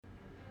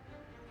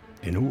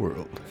in a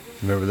world.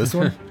 Remember this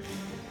one?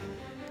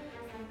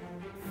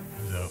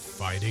 The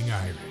Fighting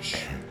Irish.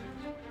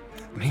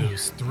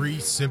 Those three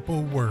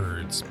simple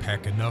words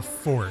pack enough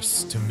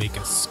force to make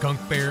a skunk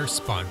bear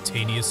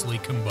spontaneously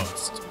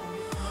combust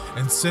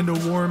and send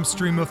a warm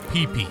stream of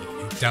pee-pee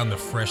down the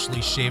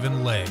freshly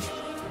shaven leg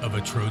of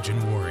a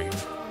Trojan warrior.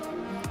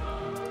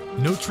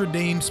 Notre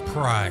Dame's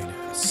pride,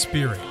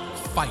 spirit,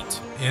 fight,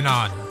 and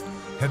honor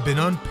have been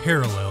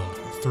unparalleled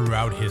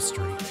throughout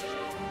history.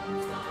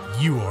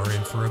 You are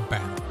in for a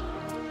battle.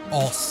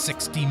 All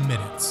 60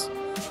 minutes.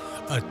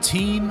 A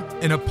team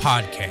and a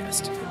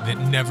podcast that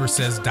never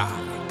says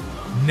die,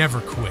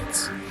 never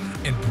quits,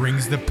 and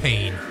brings the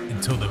pain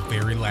until the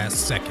very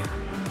last second.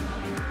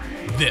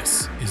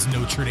 This is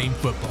Notre Dame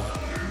football.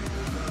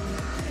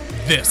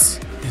 This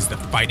is the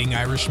Fighting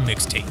Irish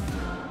Mixtape.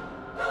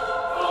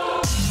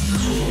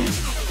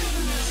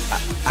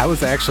 I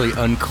was actually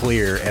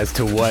unclear as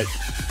to what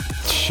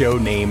show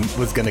name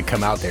was going to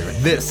come out there.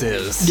 This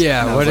is.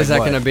 Yeah, what is that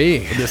going to be?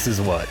 This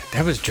is what?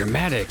 That was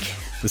dramatic.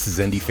 This is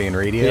Indie Fan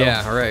Radio.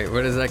 Yeah, all right.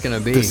 What is that going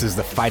to be? This is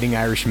the Fighting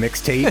Irish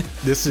Mixtape.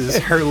 This is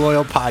Her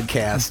Loyal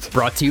Podcast.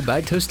 Brought to you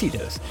by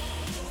Tostitos.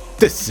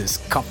 This is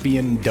Coffee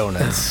and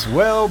Donuts.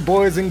 Well,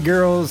 boys and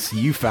girls,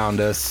 you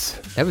found us.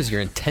 That was your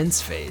intense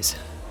phase.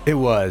 It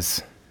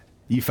was.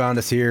 You found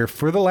us here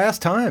for the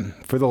last time.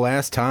 For the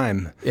last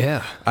time.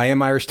 Yeah. I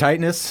am Irish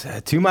Tightness.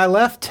 To my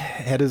left,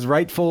 at his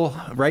rightful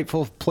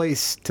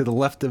place to the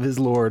left of his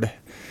lord.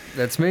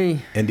 That's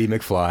me. Indy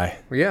McFly.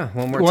 Yeah,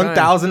 one more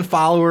 1,000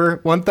 follower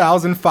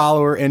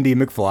Indy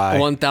McFly.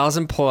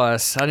 1,000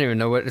 plus. I don't even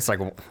know what it's like.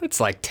 It's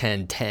like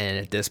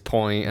 10-10 at this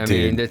point. I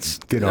Dude, mean, it's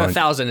good on-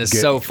 1,000 is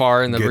good- so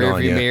far in the good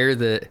on rearview ya. mirror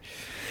that,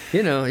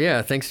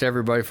 yeah, thanks to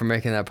everybody for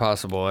making that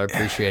possible. I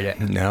appreciate it.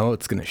 Now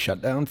it's going to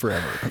shut down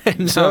forever.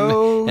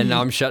 And now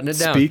I'm shutting it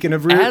down. Speaking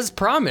of as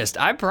promised,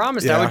 I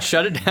promised I Yeah. would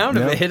shut it down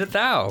if Yep. it hit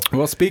 1,000.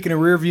 Well, speaking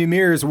of rearview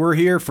mirrors, we're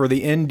here for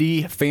the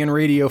Indy Fan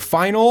Radio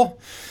Final.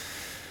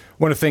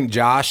 Want to thank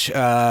Josh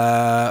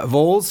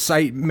Voles,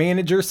 site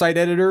manager, site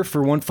editor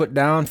for One Foot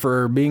Down,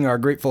 for being our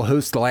grateful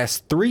host the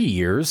last 3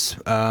 years.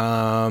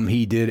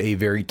 He did a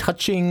very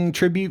touching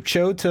tribute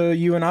show to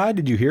you and I.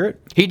 Did you hear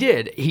it? He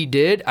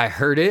did. I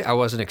heard it. I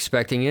wasn't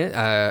expecting it.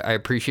 I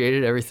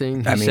appreciated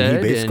everything he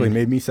said. He basically and-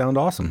 made me sound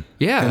awesome.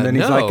 Yeah, and then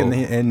he's no. like,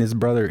 and his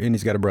brother, and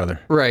he's got a brother.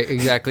 Right,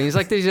 exactly. He's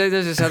like, there's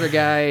this other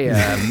guy,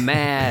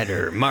 Matt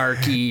or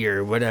Marky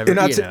or whatever. And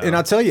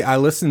I'll tell you, I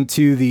listened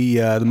to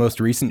the most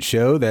recent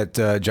show that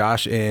Josh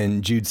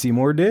and Jude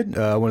Seymour did.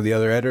 One of the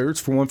other editors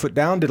for One Foot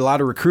Down did a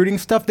lot of recruiting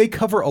stuff. They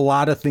cover a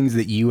lot of things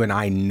that you and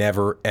I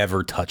never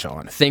ever touch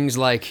on. Things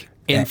like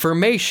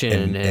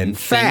information and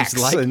facts,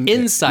 things like and,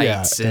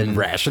 insights and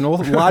rational,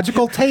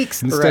 logical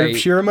takes instead Right. of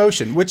sheer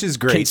emotion, which is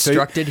great.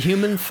 constructed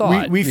human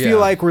thought. We feel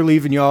like we're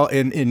leaving y'all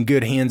in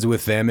good hands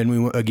with them,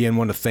 and we again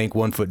want to thank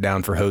One Foot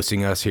Down for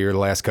hosting us here the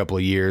last couple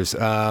of years.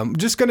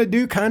 Just going to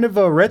do kind of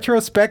a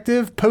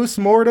retrospective,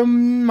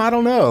 post-mortem, I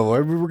don't know.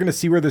 We're going to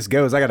see where this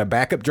goes. I got a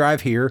backup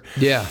drive here,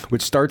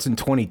 which starts in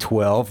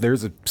 2012.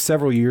 There's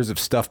several years of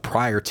stuff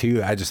prior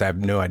to. I just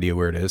have no idea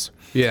where it is.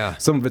 Yeah.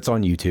 Some of it's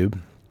on YouTube.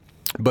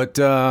 But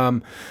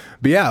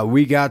yeah,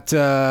 we got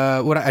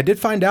what I did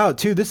find out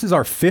too. This is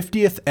our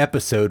 50th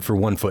episode for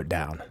One Foot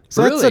Down.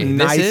 So Really? that's a This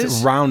nice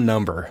is? round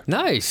number.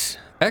 Nice.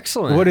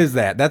 Excellent. What is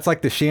that? That's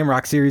like the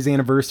Shamrock Series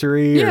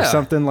anniversary or Yeah.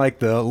 something like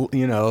the,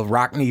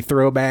 Rockney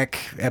throwback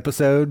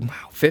episode.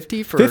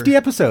 50 for 50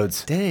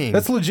 episodes. Dang.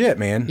 That's legit,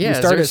 man. Yeah, We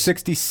started at there's-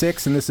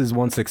 66 and this is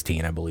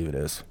 116, I believe it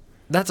is.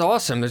 That's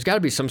awesome. There's got to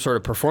be some sort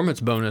of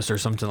performance bonus or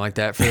something like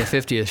that for the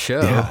 50th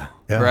show. Yeah.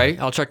 Right?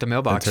 I'll check the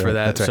mailbox That's for right,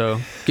 that. that's right.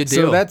 So, good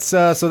deal.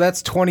 So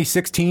that's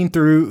 2016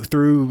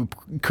 through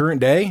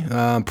current day.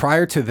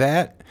 Prior to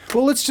that,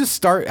 well, let's just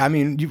start. I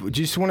mean, you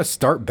just want to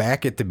start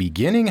back at the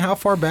beginning? How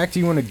far back do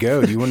you want to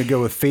go? Do you want to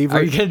go with favorite?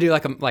 Are you going to do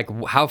like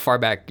how far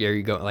back are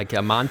you going? Like a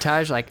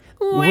montage? Like,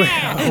 when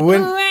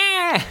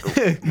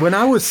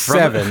I was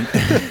 7,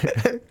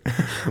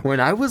 when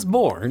I was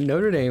born,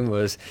 Notre Dame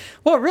was,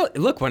 well, really,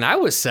 look, when I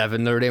was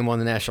 7, Notre Dame won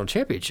the national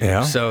championship.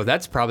 Yeah. So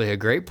that's probably a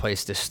great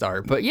place to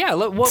start. But yeah,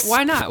 look,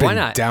 why not? been Why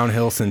not?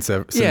 downhill since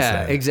Yeah,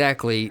 then.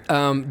 exactly.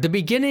 The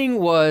beginning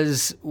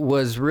was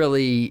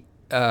really,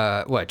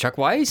 Chuck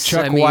Weiss?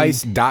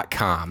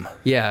 ChuckWeiss.com.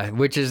 Yeah,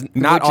 which is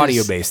Not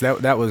audio based.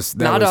 That was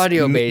Not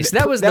audio based.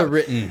 That was the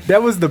written.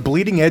 That was the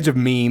bleeding edge of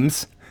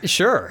memes.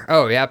 Sure.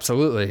 Oh, yeah,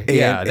 absolutely.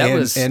 Yeah, that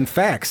was and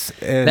facts.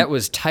 And, that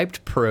was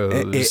typed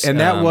prose. and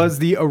that was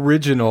the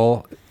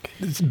original.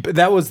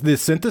 That was the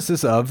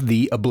synthesis of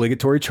the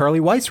obligatory Charlie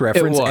Weiss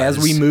reference as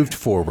we moved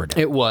forward.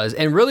 It was.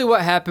 And really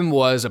what happened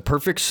was a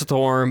perfect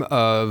storm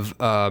of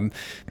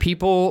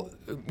people,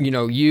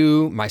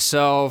 you,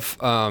 myself,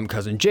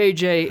 cousin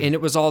JJ, and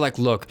it was all like,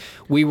 look,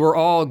 we were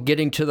all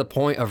getting to the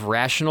point of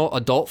rational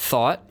adult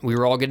thought. We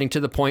were all getting to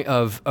the point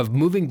of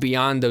moving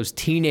beyond those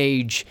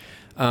teenage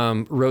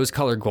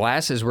rose-colored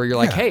glasses where you're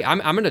like, hey,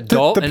 I'm an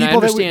adult and I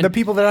understand the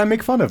people that I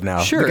make fun of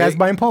now. Sure, the guys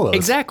buying polos.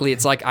 Exactly.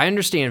 It's like I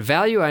understand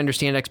value, I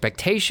understand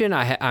expectation.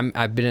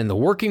 I've been in the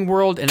working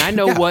world, and I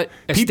know what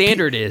a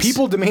standard is.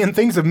 People demand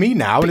things of me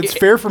now, and it's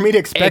fair for me to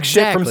expect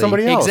shit from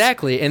somebody else.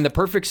 Exactly. And the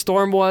perfect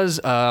storm was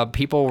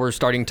people were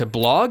starting to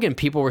blog, and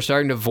people were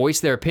starting to voice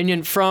their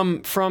opinion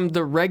from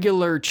the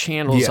regular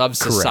channels of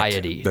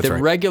society. That's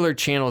right. Regular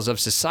channels of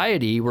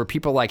society where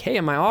people are like, hey,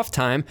 in my off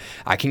time,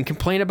 I can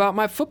complain about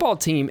my football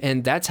team,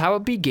 and that's how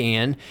it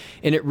began.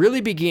 And it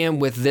really began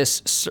with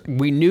this.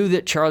 We knew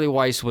that Charlie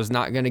Weis was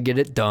not going to get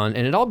it done,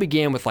 and it all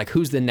began with like,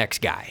 who's the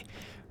next guy?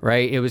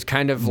 Right? It was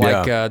kind of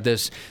like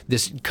this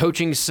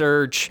coaching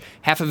search.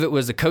 Half of it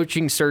was the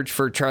coaching search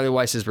for Charlie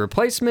Weis's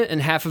replacement,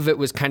 and half of it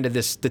was kind of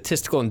this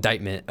statistical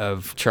indictment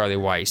of Charlie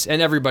Weis and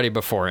everybody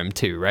before him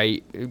too,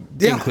 right?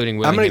 Yeah. Including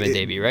Willingham and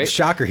Davey, right?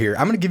 Shocker here.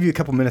 I'm going to give you a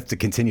couple minutes to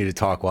continue to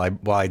talk while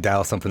I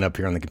dial something up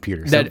here on the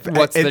computer.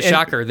 What's the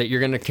shocker that you're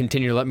going to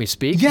continue to let me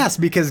speak? Yes,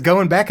 because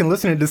going back and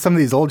listening to some of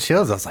these old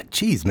shows, I was like,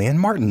 geez, man,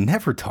 Martin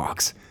never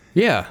talks.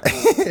 Yeah.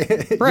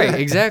 Right,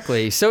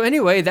 exactly. So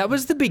anyway, that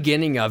was the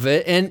beginning of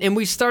it, and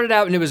we started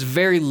out and it was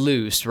very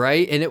loose,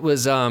 right? And it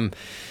was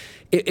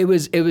it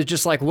was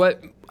just like,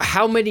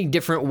 how many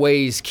different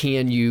ways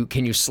can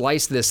you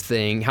slice this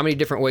thing? How many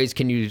different ways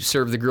can you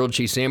serve the grilled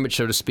cheese sandwich,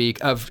 so to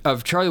speak,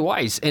 of Charlie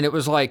Weis? And it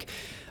was like,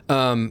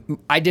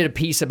 I did a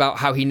piece about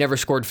how he never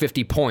scored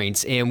 50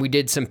 points, and we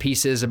did some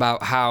pieces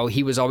about how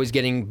he was always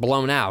getting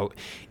blown out,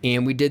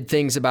 and we did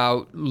things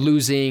about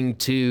losing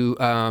to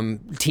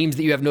teams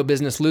that you have no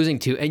business losing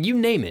to, and you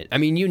name it. I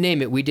mean, you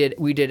name it. We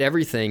did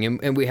everything,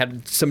 and we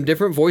had some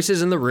different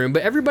voices in the room,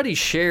 but everybody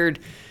shared.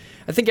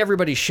 I think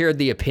everybody shared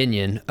the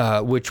opinion,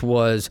 which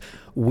was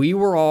we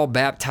were all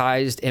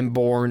baptized and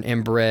born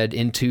and bred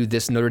into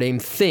this Notre Dame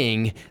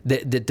thing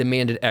that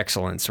demanded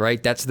excellence,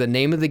 right? That's the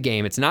name of the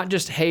game. It's not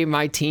just, hey,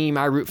 my team,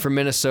 I root for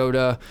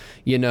Minnesota.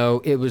 You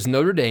know, it was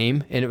Notre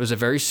Dame, and it was a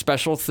very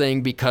special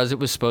thing because it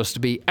was supposed to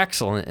be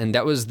excellent. And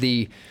that was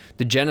the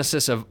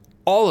genesis of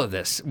all of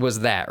this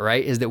was that,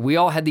 right? Is that we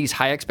all had these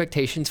high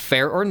expectations,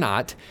 fair or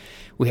not.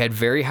 We had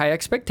very high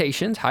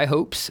expectations, high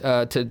hopes,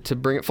 to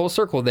bring it full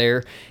circle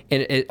there,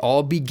 and it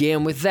all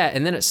began with that.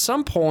 And then at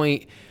some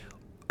point,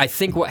 I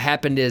think what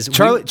happened is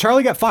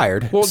Charlie got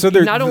fired. Well, so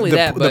not only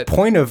that, but the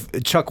point of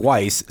Chuck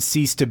Weis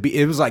ceased to be.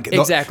 It was like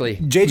exactly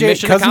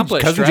JJ cousin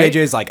right? JJ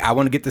is like, I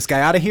want to get this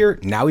guy out of here.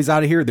 Now he's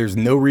out of here. There's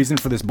no reason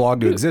for this blog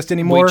to exist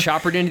anymore. We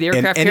choppered into the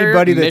aircraft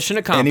carrier. Mission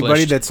accomplished.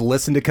 Anybody that's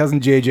listened to cousin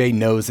JJ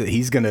knows that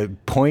he's gonna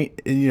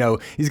point. You know,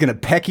 he's gonna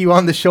peck you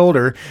on the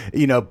shoulder.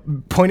 You know,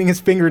 pointing his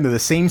finger into the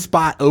same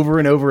spot over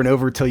and over and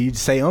over till you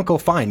say, Uncle,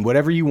 fine,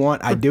 whatever you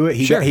want, I do it.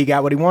 He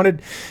got what he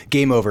wanted.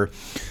 Game over.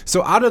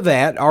 So out of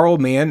that, our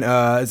old man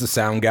is a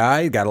sound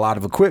guy. Got a lot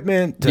of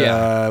equipment.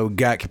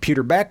 Got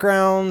computer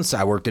backgrounds.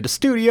 I worked at a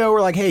studio.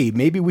 We're like, hey,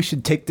 maybe we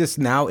should take this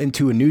now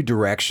into a new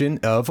direction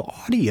of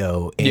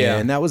audio.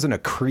 And that wasn't a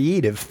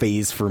creative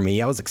phase for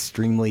me. I was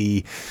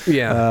extremely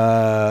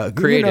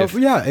creative.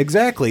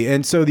 Exactly.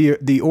 And so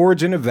the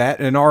origin of that,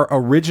 and our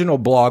original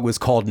blog was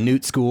called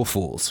Newt School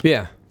Fools.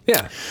 Yeah.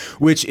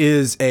 Which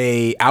is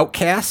a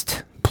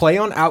Outcast play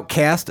on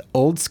Outcast,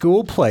 old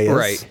school players.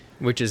 Right.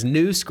 Which is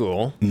New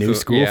School. New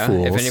School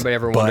Fools. If anybody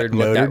ever wondered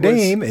what Notre that was. Notre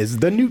Dame is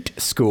the Newt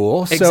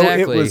School.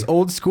 Exactly. So it was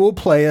Old School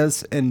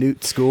Players and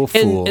Newt School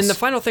Fools. And the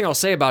final thing I'll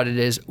say about it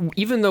is,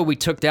 even though we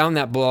took down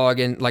that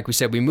blog and, like we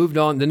said, we moved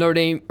on, Notre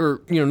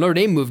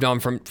Dame moved on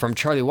from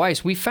Charlie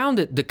Weis, we found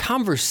that the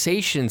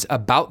conversations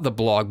about the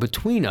blog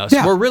between us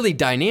were really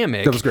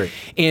dynamic. That was great.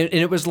 And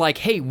it was like,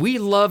 hey, we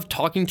love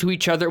talking to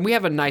each other. We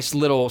have a nice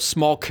little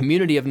small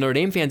community of Notre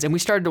Dame fans, and we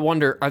started to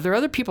wonder, are there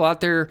other people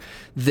out there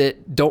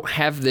that don't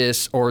have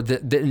this, or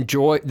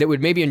that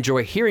would maybe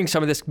enjoy hearing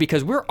some of this,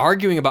 because we're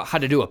arguing about how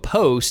to do a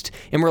post,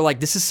 and we're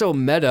like, this is so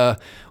meta.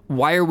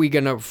 Why are we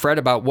going to fret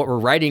about what we're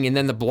writing? And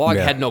then the blog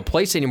had no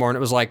place anymore. And it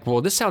was like, well,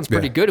 this sounds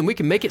pretty good, and we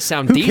can make it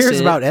sound decent. Who cares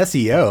about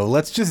SEO?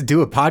 Let's just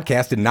do a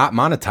podcast and not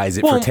monetize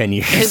it for 10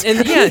 years. And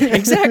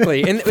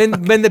exactly. And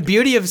the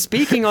beauty of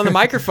speaking on the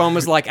microphone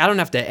was like, I don't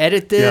have to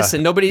edit this,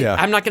 and nobody.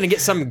 I'm not going to get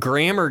some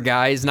grammar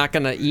guy is not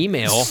going to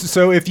email.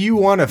 So if you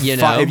want to,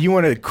 if you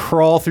want to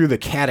crawl through the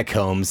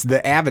catacombs,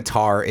 the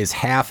avatar is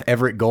half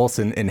Everett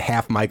Golson and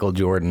half Michael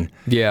Jordan.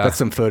 Yeah, that's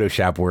some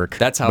Photoshop work.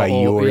 That's how by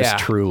yours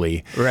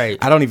truly. Right.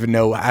 I don't even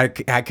know. I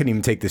couldn't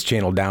even take this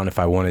channel down if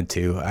I wanted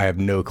to. I have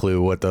no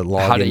clue what the logins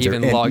are. How to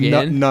even log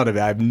in? None of it.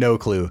 I have no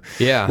clue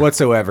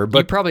whatsoever. But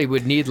you probably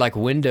would need like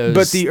Windows.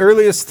 But the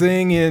earliest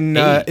thing in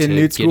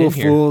Newt School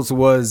Fools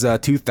was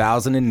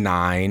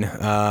 2009.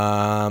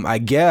 I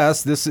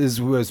guess this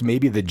was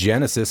maybe the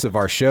genesis of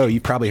our show. You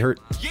probably heard.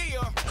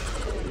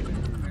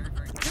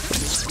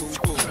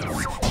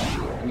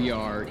 We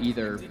are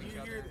either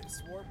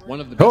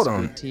one of the best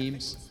good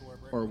teams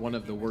or one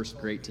of the worst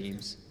great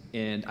teams.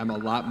 And I'm a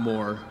lot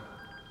more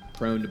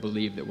prone to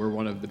believe that we're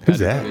one of the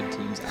better good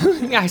teams out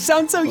there. I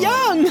sound so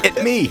young.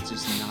 It's me. It's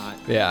just not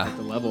at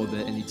the level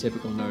that any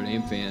typical Notre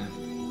Dame fan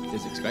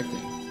is expecting.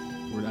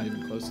 We're not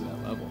even close to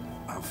that level.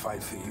 I'll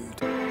fight for you.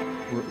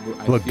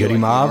 Look, Goody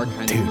Mob,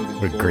 dude,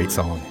 what a great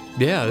song.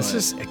 Yeah, this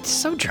is it's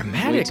so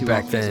dramatic too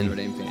back often as a Notre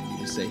then. Dame fan, you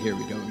just say, "Here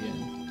we go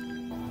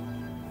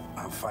again."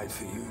 I'll fight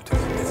for you.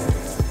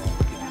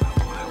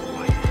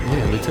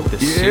 Yeah, we took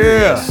this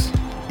Yeah. serious.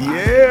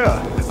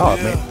 Yeah. Oh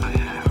man,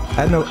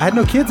 I had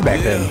no kids back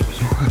then,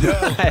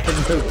 I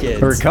had no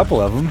kids. or a couple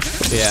of them.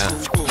 Yeah.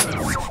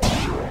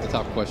 The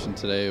top question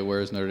today: where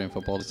is Notre Dame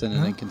football? It's in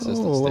an inconsistent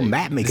Oh, little state.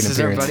 Matt making This an is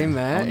our appearance. buddy I'm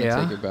Matt, going to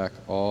yeah. take it back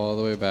all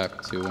the way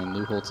back to when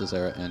Lou Holtz's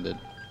era ended.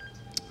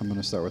 I'm going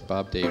to start with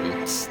Bob Davie.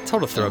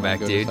 Total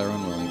throwback, Then I'm dude. gonna go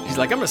to Tyrone Willingham. He's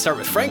like, I'm going to start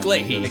with Frank And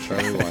then I'm gonna Leahy. go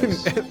to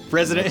Charlie Weiss.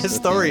 Resident What's the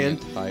historian.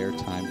 theme The entire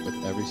time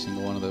with every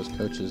single one of those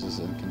coaches is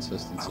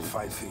inconsistency. I'll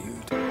fight for you.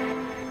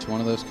 Each one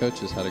of those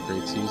coaches had a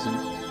great season,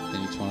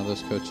 and each one of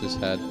those coaches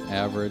had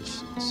average,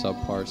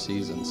 subpar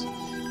seasons.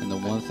 And the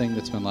one thing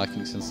that's been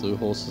lacking since Lou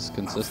Holtz is I'll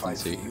fight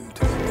for consistency.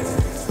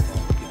 you.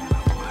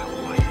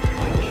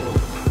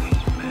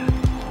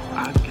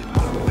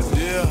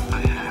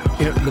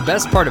 You know, the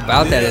best part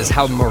about that is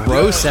how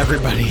morose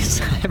everybody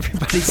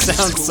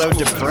sounds so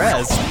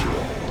depressed.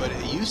 But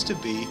it used to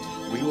be,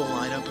 we will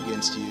line up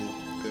against you,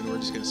 and we're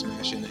just going to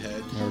smash you in the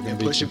head we're gonna and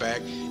beat push you. it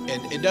back.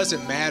 And it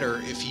doesn't matter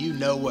if you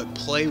know what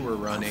play we're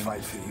running.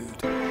 Fight for you.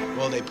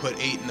 Well, they put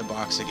 8 in the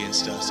box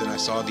against us, and I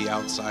saw the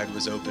outside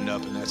was opened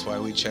up, and that's why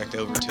we checked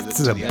over to the. This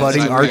is to a the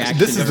budding outside art. reaction.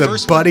 This The is a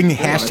first budding one-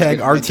 hashtag it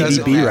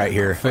doesn't RTDB matter. right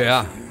here.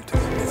 Yeah.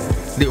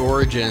 The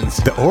origins.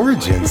 The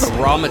origins, The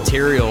raw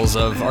materials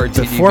of RTDB.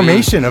 the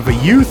formation of a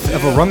youth,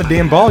 of a run the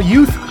damn ball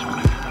youth.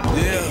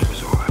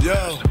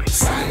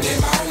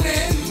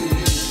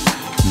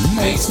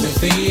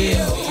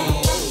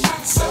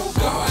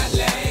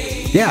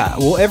 Yeah,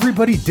 well,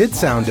 everybody did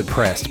sound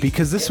depressed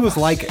because this was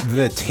like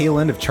the tail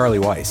end of Charlie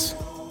Weiss,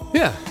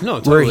 Yeah, no,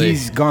 where totally.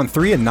 he's gone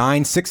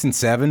 3-9,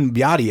 6-7,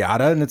 yada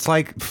yada, and it's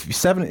like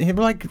 7. And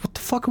we're like, what the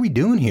fuck are we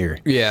doing here?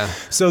 Yeah.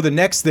 So the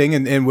next thing,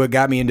 and what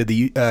got me into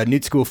the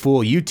Newt School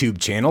Fool YouTube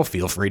channel,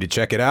 feel free to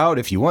check it out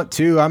if you want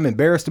to. I'm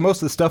embarrassed of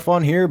most of the stuff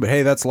on here, but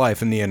hey, that's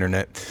life in the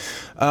internet.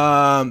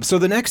 So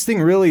the next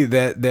thing really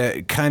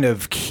that kind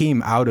of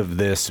came out of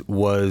this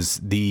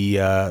was the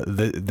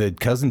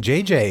cousin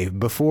JJ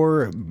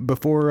before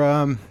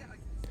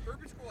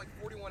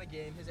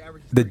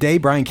the day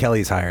Brian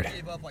Kelly's hired.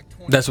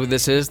 That's what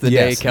this is, the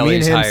Yes, day Kelly's me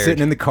and him hired.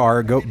 sitting in the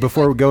car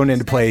before going in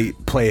to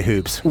play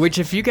hoops. Which,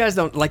 if you guys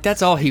don't like,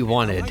 that's all he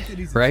wanted,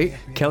 right?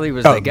 Kelly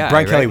was Oh, the guy.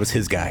 Brian right? Kelly was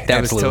his guy. That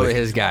Absolutely. was totally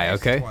his guy.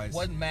 Okay.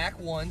 One Mac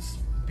once,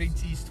 Big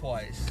T's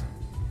twice.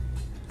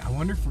 I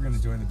wonder if we're gonna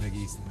join the Big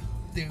East.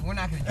 Dude, we're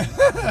not gonna do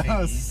that.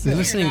 You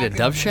listening to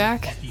Dove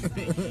Shack?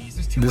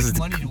 There's too This much is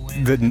money to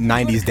win. the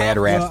 90s dad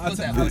rap I'll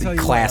tell you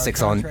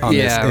classics on this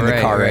Yeah, in the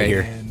right, car right right.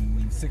 here.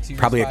 In 6 years,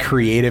 Probably a 5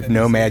 creative years,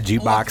 nomad We'll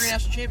win 3 jukebox.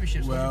 national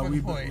championships. Well, What's we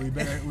the point?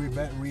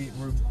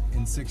 we're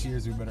in 6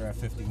 years we better have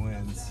 50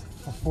 wins.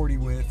 40,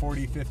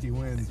 50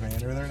 wins,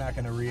 man, or they're not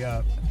gonna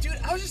re-up. Dude,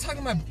 I was just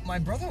talking to my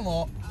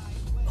brother-in-law.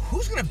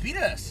 Who's gonna beat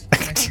us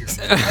next year?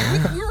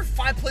 Like, we were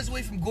 5 plays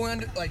away from going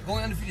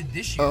undefeated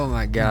this year. Oh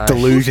my god. Who's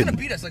Delusion. gonna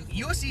beat us? Like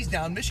USC's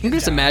down, I'm Michigan's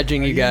just down.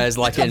 imagining you guys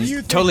like do in you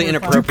think totally we're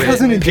inappropriate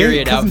Cousin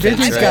period JJ's outfits,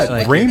 right? got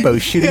Like,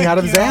 rainbows shooting out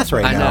of his ass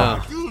right I now.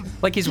 know.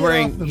 Like he's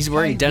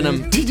wearing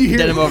denim. Did you hear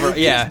denim me? over? It's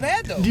Yeah.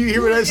 bad though. Do you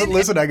hear what I said?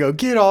 Listen, I go,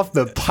 get off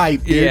the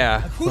pipe, dude.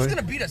 Yeah. Who's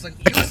gonna beat us? Like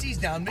USC's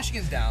down,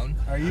 Michigan's down.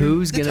 Are you,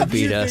 Who's gonna toughest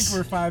beat you us? think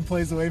we're 5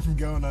 plays away from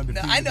going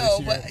undefeated I know,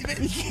 this year? but-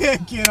 You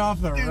can't get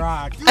off the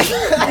rock. Get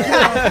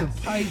off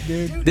the pipe,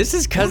 dude. This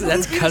is cousin.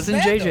 That's Who's cousin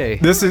bad, though?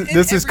 JJ. This is In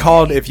every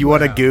called, game. if you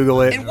want to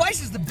Google it, And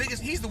Weiss is the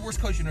biggest. He's the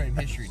worst coach in Notre Dame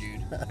history, dude.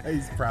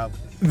 He's probably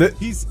the,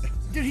 he's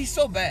Dude, he's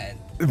so bad.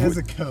 as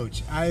a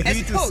coach. I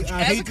hate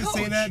to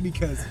say that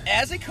because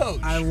As a coach.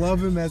 I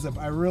love him as a.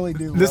 I really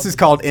do. this love is him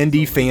called as a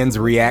Indie coach. Fans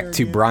React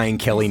to Brian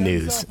Kelly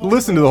News.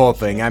 Listen to the whole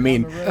thing. I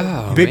mean,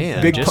 Oh Big-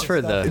 man, big just pu-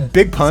 for the.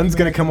 Big Pun's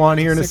going to come on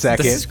here in a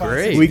second. This is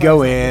great. We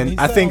go in.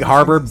 I think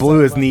Harvard blew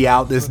his knee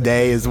out this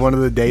day is one of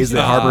the days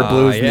that Harvard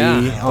blew his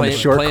knee on the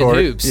short playing court.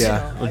 Hoops.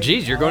 Yeah. Well,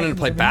 geez, you're going in to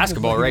play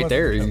basketball right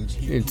there.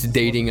 It's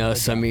dating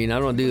us. I mean, I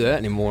don't do that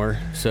anymore.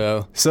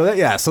 So So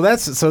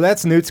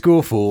that's Newt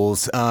School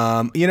Fools.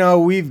 You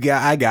know,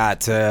 I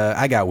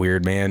got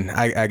weird, man.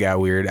 I got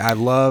weird. I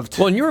loved.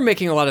 well, and you were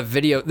making a lot of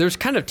video. There's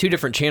kind of two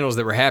different channels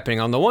that were happening.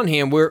 On the one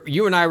hand, where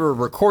you and I were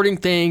recording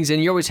things,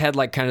 and you always had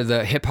like kind of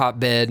the hip hop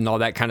bed and all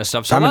that kind of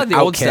stuff. So I'm a lot an of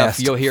the old stuff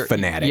Outkast you'll hear.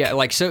 fanatic. Yeah,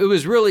 like so it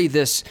was really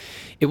this.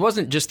 It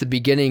wasn't just the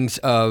beginnings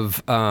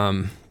of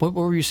what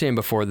were you saying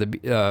before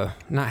the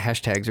not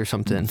hashtags or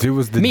something. It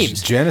was the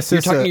memes.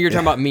 genesis. You're talking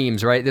about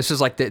memes, right? This is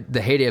like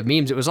the heyday of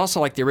memes. It was also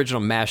like the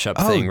original mashup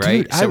Oh, thing,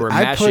 right? dude, So we're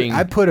mashing.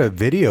 I put a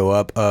video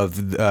up of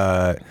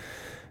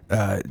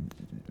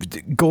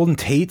Golden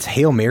Tate's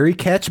Hail Mary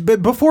catch,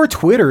 but before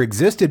Twitter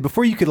existed,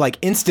 before you could like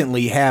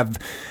instantly have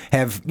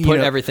you Put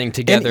know, everything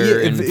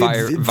together and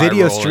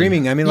video viral streaming.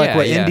 and- I mean, like Yeah,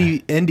 what yeah.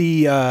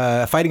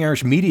 indie Fighting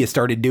Irish Media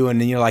started doing,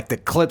 and you know, like the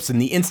clips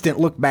and the instant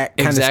look back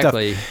kind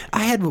Exactly. of stuff.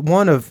 I had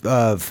one of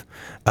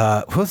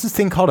what was this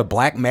thing called, a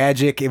Black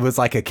Magic? It was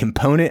like a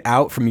component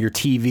out from your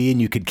TV,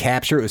 and you could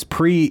capture. It was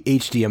pre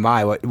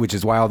HDMI, which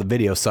is why all the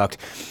video sucked.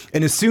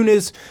 And as soon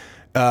as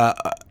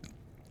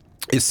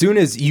as soon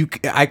as you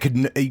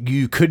couldn't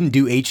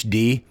do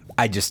HD,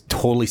 I just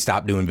totally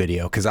stopped doing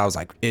video because I was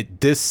like,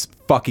 this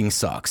fucking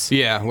sucks.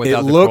 Yeah,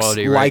 without it the looks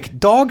quality, right? like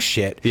dog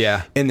shit.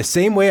 Yeah. In the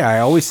same way I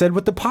always said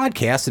with the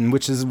podcast, and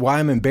which is why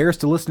I'm embarrassed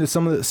to listen to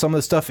some of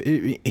the stuff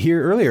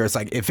here earlier. It's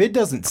like if it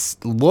doesn't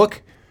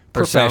look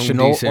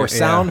professional or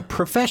sound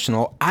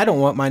professional, I don't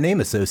want my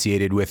name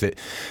associated with it.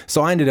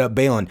 So I ended up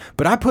bailing.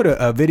 But I put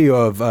a video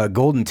of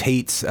Golden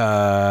Tate's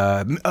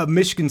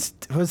Michigan.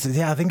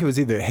 I think it was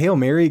either Hail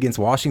Mary against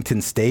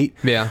Washington State.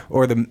 Yeah.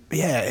 Or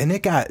and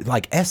it got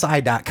like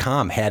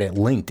SI.com had it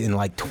linked in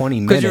like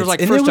 20 minutes. Because it was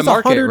like and first it was to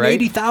market, right?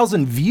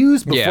 180,000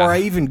 views before Yeah. I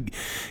even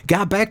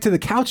got back to the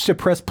couch to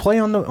press play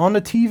on the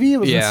TV. It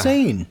was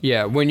insane.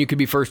 Yeah, when you could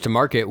be first to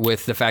market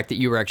with the fact that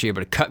you were actually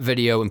able to cut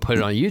video and put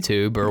it on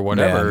YouTube or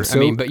whatever. Yeah, so- I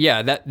mean, but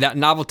yeah, that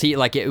novelty,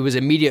 like it was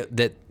immediate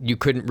that you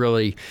couldn't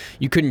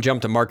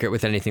jump to market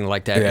with anything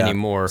like that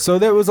anymore. So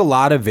there was a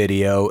lot of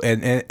video,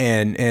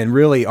 and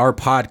really our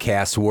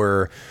podcasts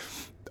were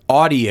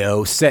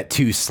audio set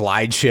to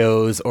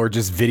slideshows or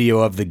just video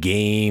of the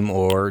game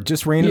or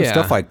just random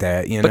stuff like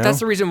that. You know, but that's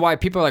the reason why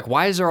people are like,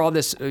 why is there all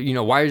this?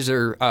 Why is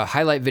there a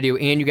highlight video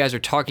and you guys are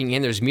talking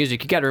and there's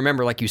music? You got to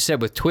remember, like you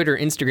said, with Twitter,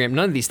 Instagram,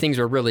 none of these things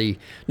were really.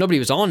 Nobody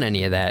was on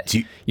any of that.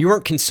 You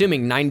weren't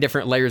consuming 9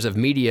 different layers of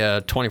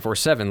media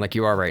 24/7 like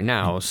you are right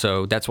now.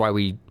 So that's why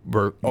we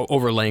were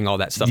overlaying all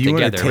that stuff Do you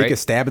together. want to take right? a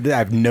stab at this? I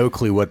have no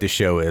clue what the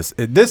show is.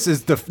 This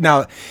is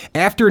now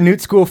after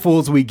Newt School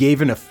Fools, we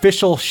gave an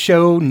official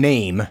show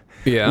name.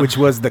 Yeah. Which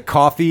was the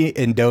Coffee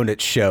and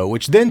Donuts Show,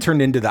 which then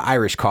turned into the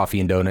Irish Coffee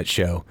and Donuts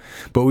Show.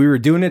 But we were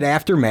doing it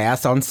after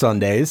Mass on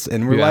Sundays,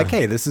 and we're like,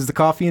 hey, this is the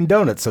Coffee and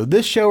Donuts. So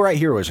this show right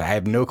here, which I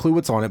have no clue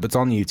what's on it, but it's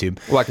on YouTube.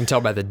 Well, I can tell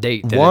by the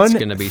date that it's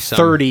going to be some.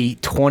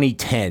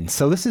 1/30/2010.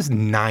 So this is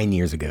 9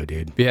 years ago,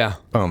 dude. Yeah.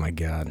 Oh my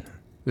God.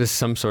 This is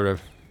some sort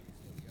of.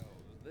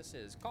 This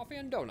is Coffee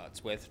and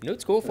Donuts with Newt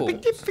School Fools.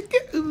 Fans are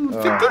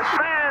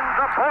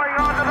pouring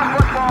onto the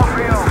football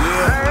field.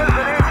 There is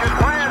an ancient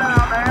plan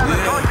down there. The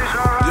coaches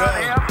are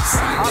around him. A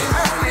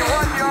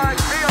 51-yard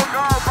field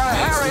goal by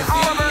Harry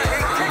Oliver. He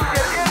kicked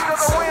it into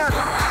the wind.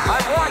 I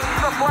watched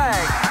the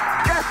flag.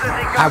 Just as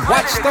he got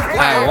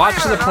I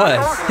watched the play.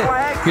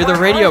 You're the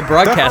radio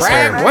broadcaster.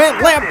 Flag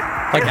went left.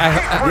 Like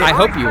I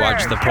hope you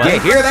watched the play. You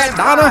hear that,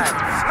 Donna?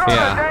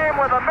 Yeah.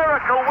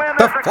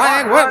 The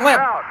flag went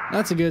left.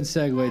 That's a good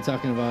segue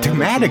talking about To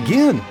Matt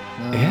again.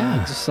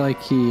 Yeah. Just like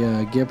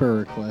Gipper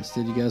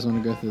requested. You guys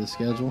want to go through the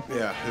schedule?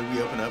 Yeah, who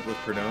we open up with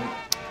Perdone?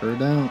 Or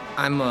don't?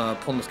 I'm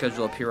pulling the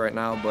schedule up here right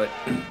now, but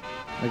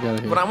I got it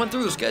here. when I went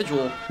through the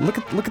schedule, Look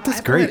at this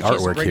I great haven't had a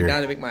chance to artwork break it here.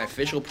 down to make my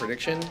official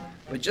prediction,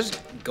 but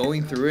just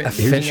going through it and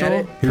Official looking at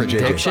it, Here's JJ.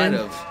 prediction?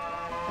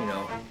 outside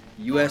of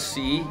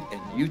USC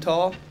and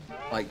Utah,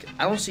 like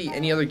I don't see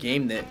any other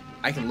game that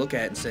I can look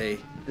at and say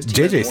this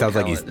team has JJ more sounds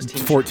like talent, this he's team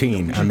should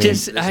 14. go I mean,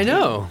 this I team,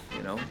 know.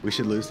 You know. we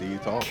should lose to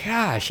Utah.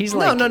 Gosh, he's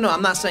like No,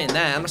 I'm not saying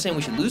that. I'm not saying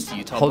we should lose to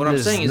Utah. But holding what I'm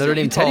his saying is Notre that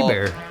Dame Utah, teddy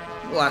bear.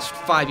 the last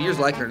 5 years,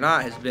 like it or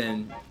not, has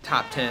been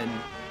top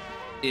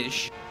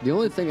 10-ish. The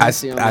only thing I I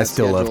see on I that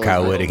still love schedule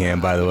Kyle is like-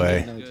 Whittingham, by the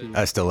way.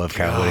 I still love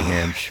Kyle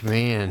Whittingham. Gosh,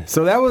 man.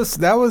 So that was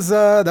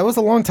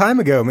a long time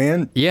ago,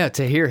 man. Yeah,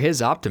 to hear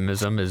his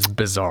optimism is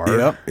bizarre.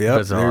 Yep.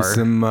 Bizarre. There's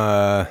some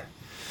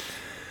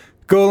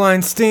goal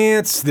line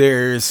stance.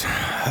 There's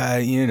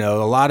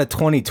a lot of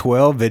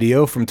 2012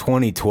 video from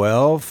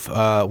 2012.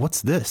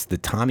 What's this? The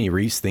Tommy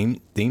Reese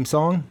theme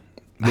song?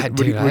 What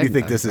do you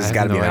think this has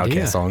got to be an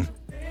Outkast song?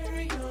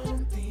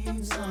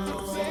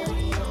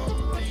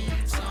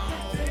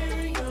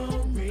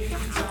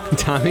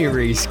 Tommy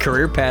Reese,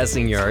 career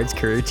passing yards,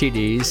 career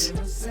TDs.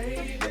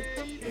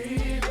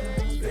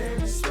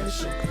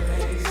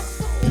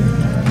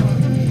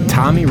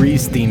 Tommy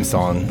Reese theme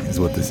song is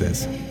what this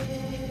is.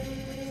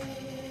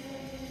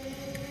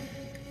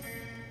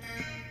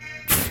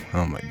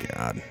 Oh my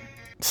God.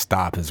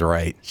 Stop is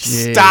right.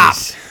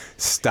 Jeez.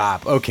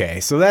 Stop. Okay,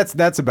 so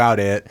that's about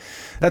it.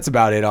 That's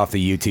about it off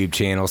the YouTube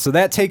channel. So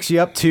that takes you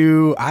up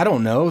to, I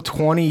don't know,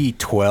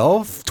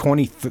 2012,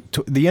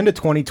 the end of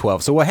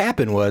 2012. So what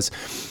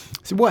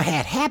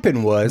had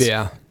happened was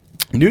Yeah.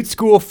 Newt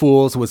School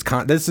Fools was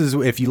this is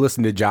if you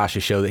listen to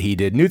Josh's show that he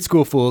did. Newt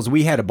School Fools,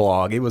 we had a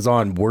blog. It was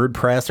on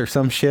WordPress or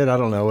some shit. I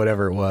don't know,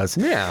 whatever it was.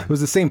 Yeah. It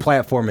was the same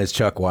platform as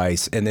Chuck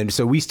Weiss. And then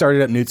so we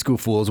started up Newt School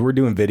Fools. We're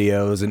doing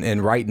videos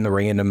and writing the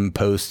random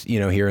posts,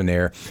 here and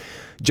there.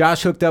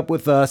 Josh hooked up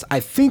with us. I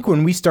think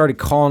when we started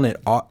calling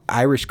it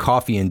Irish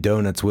Coffee and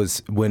Donuts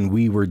was when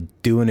we were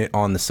doing it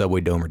on the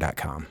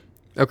subwaydomer.com.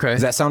 Okay.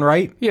 Does that sound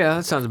right? Yeah,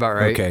 that sounds about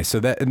right. Okay,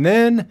 and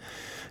then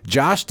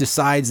Josh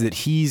decides that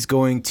he's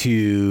going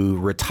to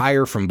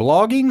retire from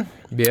blogging.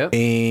 Yep.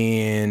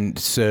 And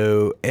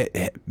so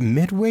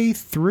midway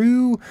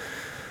through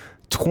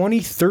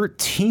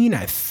 2013,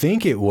 I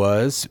think it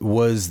was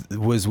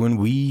when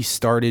we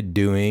started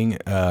doing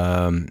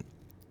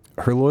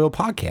Her Loyal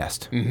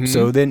podcast.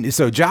 Mm-hmm.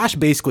 So Josh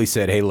basically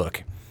said, "Hey,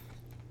 look,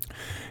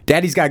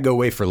 Daddy's got to go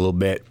away for a little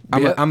bit.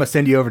 I'm Yep. going to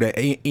send you over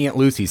to Aunt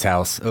Lucy's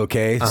house,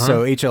 okay?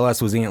 So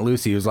HLS was Aunt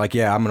Lucy. It was like,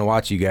 yeah, I'm going to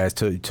watch you guys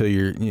till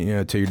your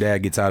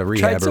dad gets out of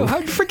rehab. Tried so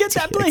hard to forget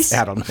that place.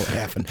 I don't know what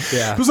happened.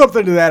 Yeah. It was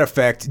something to that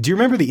effect. Do you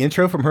remember the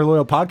intro from Her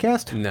Loyal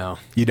Podcast? No.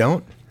 You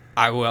don't?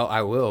 I will.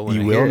 when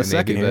You I will hear in a it,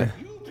 second maybe, here.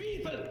 but- You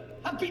people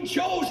have been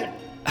chosen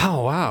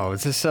Oh, wow.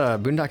 Is this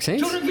Boondock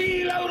Saints? to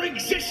reveal our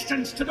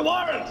existence to the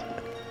world.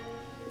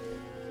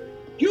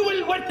 You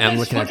will witness I'm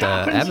looking what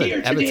at the happens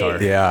here avatar.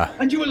 today, Yeah.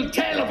 and you will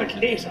tell of it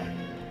later.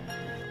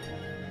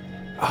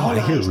 Oh,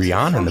 I hear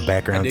Rihanna in the I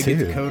background, did get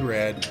the too. Code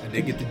Red. I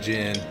did get the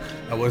gin.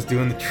 I was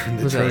doing the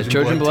Was that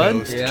Trojan Blood?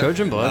 toast. Yeah.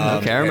 Trojan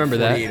Blood. Okay, I remember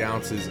that. 48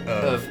 ounces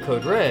of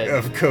Code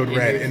Red. Code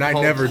Red, and I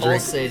never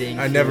drink. pulsating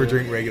I never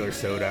drink regular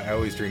soda. I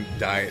always drink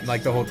diet.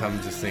 Like the whole time,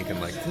 I'm just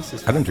thinking, like, this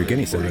is. I don't drink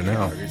any soda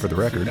now, for the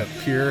record. A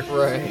pure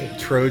Right.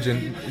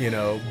 Trojan,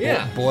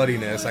 Yeah.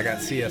 bloodiness. I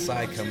got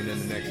CSI coming in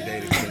the next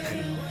day to drink.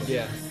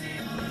 Yeah.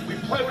 We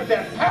play with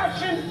that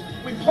passion.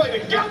 We play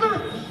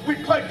together. We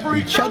play for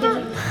each other,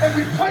 and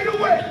we play to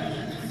win.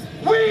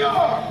 We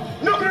are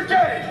Notre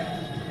Dame,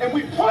 and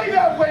we play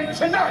that way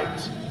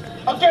tonight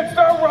against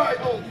our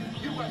rival,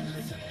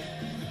 USC.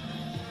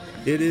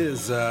 It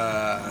is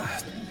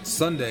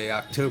Sunday,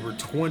 October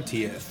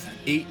 20th,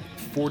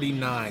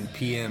 8:49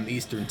 p.m.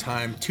 Eastern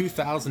Time,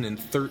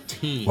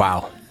 2013.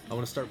 Wow. I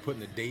want to start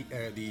putting the date,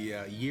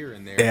 the year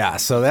in there. Yeah,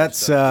 so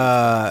that's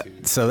That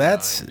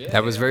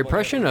was very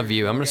prescient of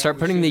you. I'm going to start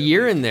putting the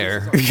year in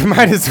there. you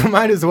might as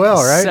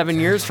well, right? 7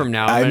 years from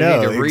now, I I'm know.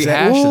 going to need to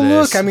rehash Well,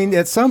 this. look, I mean,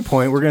 at some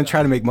point, we're going to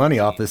try to make money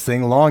off this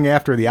thing long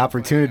after the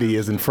opportunity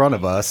is in front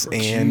of us,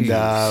 and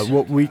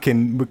what we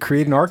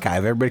create an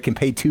archive. Everybody can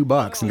pay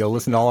 $2 and go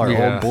listen to all our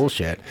Yeah. old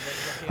bullshit.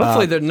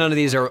 Hopefully, none of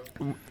these are.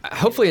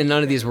 Hopefully,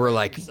 none of these were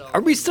like, are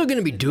we still going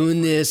to be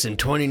doing this in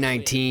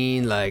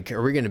 2019? Like,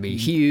 are we going to be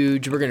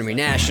huge? We're going to be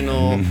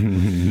national.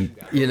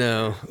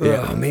 Yeah.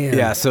 Oh man.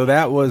 Yeah. So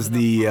that was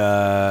the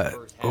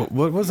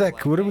what was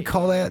that? What do we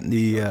call that?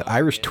 The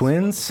Irish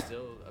Twins.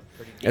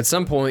 At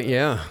some point,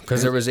 yeah,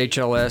 because there was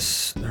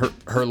HLS,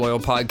 her loyal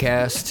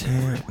podcast.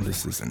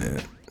 This isn't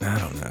it. I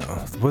don't know.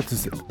 What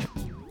is it?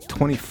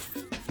 20?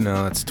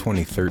 No, it's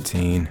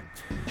 2013.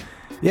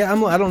 Yeah,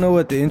 I don't know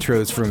what the intro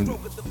is from.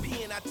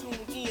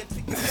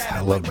 I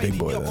love Big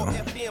Boy though.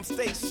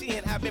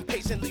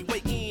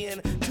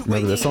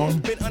 Remember this song?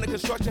 Been under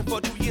construction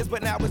for 2 years,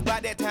 but now it's by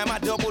that time I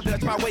double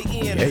dutch my way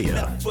in.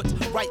 Yeah. Left foot,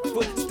 right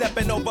foot,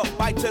 stepping over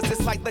fighters.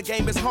 It's like the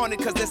game is haunted,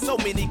 cause there's so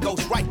many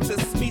ghost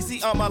writers. Me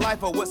see on my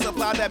life with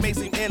supply that may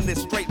seem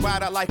endless. Straight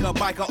rider like a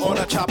biker on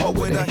a chopper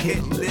with a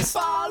hit list.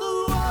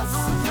 Follow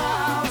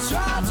us,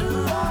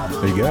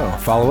 There you go.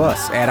 Follow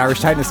us at Irish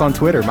Tightness on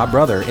Twitter. My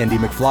brother, ND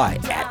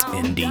McFly, at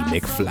ND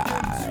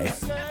McFly.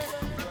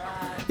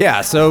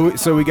 Yeah, so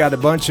we got a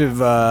bunch of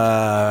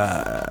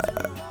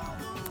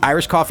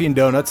Irish coffee and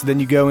donuts. Then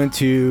you go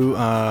into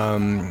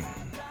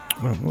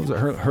what was it?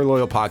 Her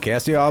Loyal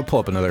Podcast. Yeah, I'll pull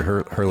up another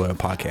Her Loyal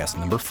Podcast,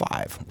 number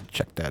 5.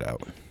 Check that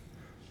out.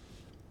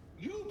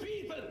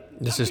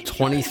 This is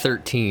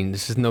 2013.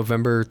 This is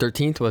November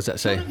 13th. What does that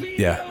say?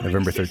 Yeah,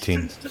 November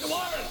 13th.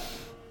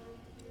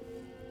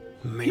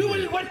 You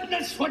will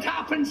witness what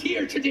happens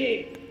here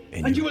today,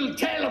 and you will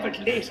tell of it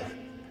later.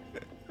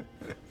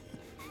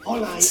 All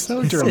right.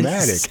 So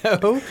dramatic.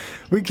 So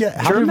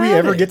how did we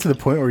ever get to the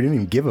point where we didn't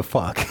even give a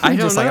fuck? I don't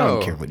just know. like, I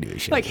don't care if we do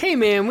shit. Like, hey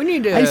man, we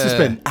need to. I used to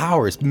spend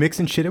hours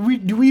mixing shit. We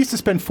used to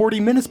spend 40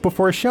 minutes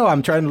before a show.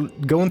 I'm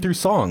going through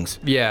songs.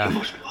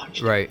 Yeah.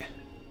 Right.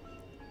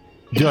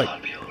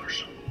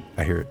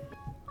 I hear it.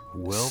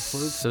 Well,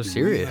 folks, So we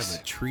serious.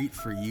 have a treat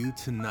for you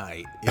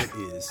tonight. It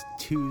is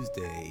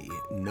Tuesday,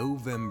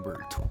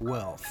 November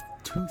 12th,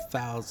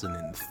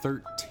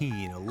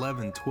 2013,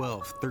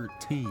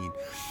 11/12/13,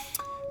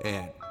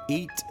 at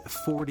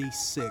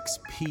 8:46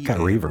 p.m. Got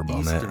reverb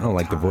on that. I don't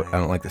like the I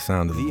don't like the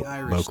sound of the The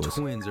Irish vocals.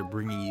 Twins are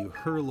bringing you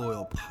Her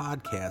Loyal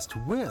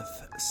Podcast with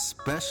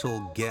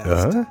special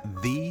guest,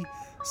 the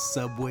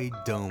Subway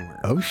Domer.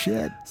 Oh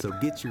shit! So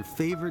get your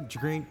favorite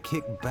drink,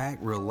 kick back,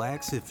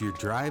 relax. If you're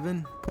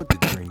driving, put the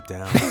drink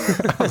down.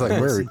 I was like,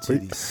 where? Listen to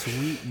these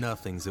sweet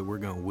nothings that we're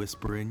gonna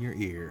whisper in your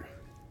ear.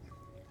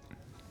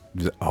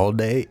 All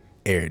day,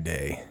 air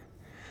day.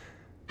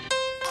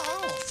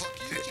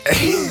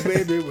 Ooh,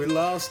 baby, we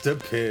lost a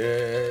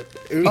pit.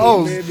 Ooh,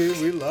 Oh. baby,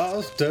 we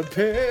lost a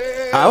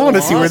pit. I want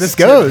to see where this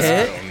goes.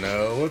 I don't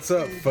know. What's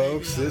up,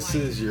 folks? This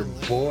is your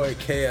boy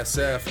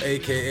KSF,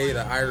 aka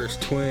the Irish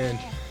Twin.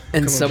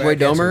 And Coming Subway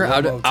back at you Domer one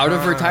out more of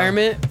time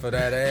retirement? for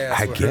that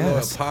ass. I with Her Loyal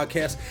guess.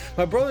 Podcast.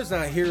 My brother's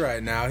not here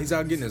right now. He's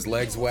out getting his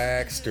legs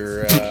waxed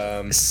or.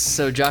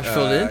 So Josh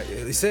filled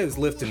in. He said he was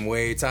lifting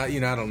weights. I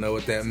don't know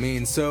what that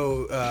means.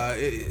 So,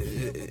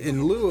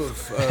 in lieu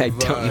of I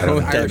don't know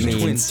what that Irish Twin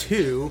means.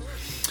 2,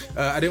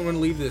 I didn't want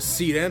to leave this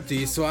seat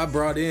empty, so I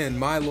brought in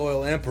my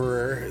loyal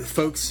emperor.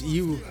 Folks,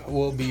 you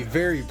will be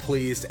very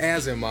pleased,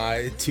 as am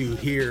I, to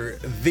hear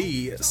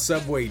the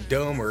Subway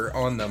Domer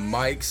on the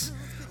mics.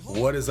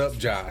 What is up,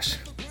 Josh?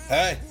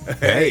 Hey.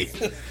 Hey.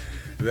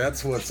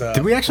 That's what's up.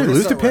 Did we actually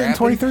lose to Pitt in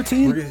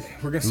 2013?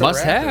 We're gonna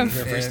Must have.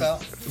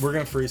 Freestyle. We're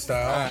gonna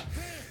freestyle.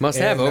 Must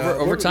have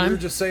overtime. We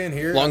were just saying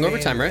here. Long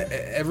overtime, right?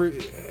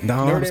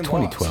 No, it was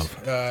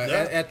 2012.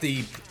 At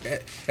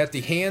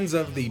the hands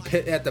of the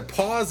Pitt, at the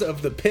paws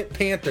of the Pitt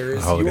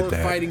Panthers, Oh, look your at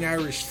that. Fighting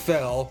Irish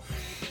fell.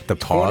 The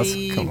pause.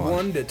 Come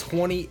on. 21 to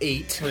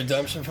 28.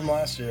 Redemption from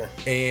last year.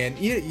 And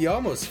you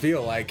almost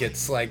feel like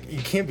it's like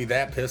you can't be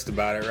that pissed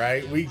about it,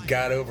 right? We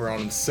got over on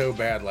them so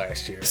bad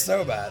last year.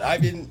 So bad. I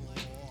didn't.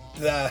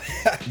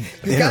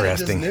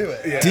 Interesting. Knew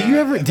it. Yeah.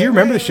 Do you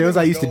remember the shows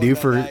I used to do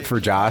for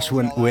Josh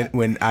when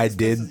I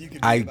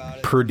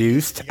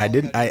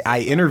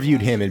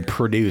interviewed him and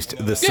produced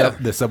the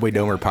Subway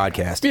Domer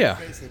podcast. Yeah.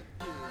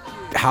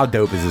 How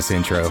dope is this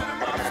intro?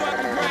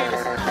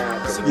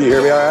 You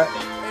hear me all right?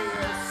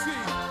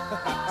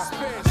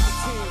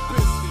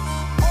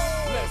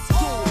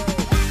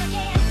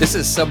 This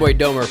is Subway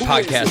Domer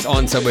podcast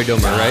on Subway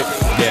Domer, right?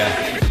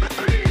 Yeah.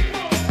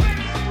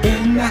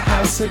 In the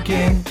house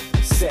again.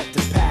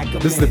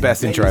 This is the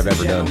best intro I've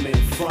ever done.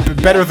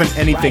 Better than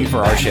anything for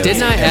our show.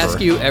 Didn't I ask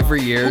you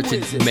every year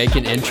to make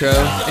an intro?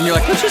 And you're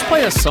like, let's just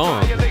play a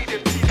song. And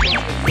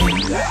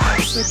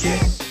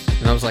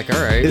I was like,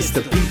 all right. It's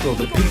the people.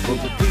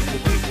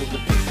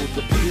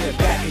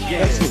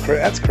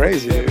 That's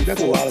crazy, dude.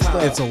 That's a lot of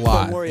stuff. It's a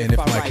lot, and if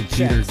my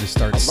computer just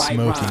starts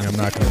smoking, I'm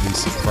not going to be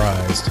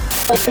surprised.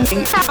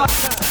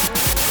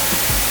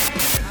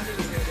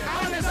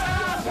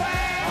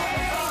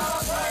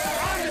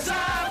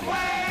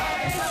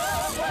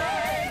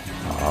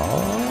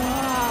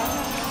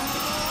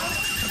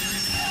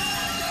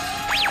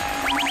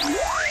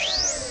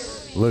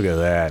 Look at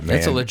that, man.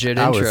 It's a legit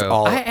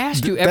intro. I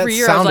asked you every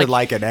year. That I was sounded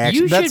like an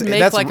action. You should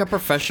make like a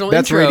professional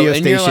that's intro. radio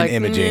and you're station like,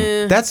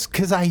 imaging. That's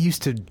because I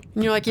used to. And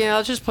you're like, yeah,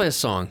 let's just play a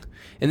song.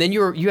 And then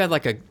you had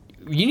like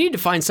you need to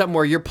find something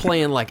where you're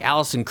playing like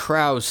Alison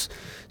Krauss,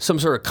 some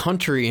sort of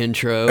country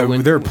intro.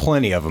 There are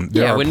plenty of them.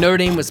 When Notre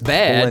Dame was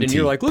bad, and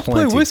you're like, let's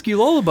play Whiskey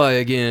Lullaby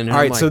again. And All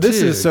right, I'm so like,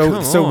 this is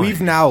dude, so come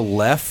we've on. now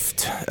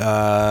left.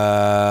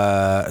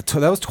 That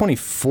was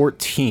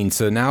 2014.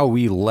 So now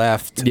we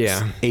left.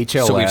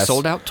 HLS. So we've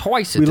sold out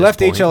twice. We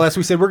left HLS.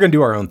 We said we're going to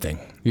do our own thing.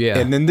 Yeah.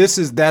 And then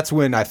that's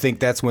when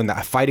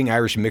the Fighting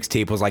Irish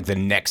mixtape was like the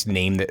next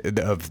name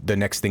of the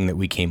next thing that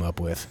we came up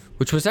with.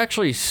 Which was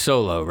actually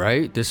solo,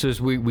 right? This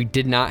was we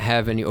did not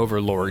have any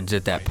overlords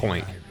at that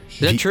point. Is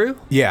that true?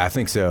 Yeah, I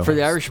think so. For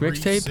the Irish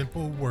mixtape?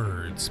 Simple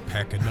words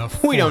pack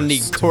enough. We don't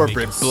need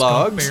corporate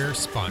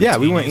blogs. Yeah,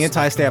 we went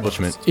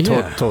anti-establishment.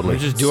 Totally. We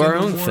just do our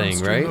own thing,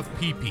 right?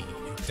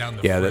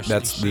 Yeah,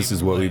 this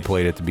is what we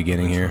played at the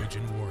beginning here.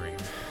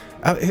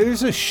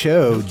 Here's a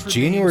show,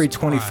 January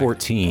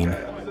 2014.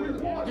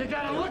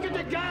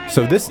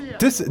 So this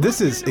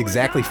is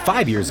exactly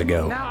 5 years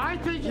ago.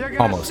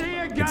 Almost.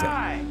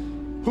 Exactly.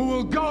 Who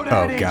will go to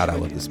Oh God, I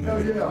love this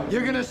movie.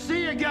 You're gonna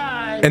see a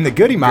guy. And the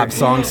Goody Mob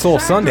song "Soul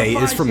Sunday"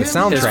 is from the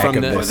soundtrack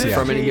of this.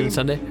 From Any Given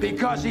Sunday.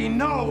 Because he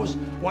knows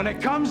when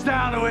it comes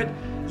down to it,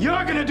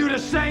 you're gonna do the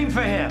same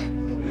for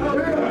him.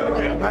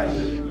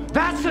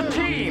 That's a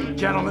team,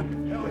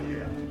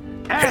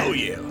 gentlemen. Hell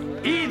yeah.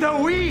 Either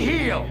we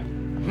heal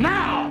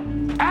now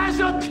as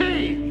a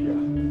team,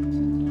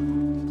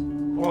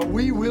 or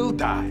we will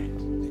die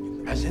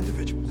as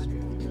individuals.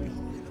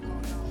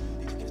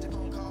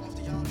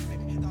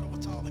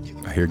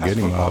 I hear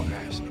Goody Mob.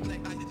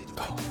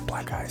 Oh,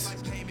 Black Eyes.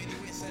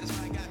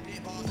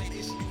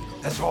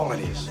 That's all it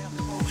is.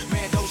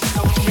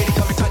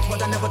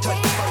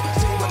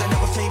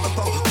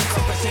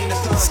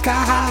 Sky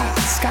high,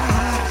 sky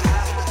high.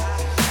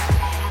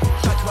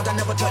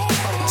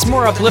 It's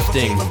more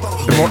uplifting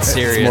than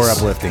serious. It's more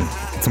uplifting.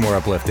 It's more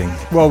uplifting.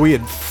 Well, we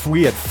had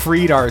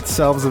freed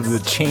ourselves of the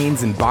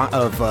chains and that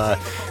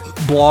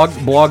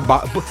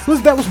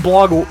was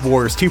Blog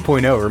Wars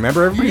 2.0.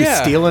 Remember, everybody was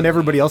stealing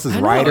everybody else's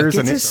writers,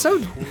 and it's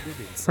so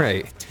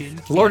right.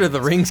 Lord of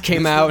the Rings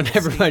came out, and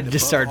everybody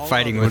just started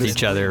fighting with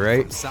each other,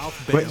 right? South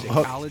Bend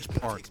and College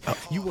Park.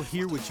 You will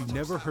hear what you've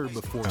never heard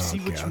before, see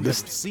what you've never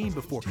seen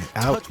before.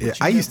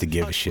 I used to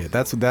give a shit.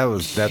 That's what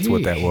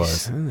that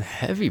was.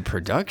 Heavy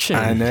production.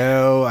 I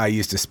know. I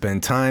used to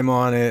spend time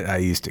on it. I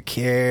used to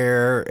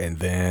care, and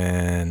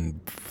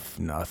then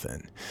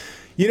nothing.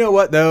 You know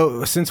what,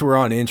 though? Since we're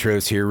on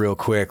intros here real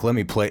quick, let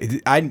me play.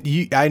 I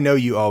know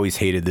you always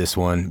hated this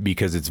one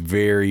because it's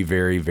very,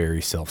 very, very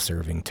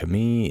self-serving to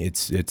me.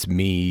 It's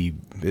me.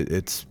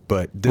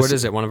 But this, what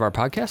is it? One of our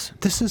podcasts?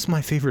 This is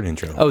my favorite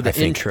intro. Oh, the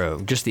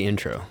intro. Just the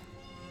intro.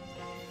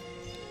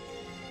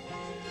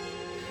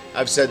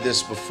 I've said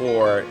this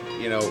before,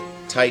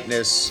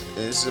 tightness.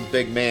 This is a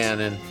big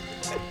man, and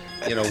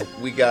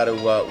we got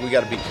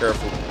to be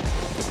careful.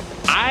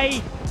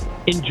 I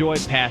enjoy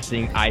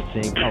passing, I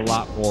think, a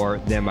lot more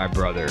than my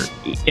brother.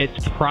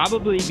 It's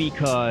probably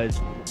because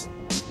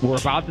we're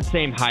about the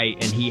same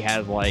height, and he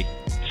has like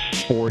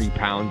 40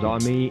 pounds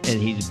on me,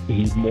 and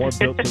he's more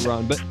built to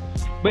run.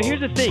 But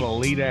here's the thing.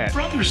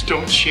 Brothers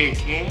don't shake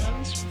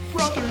hands.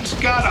 brother's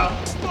got a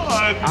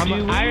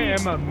bun. I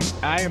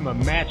am a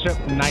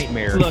matchup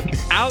nightmare. Look,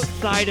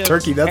 outside of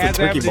Turkey, that's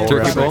a turkey bowl.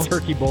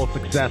 Turkey bowl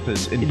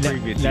successes in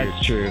previous years.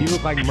 That's true. You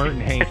look like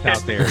Merton Hanks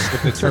out there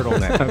with the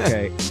turtleneck.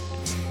 Okay.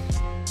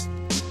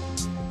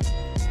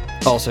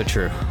 Also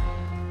true.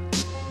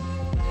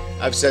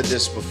 I've said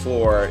this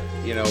before,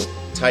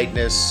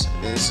 tightness.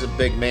 This is a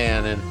big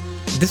man, and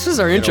this was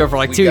our intro for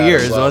like 2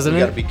 years, wasn't it?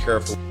 We got to be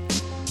careful.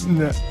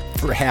 No,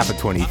 for half of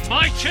 20.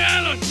 My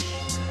challenge.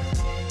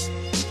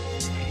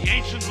 The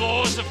ancient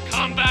laws of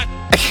combat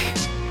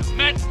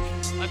met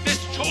at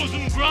this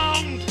chosen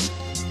ground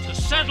to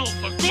settle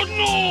for good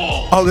and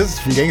all. Oh, this is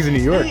from Gangs of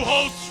New York. Who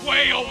holds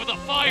sway over the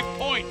 5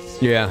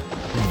 points? Yeah.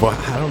 But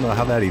I don't know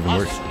how that even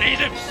works. Us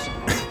natives,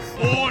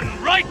 born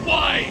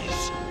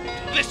rightwise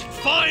to this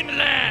fine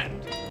land.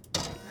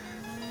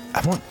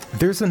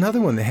 There's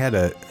another one that had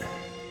a.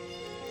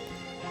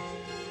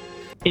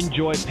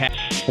 Enjoy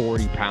past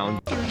 40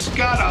 pounds.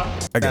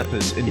 I got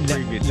this in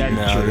previous years.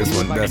 No, this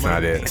one. That's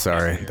not it.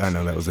 Sorry, I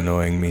know that was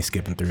annoying me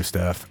skipping through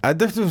stuff.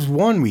 There was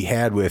one we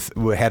had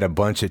had a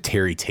bunch of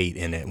Terry Tate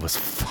in it. It was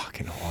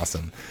fucking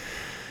awesome.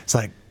 It's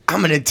like,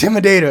 I'm an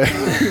intimidator.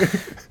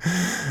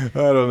 I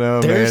don't know,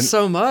 man. There's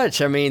so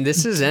much. I mean,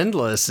 this is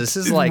endless. This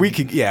is like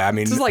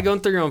this is like going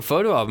through your own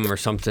photo album or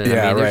something.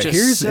 Yeah, I mean, right.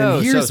 Here's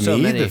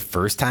me. many. The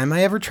first time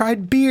I ever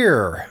tried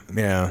beer.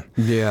 Yeah.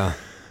 Yeah.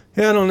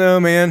 Yeah, I don't know,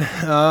 man.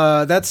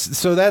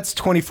 That's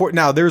 24.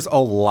 Now, there's a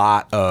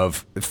lot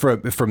of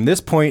from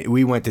this point.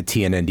 We went to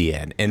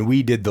TNNDN and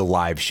we did the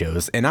live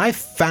shows, and I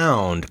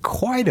found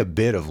quite a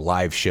bit of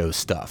live show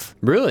stuff.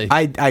 Really?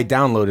 I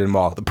downloaded them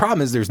all. The problem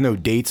is there's no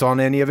dates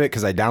on any of it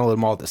because I downloaded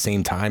them all at the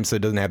same time, so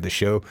it doesn't have the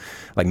show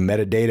like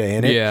metadata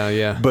in it.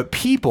 Yeah. But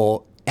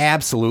people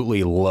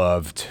absolutely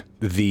loved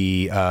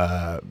the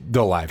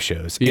live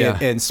shows. Yeah.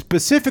 And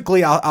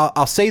specifically,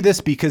 I'll say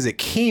this because it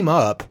came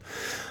up.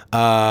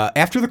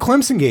 After the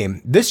Clemson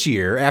game this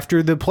year,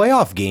 after the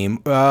playoff game,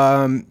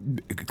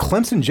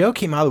 Clemson Joe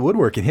came out of the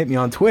woodwork and hit me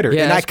on Twitter,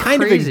 yeah, and I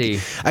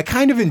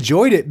kind of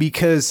enjoyed it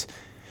because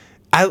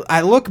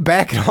I look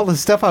back at all the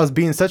stuff I was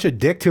being such a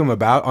dick to him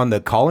about on the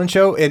call-in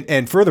show,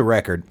 and for the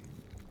record,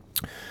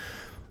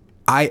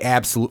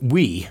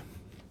 we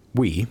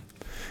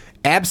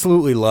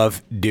absolutely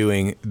love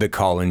doing the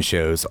call-in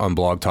shows on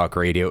Blog Talk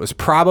Radio. It was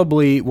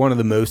probably one of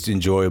the most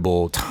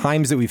enjoyable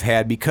times that we've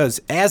had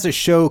because as a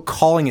show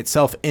calling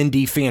itself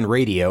ND Fan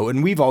Radio,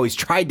 and we've always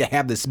tried to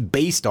have this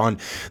based on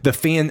the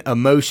fan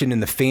emotion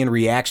and the fan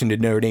reaction to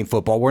Notre Dame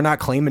football. We're not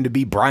claiming to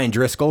be Brian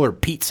Driscoll or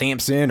Pete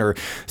Sampson or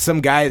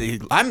some guy,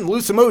 I'm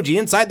loose emoji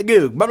inside the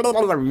goog. Blah, blah,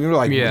 blah, blah. You're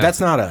like, that's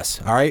not us,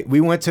 all right?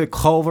 We went to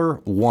Culver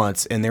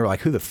once, and they were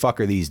like, who the fuck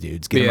are these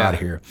dudes? Get them out of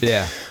here.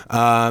 Yeah.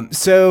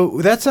 So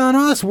that's on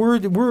us.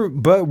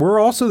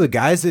 We're also the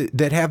guys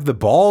that have the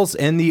balls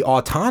and the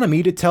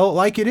autonomy to tell it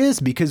like it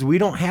is because we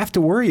don't have to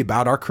worry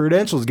about our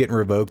credentials getting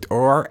revoked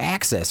or our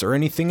access or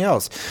anything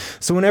else.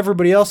 So when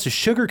everybody else is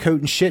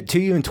sugarcoating shit to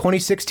you in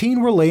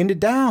 2016, we're laying it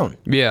down.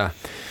 Yeah.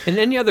 And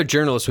any other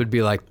journalist would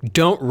be like,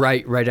 don't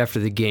write right after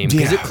the game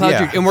because it clouds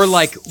your... And we're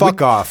like...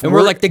 Fuck off. And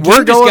we're like, the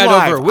game just got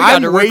live. over. We got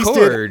to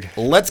record.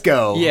 Let's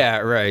go. Yeah,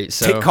 right.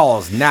 So take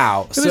calls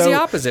now. It was the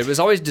opposite. It was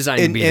always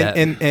designed to be that.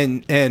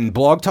 And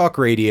Blog Talk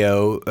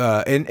Radio,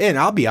 and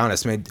I'll be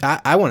honest, man,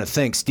 I want to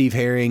thank Steve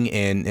Herring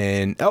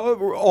and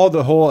all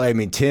the whole,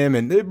 Tim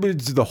and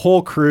the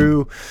whole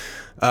crew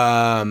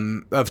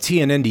of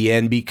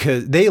TNNDN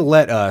because they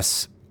let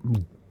us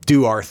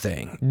do our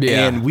thing.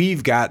 Yeah. And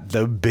we've got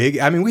the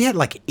big, we had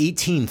like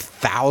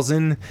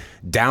 18,000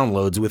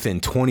 downloads within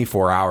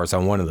 24 hours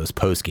on one of those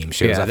post-game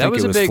shows. Yeah, I think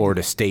it was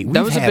Florida State.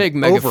 That was a big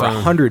megaphone. Over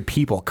 100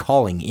 people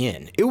calling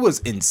in. It was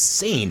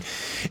insane.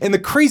 And the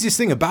craziest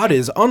thing about it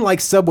is, unlike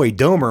Subway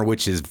Domer,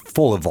 which is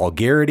full of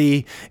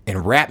vulgarity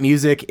and rap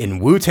music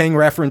and Wu-Tang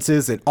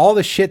references and all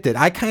the shit that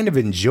I kind of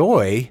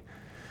enjoy,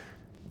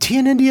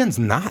 TNNDN's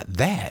not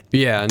that.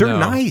 Yeah, they're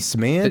nice,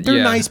 man.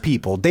 They're nice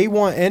people. They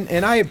want,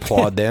 and I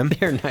applaud them.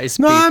 They're nice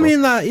people.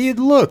 No,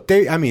 Look,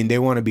 they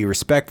want to be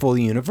respectful of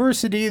the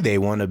university. They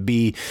want to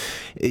be,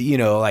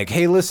 like,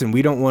 hey, listen,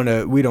 we don't want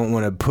to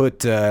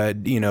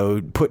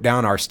put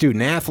down our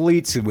student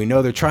athletes. We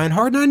know they're trying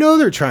hard, and I know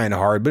they're trying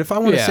hard. But if I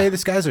want to say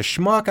this guy's a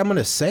schmuck, I'm going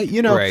to say,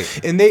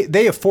 Right. And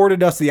they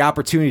afforded us the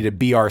opportunity to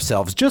be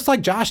ourselves, just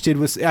like Josh did.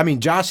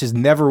 Josh has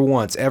never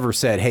once ever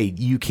said, hey,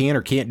 you can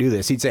or can't do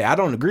this. He'd say, I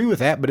don't agree with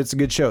that, but it's a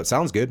good show. It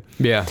sounds good.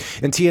 Yeah.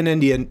 And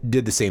TNNDN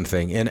did the same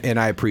thing, and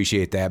I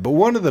appreciate that. But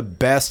one of the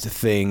best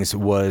things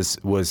was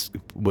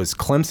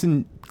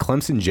Clemson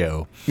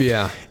Joe.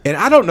 Yeah. And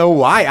I don't know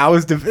why I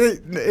was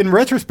in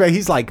retrospect.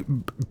 He's like,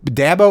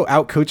 Dabo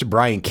outcoached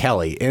Brian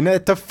Kelly, and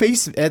at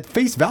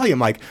face value, I'm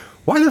like,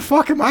 why the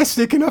fuck am I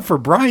sticking up for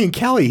Brian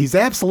Kelly? He's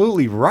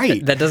absolutely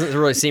right. That doesn't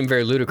really seem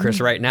very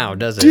ludicrous right now,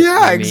 does it?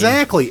 Yeah,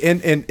 exactly.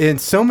 And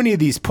so many of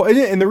these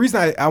and the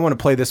reason I want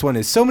to play this one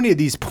is so many of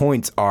these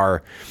points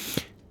are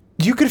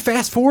You could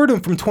fast forward them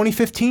from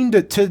 2015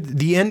 to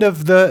the end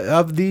of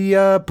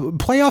the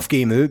playoff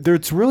game.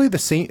 It's really the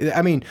same.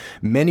 I mean,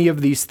 many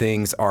of these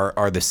things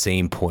are the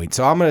same point.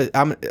 So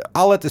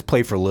I'll let this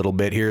play for a little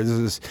bit here.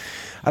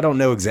 I don't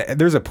know exactly.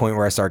 There's a point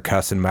where I start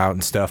cussing them out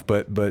and stuff,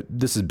 but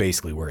this is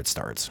basically where it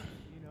starts.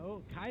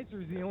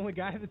 Kaiser's the only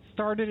guy that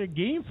started a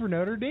game for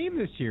Notre Dame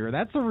this year.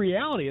 That's the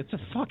reality. It's a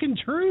fucking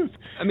truth.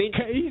 I mean,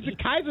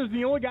 Kaiser's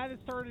the only guy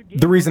that started a game.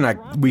 The reason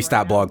we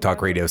stopped Blog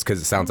Talk Radio is because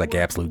it sounds like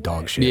absolute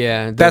dog shit.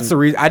 Yeah, that's the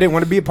reason I didn't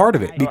want to be a part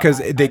of it, because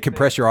they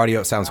compress your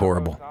audio. It sounds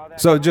horrible.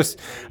 So I just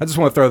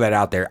want to throw that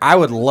out there. I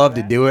would love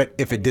to do it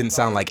if it didn't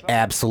sound like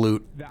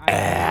absolute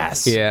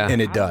ass. Yeah,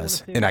 and it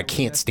does, and I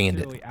can't stand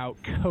it.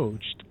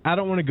 Outcoached. I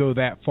don't want to go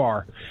that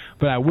far,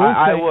 but I will.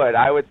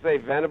 I would say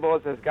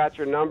Venables has got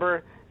your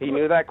number. He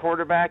knew that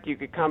quarterback. You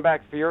could come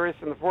back furious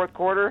in the fourth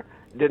quarter.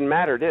 Didn't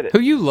matter, did it? Who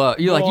you love?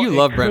 You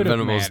love Brent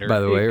Venables, by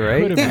the way,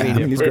 right? Yeah, I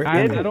mean, he's great.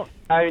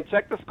 I mean,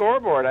 check the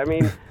scoreboard. I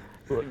mean,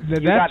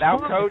 you got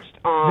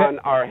outcoached on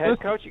our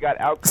head coach. You got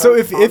outcoached. So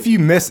if you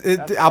miss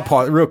it, I'll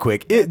pause real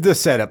quick. To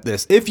set up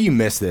this, if you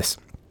miss this,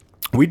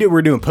 we're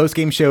doing post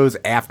game shows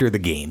after the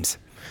games.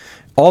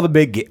 All the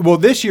big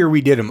this year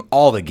we did them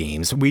all the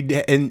games. We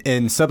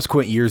in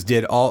subsequent years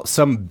did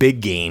some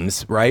big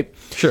games, right?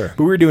 Sure. But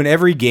we were doing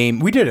every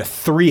game. We did a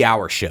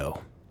 3-hour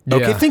show.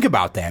 Okay, Yeah. think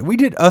about that. We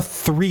did a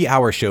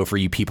 3-hour show for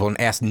you people and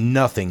asked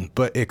nothing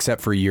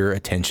except for your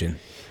attention.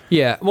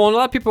 Yeah, well, and a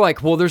lot of people are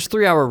like, well, there's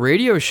 3-hour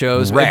radio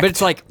shows, Wrecked. but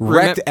it's like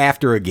Wrecked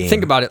after a game.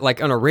 Think about it,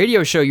 like on a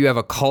radio show, you have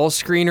a call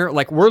screener.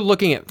 Like we're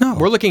looking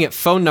at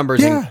phone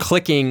numbers and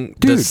clicking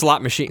the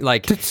slot machine.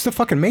 Like it's the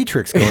fucking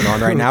Matrix going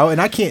on right now,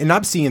 and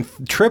I'm seeing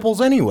triples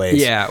anyways.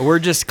 Yeah, we're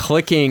just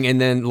clicking, and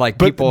then But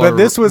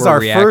this was our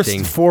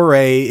reacting. first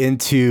foray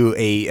into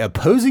a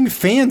opposing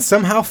fan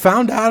somehow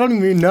found out. I don't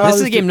even know. This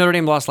is a game Notre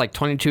Dame lost like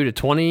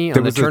 22-20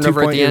 on the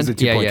turnover at the end. It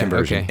was a 2-point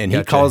conversion, okay, and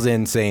he calls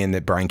in saying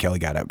that Brian Kelly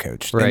got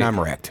outcoached, Right. and I'm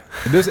wrecked.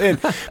 And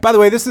by the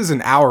way, this is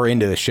an hour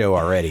into the show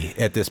already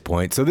at this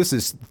point, so this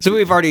is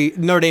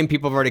Notre Dame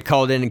people have already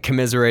called in and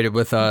commiserated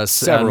with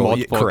us on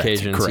multiple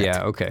occasions. Correct.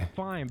 Yeah, okay.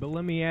 Fine, but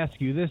let me ask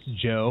you this,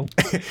 Joe.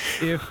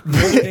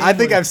 I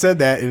think I've said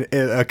that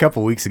a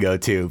couple weeks ago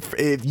too.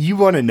 If you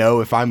want to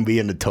know if I'm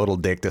being a total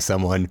dick to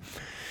someone,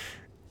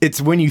 it's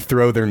when you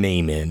throw their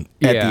name in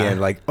at the end,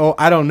 like, oh,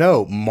 I don't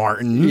know,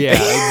 Martin. Yeah,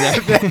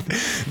 exactly.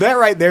 That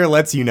right there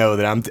lets you know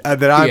that I'm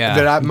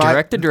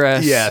direct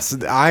address. Yes,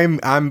 I'm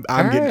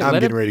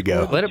getting ready to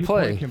go. Let it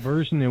play.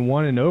 Conversion and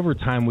one in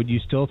overtime. Would you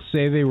still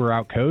say they were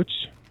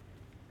outcoached?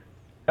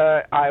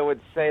 I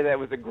would say that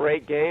was a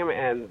great game,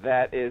 and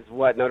that is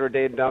what Notre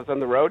Dame does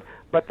on the road.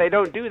 But they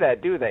don't do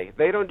that, do they?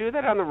 They don't do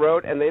that on the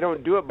road, and they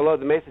don't do it below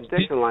the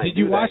Mason-Dixon line. Did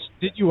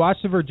you watch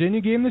the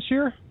Virginia game this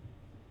year?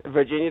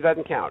 Virginia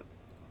doesn't count.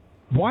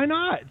 Why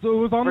not? So it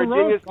was on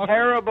Virginia's the road.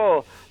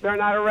 terrible. They're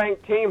not a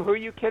ranked team. Who are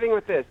you kidding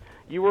with this?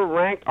 You were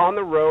ranked on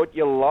the road.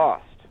 You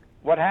lost.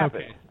 What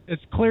happened? Okay.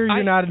 It's clear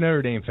you're not a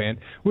Notre Dame fan,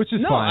 which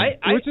is fine.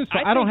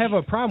 I don't have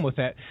a problem with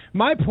that.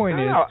 My point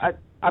is...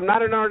 I'm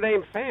not a Notre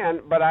Dame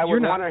fan, but I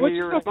would want to hear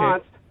your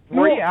response.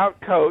 Were you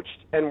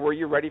out-coached, and were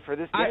you ready for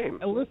this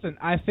game? Listen,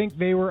 I think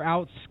they were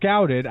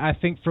out-scouted. I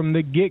think from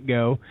the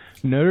get-go,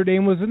 Notre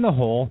Dame was in the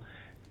hole.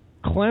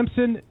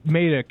 Clemson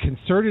made a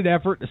concerted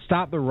effort to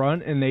stop the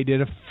run, and they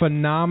did a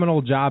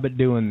phenomenal job at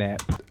doing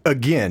that.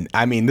 Again,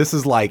 I mean, this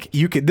is like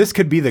this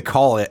could be the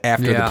call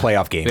after the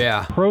playoff game.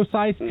 Yeah,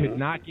 ProSize could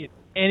not get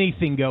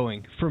anything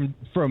going from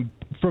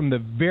the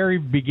very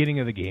beginning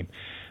of the game.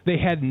 They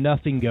had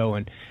nothing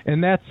going,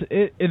 and that's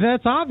it.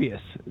 That's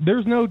obvious.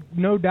 There's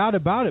no doubt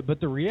about it. But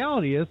the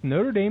reality is,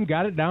 Notre Dame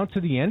got it down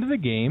to the end of the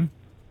game.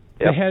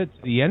 Yep. They had it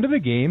to the end of the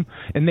game,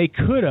 and they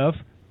could have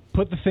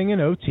put the thing in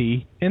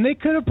OT, and they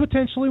could have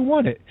potentially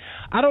won it.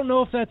 I don't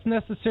know if that's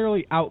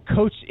necessarily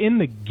outcoached in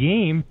the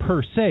game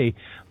per se,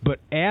 but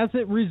as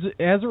it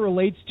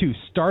relates to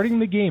starting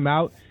the game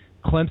out,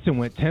 Clemson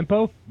went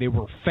tempo. They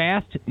were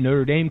fast.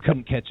 Notre Dame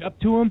couldn't catch up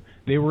to them.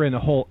 They were in the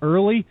hole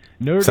early.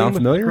 Notre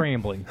Dame was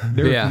scrambling.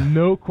 There's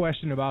no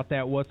question about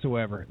that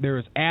whatsoever. There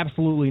is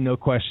absolutely no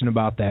question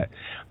about that.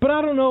 But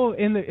I don't know,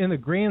 in the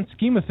grand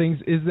scheme of things,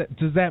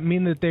 does that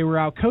mean that they were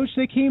outcoached?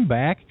 They came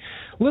back.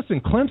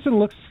 Listen, Clemson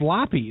looked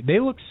sloppy. They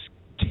looked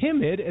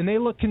timid, and they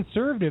looked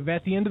conservative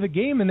at the end of the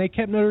game, and they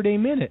kept Notre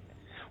Dame in it.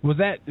 Was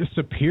that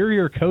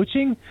superior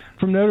coaching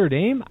from Notre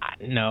Dame?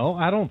 No,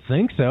 I don't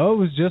think so. It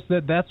was just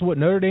that's what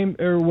Notre Dame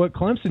or what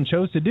Clemson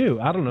chose to do.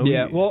 I don't know.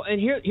 Yeah, well,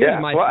 and here's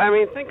my... Well, I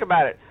mean, think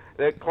about it.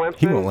 Clemson,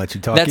 he won't let you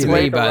talk. That's either.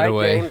 me, by the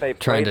way, they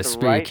trying to the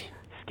speak. Right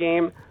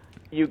scheme.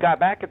 You got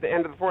back at the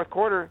end of the fourth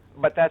quarter,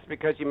 but that's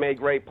because you made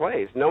great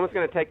plays. No one's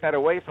going to take that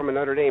away from a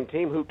Notre Dame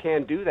team who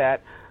can do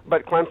that,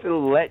 but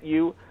Clemson let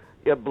you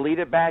bleed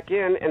it back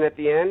in, and at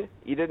the end,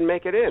 you didn't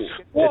make it in.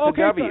 Well, it's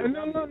a W.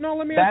 No,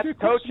 let me ask you a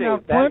question.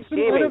 That's coaching, that's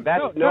scheming,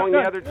 that's knowing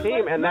the other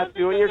team, and that's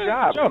doing your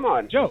job. Come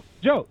on. Joe.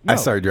 I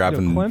started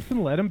dropping...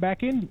 Clemson let him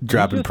back in.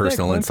 Dropping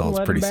personal insults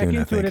pretty soon,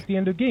 I think. At the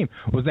end of the game.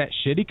 Was that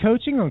shitty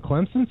coaching on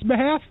Clemson's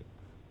behalf?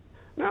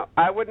 No,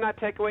 I would not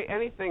take away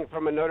anything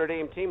from a Notre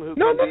Dame team who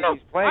No, can no, no. do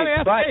these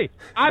plays.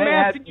 I'm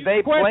asking you they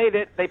a question. played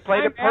it. They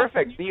played it I'm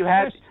perfect. asking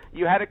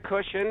You had a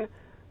cushion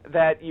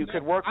that you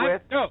could work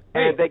with, hey,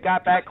 and they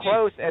got back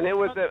close. And it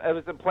was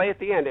a play at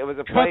the end. It was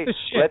a play. the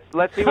shit.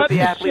 Let's see Cut what the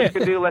the athletes shit.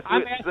 can do. Let's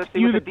I'm see asking what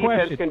you the the defense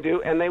question. can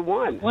do, and they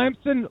won.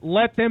 Clemson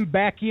let them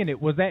back in.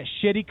 It was that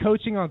shitty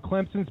coaching on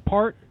Clemson's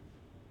part.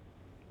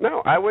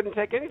 No, I wouldn't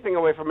take anything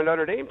away from a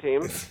Notre Dame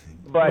team,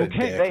 but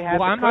Okay. they had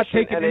Well, the I'm not cushion,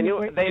 taking and they knew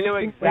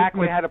anything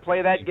exactly away how to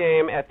play that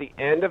game at the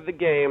end of the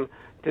game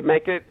to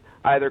make it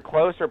either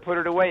close or put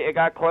it away. It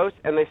got close,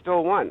 and they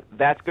still won.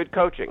 That's good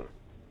coaching.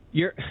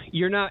 You're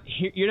not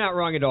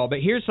wrong at all. But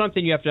here's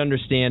something you have to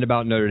understand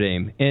about Notre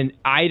Dame, and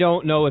I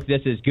don't know if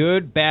this is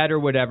good, bad, or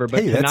whatever.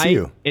 But Hey, that's tonight,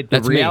 you. The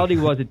That's me. reality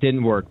was it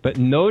didn't work. But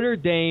Notre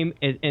Dame,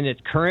 in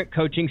its current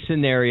coaching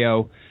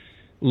scenario,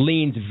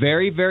 leans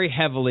very, very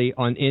heavily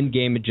on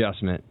in-game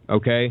adjustment.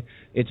 Okay,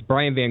 it's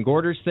Brian Van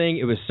Gorder's thing.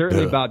 It was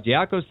certainly Bob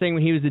Diaco's thing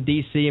when he was the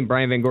DC, and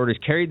Brian Van Gorder's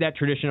carried that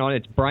tradition on.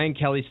 It's Brian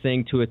Kelly's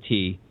thing to a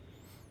T.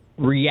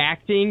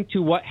 Reacting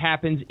to what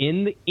happens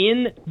in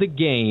the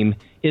game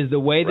is the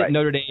way that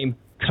Notre Dame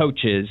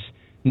coaches.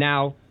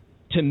 Now,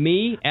 to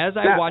me, as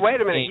I watch, wait a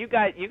the minute.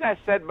 game, You guys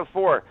said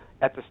before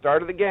at the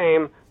start of the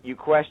game you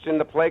questioned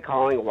the play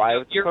calling. Why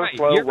was it You're so right.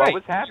 slow? You're What right.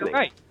 was happening? You're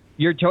right.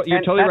 You're And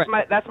totally that's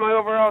right. That's my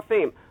overall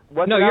theme.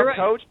 Was No, it you're right.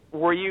 outcoached?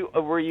 Were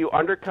you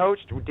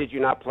undercoached? Did you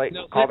not call the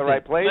listen,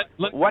 right plays?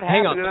 what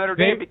hang happened on. to Notre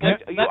Dame? Because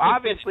Let you me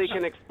obviously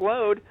can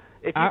explode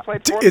if you play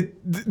four.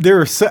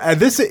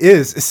 This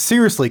is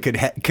seriously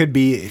could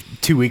be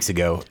 2 weeks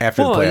ago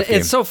after the Well, playoff game.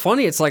 it's so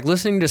funny. It's like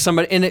listening to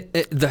somebody, and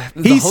the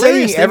He's hilarious saying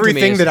thing to me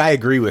everything is- that I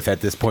agree with at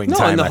this point in No,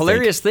 time. and the I think.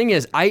 hilarious thing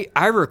is, I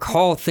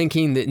recall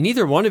thinking that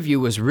neither one of you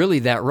was really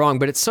that wrong,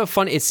 but it's so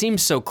funny. It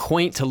seems so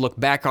quaint to look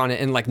back on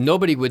it, and like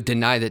nobody would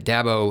deny that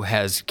Dabo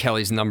has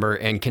Kelly's number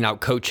and can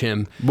outcoach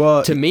him.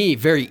 Well, to me,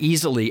 very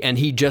easily, and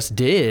he just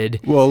did.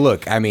 Well,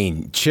 look, I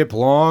mean, Chip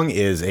Long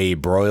is a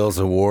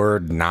Broyles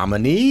Award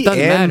nominee,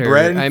 Doesn't and matter.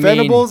 Brett I mean,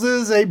 Venables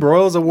is a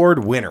Broyles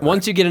Award winner.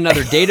 Once you get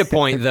another data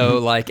point, though,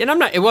 like, and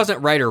it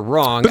wasn't right or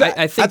wrong.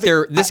 I think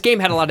this game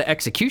had a lot of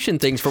execution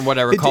things, from what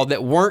I recall,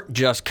 that weren't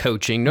just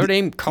coaching. Notre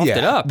Dame coughed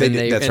it up, and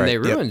they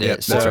ruined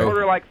it. Fourth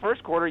quarter, like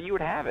first quarter, you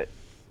would have it.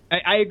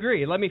 I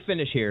agree. Let me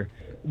finish here.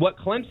 What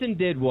Clemson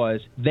did was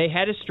they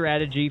had a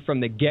strategy from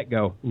the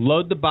get-go.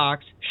 Load the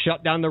box,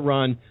 shut down the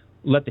run,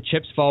 let the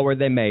chips fall where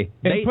they may.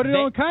 And put it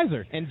on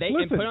Kaiser. And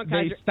Listen, put it on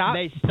Kaiser.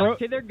 They stuck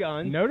to their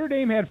guns. Notre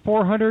Dame had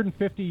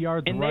 450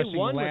 yards And they rushing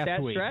won with last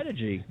that week.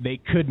 strategy. They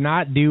could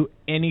not do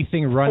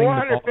anything running the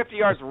ball. 450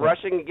 yards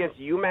rushing against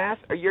UMass?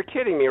 You're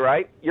kidding me,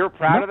 right? You're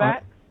proud of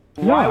that?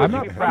 No, Why would I'm you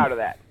not be proud of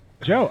that?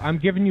 Joe, I'm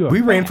giving you a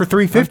We ran fact. for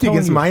 350 I'm telling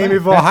against you a Miami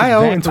fact. of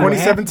Ohio That's in exactly what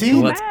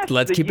 2017. happened.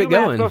 Let's The keep it UMass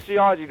going.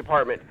 Sociology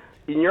department,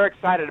 and you're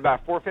excited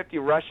about 450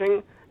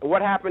 rushing.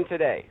 What happened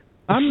today?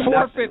 I'm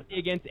 450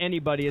 against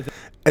anybody is.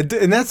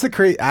 And that's the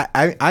crazy.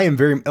 I am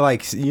very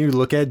like you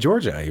look at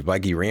Georgia.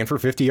 Like he ran for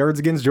 50 yards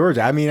against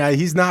Georgia. I mean,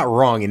 he's not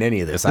wrong in any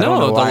of this. I don't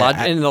know why.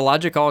 And the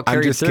logic all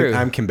carried through.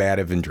 I'm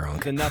combative and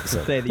drunk. Enough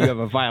to say that you have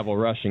a viable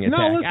rushing attack.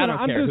 No, listen, I don't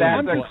I'm care. just- That's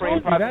I'm a just cream telling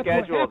you, puff that's what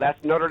schedule. happened.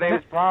 That's Notre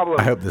Dame's problem.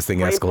 I hope this thing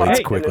Cream escalates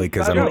puff, quickly and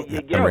because then I'm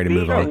you get ready to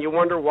move beat, on. And you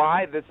wonder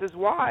why. This is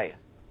why.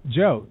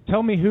 Joe,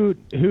 tell me who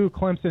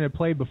Clemson had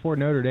played before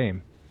Notre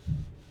Dame.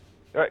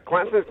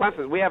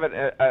 Clemson. We have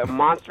a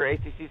monster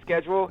ACC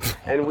schedule,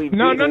 and we've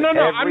No. beaten I'm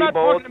every not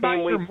bowl talking about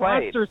team your we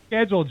played. monster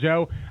schedule,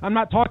 Joe. I'm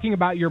not talking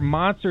about your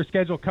monster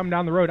schedule come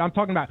down the road. I'm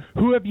talking about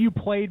who have you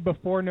played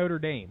before Notre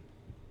Dame?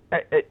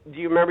 Do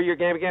you remember your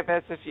game against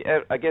FSU?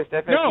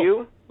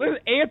 No. Listen,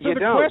 answer You the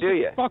don't, question, do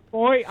you? fuck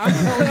boy. I'm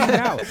telling you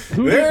now.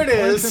 Who There has it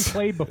is. Clemson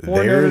played before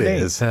There Notre it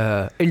Dame? is.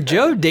 And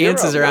Joe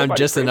dances Zero. around Nobody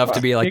just thinks enough to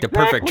about be like the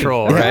perfect Exactly.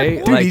 troll, Yeah.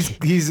 right? Dude,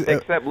 Like he's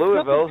Except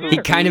Louisville, who he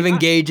kind of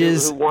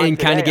engages who won and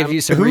kind of today. gives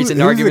you some who's reasoned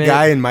the argument.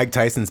 guy in Mike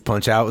Tyson's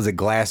Punch Out? Was it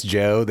Glass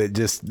Joe that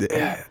just?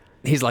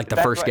 He's like the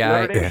That's first what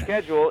guy. Notre Dame's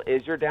schedule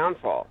is your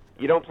downfall.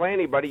 You don't play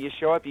anybody. You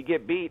show up, you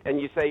get beat,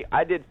 and you say,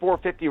 "I did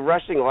 450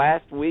 rushing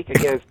last week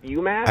against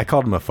UMass." I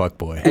called him a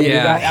fuckboy.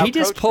 Yeah, he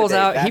just pulls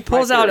out. He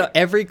pulls out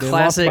every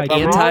classic lost by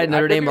two. anti I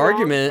Notre could Dame be wrong,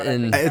 argument, but I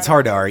and It's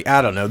hard to argue.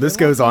 I don't know. This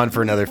goes on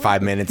for another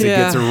 5 minutes. It Yeah.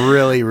 gets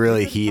really,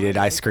 really heated.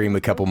 I scream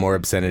a couple more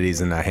obscenities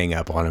and I hang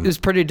up on him. it was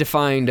pretty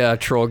defined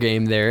troll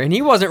game there, and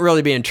he wasn't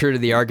really being true to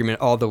the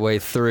argument all the way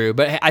through.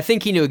 But I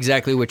think he knew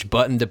exactly which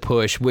button to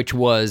push, which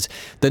was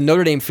the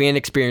Notre Dame fan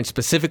experience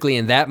specifically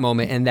in that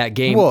moment and that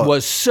game Well-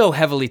 was so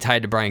heavily tied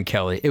to Brian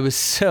Kelly. It was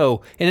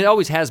so, and it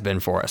always has been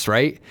for us,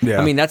 right?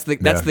 Yeah. I mean, that's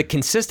Yeah. the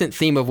consistent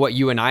theme of what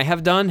you and I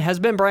have done has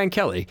been Brian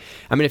Kelly.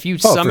 I mean, if you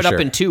Oh, sum for it up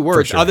sure. in two For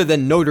words, sure. other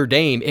than Notre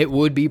Dame, it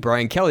would be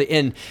Brian Kelly.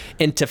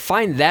 And to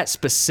find that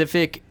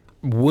specific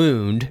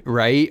wound,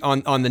 right,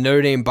 on the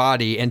Notre Dame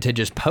body and to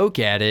just poke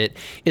at it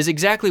is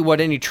exactly what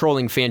any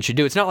trolling fan should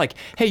do. It's not like,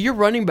 hey, your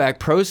running back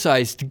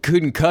pro-sized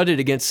couldn't cut it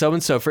against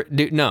so-and-so.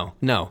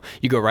 No.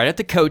 You go right at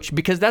the coach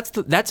because that's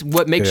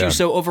what makes Yeah. you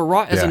so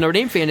overwrought as Yeah. a Notre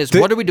Dame fan is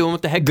what are we doing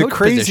with the head coach The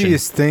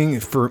craziest position? thing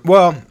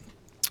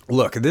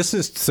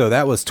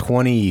that was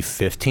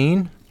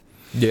 2015.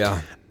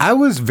 Yeah. I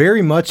was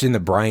very much in the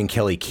Brian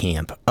Kelly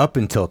camp up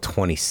until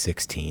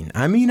 2016.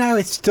 I mean,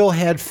 I still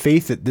had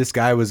faith that this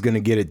guy was going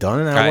to get it done,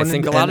 and I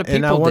think a lot of people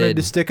and I wanted did.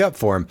 to stick up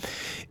for him.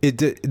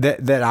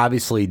 That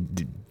obviously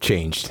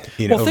changed.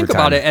 Well, over think time.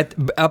 about it.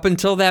 Up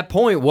until that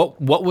point,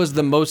 what was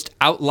the most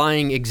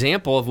outlying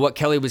example of what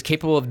Kelly was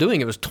capable of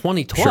doing? It was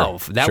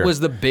 2012. Sure, that sure. was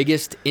the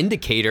biggest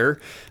indicator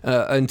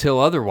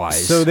until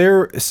otherwise. So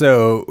recap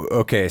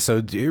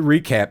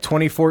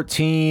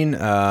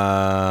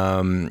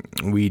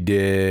 2014. We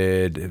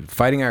did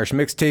Fighting Irish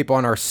mixtape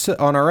on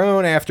our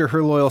own after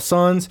Her Loyal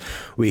Sons.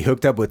 We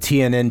hooked up with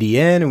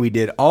TNNDN and we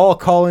did all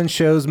call-in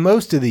shows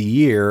most of the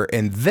year,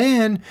 and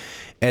then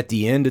at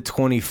the end of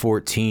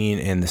 2014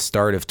 and the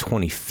start of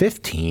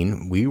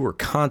 2015, we were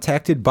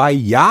contacted by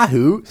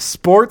Yahoo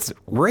Sports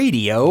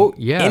Radio,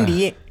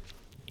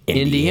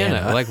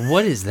 Indiana. Like,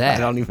 what is that? I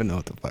don't even know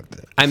what the fuck that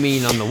is. I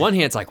mean, on the one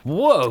hand, it's like,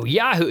 whoa,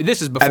 Yahoo.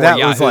 This is before And that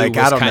Yahoo was like,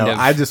 I don't kind know. of-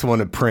 I just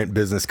want to print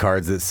business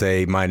cards that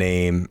say my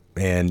name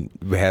and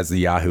has the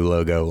Yahoo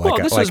logo. Like,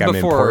 Well, this like was I'm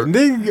before-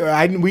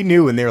 important. We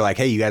knew when they were like,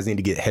 hey, you guys need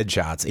to get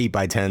headshots,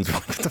 8x10s.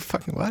 What the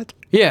fucking what?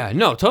 Yeah,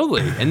 no,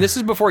 totally. And this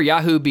is before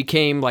Yahoo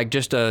became like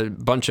just a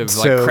bunch of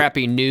like So-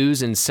 crappy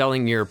news and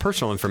selling your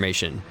personal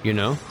information, you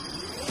know?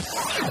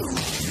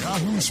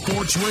 Yahoo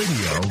Sports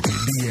Radio,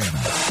 Indiana.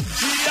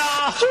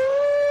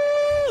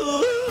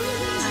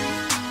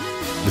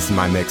 This is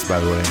my mix, by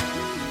the way.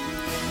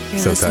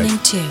 You're So listening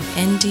tight. to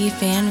ND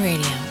Fan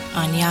Radio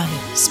on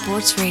Yahoo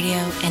Sports Radio,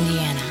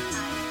 Indiana.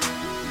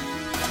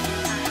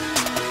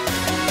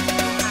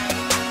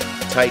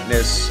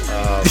 Tightness.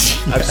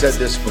 I've said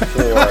this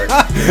before.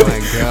 Oh my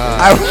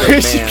God. I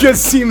wish you could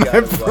see my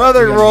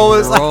brother roll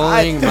his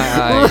rolling eyes.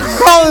 my eyes.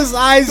 All his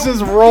eyes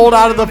just rolled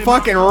out of the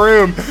fucking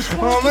room.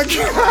 Oh my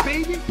God.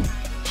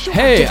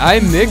 Hey, I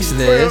mixed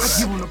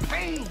this.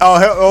 Oh,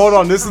 hold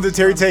on. This is the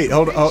Terry Tate.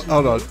 Hold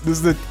on.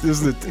 This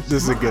is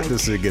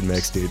a good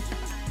mix, dude.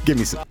 Give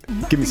me some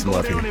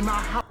love here.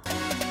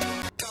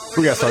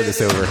 We gotta start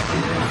this over.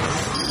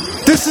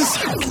 This is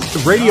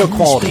radio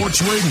quality.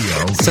 Sports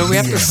Radio. So we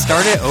have to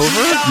start it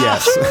over?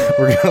 Yes,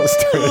 we're gonna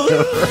start it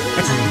over.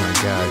 Oh my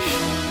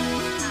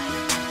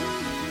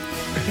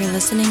gosh. You're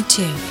listening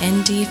to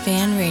ND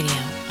Fan Radio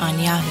on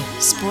Yahoo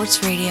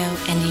Sports Radio,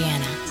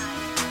 Indiana.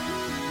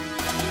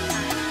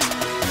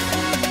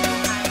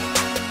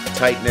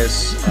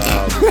 Tightness.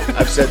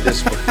 I've said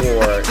this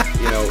before.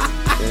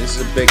 This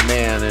is a big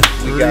man, and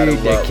we gotta be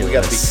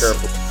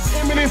careful.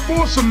 I'm an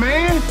enforcer,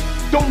 man.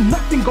 Don't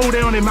nothing go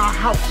down in my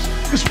house.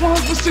 It's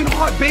 100%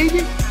 heart,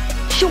 baby.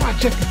 Sure, I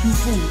check a few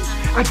fools.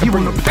 I give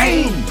them the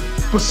pain.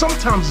 But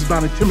sometimes it's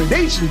about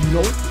intimidation, you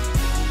know.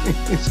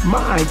 It's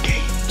mind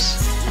games.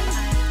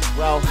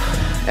 Well,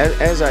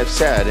 as I've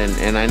said,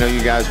 and I know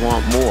you guys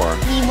want more.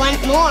 We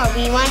want more.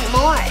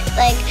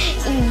 Like,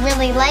 you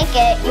really like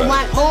it, you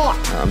want more.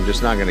 I'm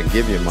just not going to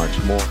give you much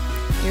more.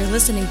 You're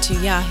listening to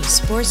Yahoo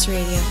Sports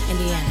Radio,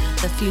 Indiana,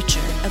 the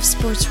future of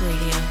sports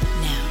radio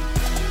now.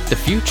 The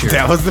future.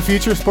 That was the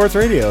future of sports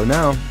radio.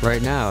 Now,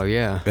 right now,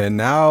 yeah. And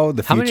now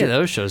the future. How many of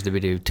those shows did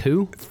we do?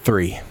 2?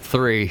 3.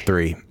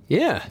 3.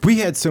 Yeah. We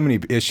had so many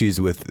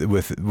issues with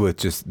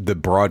just the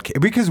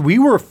broadcast because we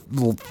were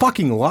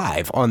fucking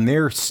live on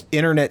their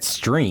internet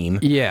stream.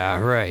 Yeah,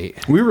 right.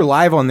 We were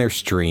live on their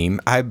stream.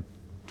 I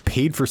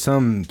paid for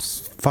some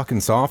fucking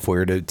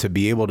software to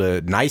be able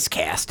to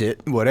nicecast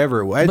it,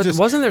 whatever. But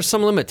wasn't there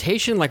some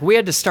limitation? Like we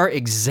had to start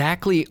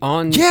exactly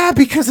on. Yeah,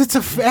 because it's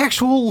a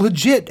actual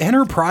legit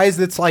enterprise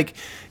that's like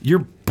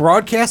you're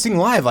broadcasting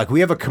live. Like we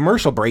have a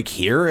commercial break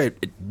here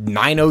at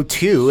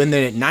 9:02, and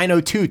then at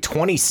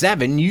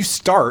 9:02:27 you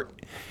start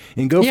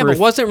and go. Yeah, for but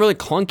wasn't it really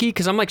clunky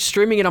because I'm like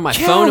streaming it on my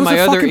phone it in was my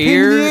a other fucking pain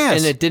in the ear, ass.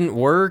 and it didn't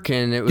work,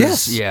 and it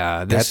was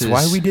That's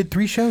why we did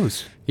 3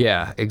 shows.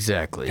 Yeah,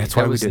 exactly. That's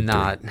why that we was did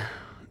not. 3.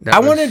 I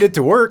wanted it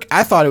to work.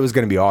 I thought it was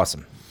going to be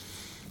awesome.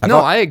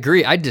 I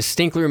agree. I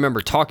distinctly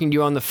remember talking to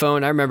you on the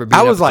phone. I remember being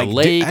I was up like, at the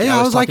lake.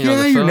 I was like, talking to you on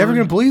yeah, the you're phone. never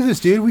gonna believe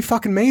this, dude. We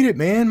fucking made it,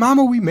 man.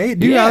 Mama, we made it,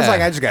 dude. I was Yeah.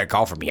 like, I just got a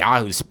call from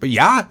Yahoo. These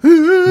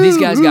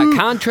guys got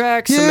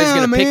contracts. Somebody's Yeah,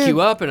 gonna pick man. you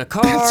up in a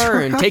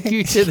car and take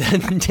you to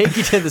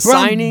the Well,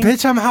 signing.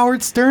 Bitch, I'm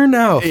Howard Stern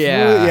now.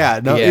 Yeah, yeah.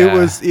 No,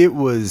 yeah. it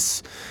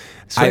was.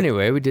 So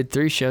anyway, we did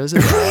 3 shows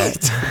of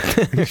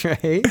that.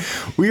 Right?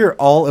 We are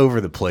all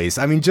over the place.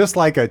 I mean, just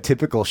like a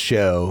typical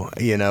show,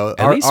 you know.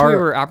 At least we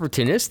were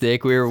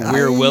opportunistic. We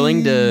were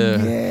willing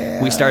to.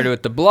 We started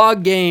with the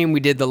blog game. We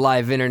did the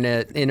live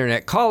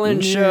internet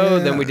call-in show.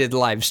 Then we did the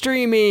live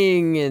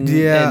streaming, and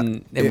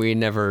we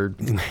never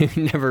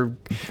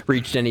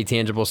reached any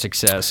tangible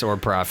success or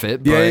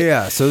profit. But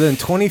Yeah. So then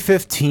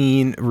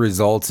 2015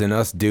 results in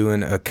us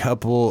doing a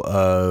couple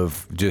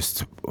of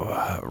just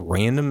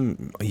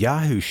random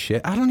Yahoo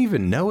shit. I don't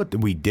even know what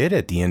we did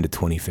at the end of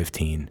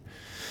 2015.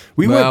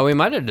 We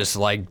might have just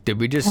did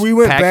we just we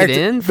went pack back it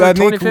to, in for I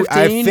think,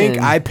 2015?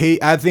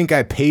 I think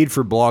I paid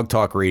for Blog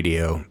Talk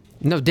Radio.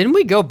 No, didn't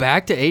we go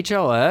back to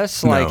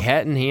HLS No. like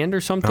hat in hand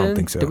or something?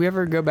 think so. Did we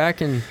ever go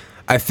back and?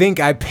 I think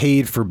I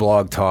paid for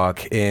Blog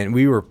Talk, and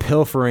we were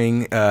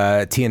pilfering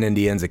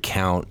TNNDN's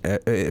account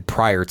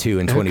prior to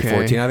in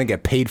 2014. Okay. I think I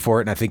paid for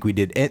it, and I think we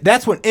did.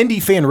 That's when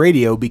Indie Fan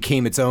Radio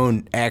became its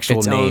own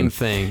actual name. Own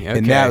thing.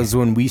 And that was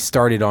when we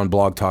started on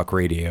Blog Talk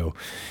Radio.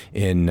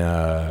 In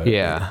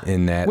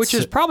that, which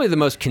is probably the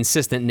most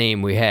consistent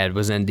name we had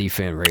was Indie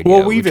Fan Radio.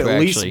 Well, we've at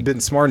least been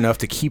smart enough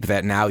to keep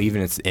that now.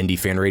 Even it's Indie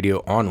Fan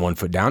Radio on One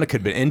Foot Down. It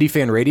could have been Indie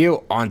Fan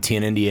Radio on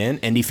TNNDN,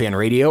 Indie Fan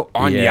Radio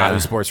on Yahoo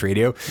Sports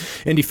Radio,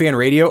 Indie Fan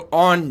Radio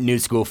on New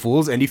School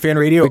Fools, Indie Fan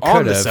Radio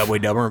on the Subway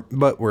Dubber.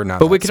 But we're not.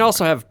 But we can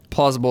also have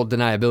plausible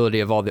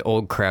deniability of all the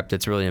old crap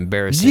that's really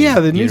embarrassing. Yeah,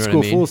 the New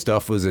School Fool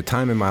stuff was a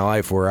time in my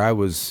life where I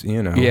was,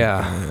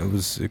 I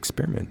was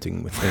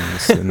experimenting with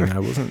things and I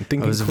wasn't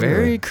thinking. I was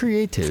very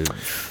creative.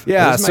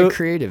 Yeah, so my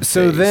creative.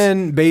 So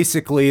then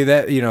basically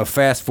that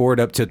fast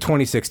forward up to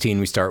 2016,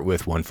 we start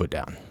with One Foot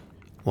Down.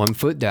 One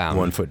Foot Down.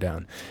 One Foot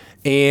Down.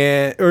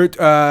 And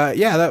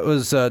that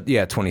was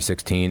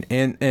 2016.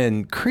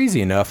 And crazy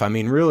enough, I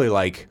mean, really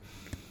like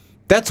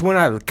that's when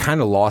I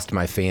kind of lost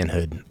my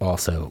fanhood.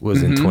 Also,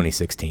 was in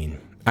 2016.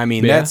 I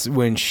mean, that's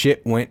when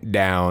shit went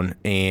down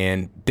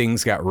and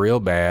things got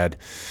real bad.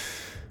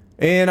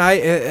 And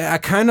I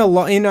kind of,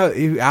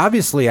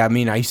 obviously, I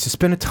mean, I used to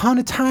spend a ton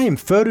of time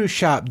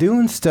Photoshop,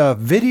 doing stuff,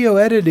 video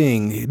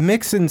editing,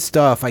 mixing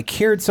stuff. I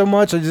cared so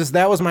much.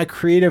 That was my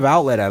creative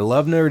outlet. I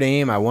love Notre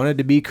Dame. I wanted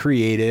to be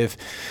creative.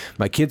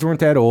 My kids weren't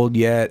that old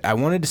yet. I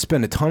wanted to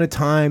spend a ton of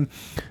time,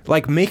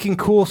 like, making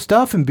cool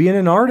stuff and being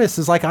an artist.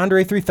 Is like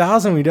Andre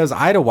 3000 when he does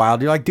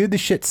Idlewild. You're like, dude,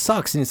 this shit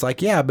sucks. And it's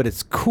like, yeah, but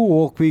it's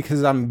cool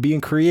because I'm being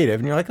creative.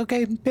 And you're like,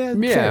 okay,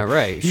 yeah,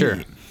 right,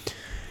 sure.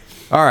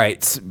 All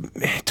right,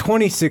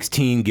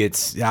 2016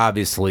 gets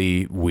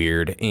obviously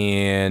weird,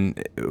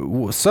 and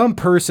some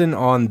person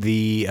on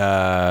the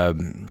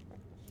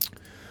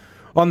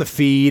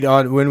feed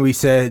when we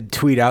said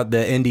tweet out the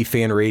Indie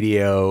Fan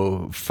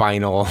Radio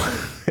final,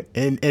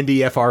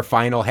 NDFR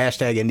final,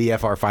 hashtag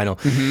NDFR final,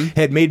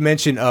 had made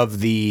mention of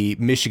the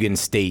Michigan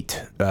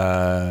State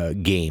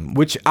game,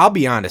 which I'll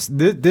be honest,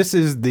 this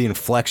is the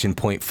inflection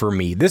point for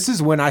me. This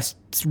is when I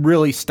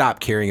really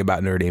stopped caring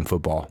about Notre Dame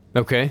football.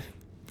 Okay.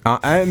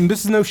 And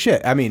this is no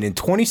shit. I mean, in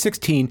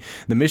 2016,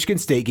 the Michigan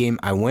State game,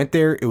 I went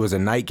there. It was a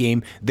night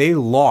game. They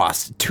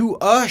lost to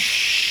a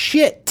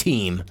shit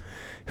team.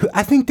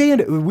 I think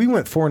we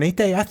went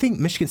 4-8. I think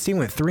Michigan State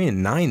went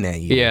 3-9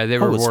 that year. Yeah, they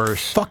were worse.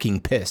 worse.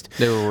 Fucking pissed.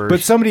 They were worse. But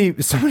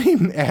somebody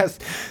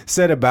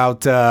said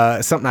about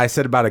something I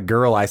said about a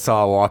girl I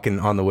saw walking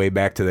on the way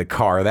back to the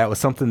car. That was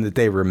something that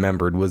they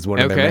remembered. Was one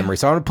of their memories.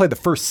 So I want to play the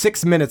first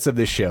 6 minutes of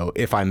this show,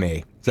 if I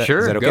may. Is that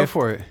okay? Go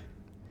for it.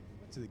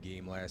 Went to the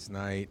game last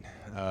night.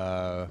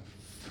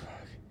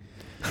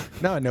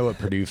 Now I know what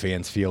Purdue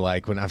fans feel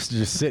like when I'm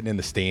just sitting in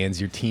the stands.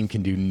 Your team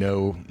can do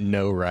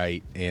no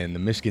right, and the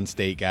Michigan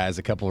State guys,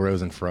 a couple of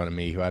rows in front of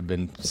me, who I'd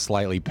been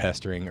slightly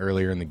pestering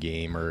earlier in the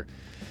game, are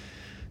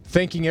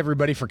thanking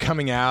everybody for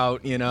coming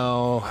out.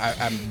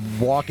 I'm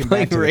walking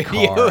back to the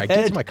car. I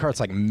get to my car. It's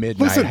like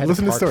midnight. I had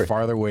to park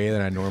farther away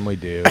than I normally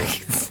do.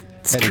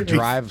 Had to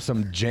drive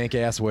some jank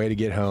ass way to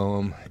get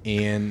home,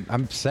 and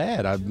I'm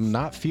sad. I'm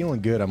not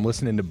feeling good. I'm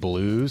listening to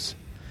blues.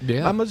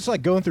 Yeah. I'm just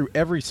like going through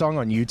every song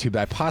on YouTube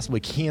that I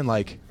possibly can.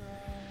 Like,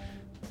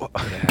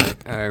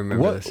 I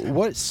remember this.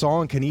 What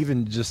song can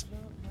even just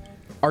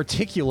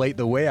articulate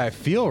the way I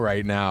feel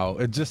right now?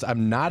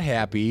 I'm not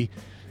happy.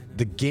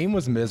 The game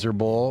was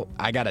miserable.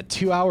 I got a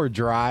 2-hour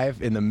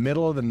drive in the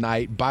middle of the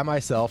night by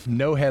myself,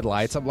 no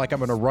headlights. I'm like, I'm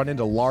going to run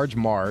into Large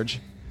Marge.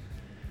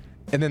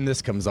 And then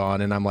this comes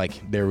on, and I'm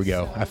like, there we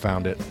go. I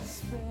found it.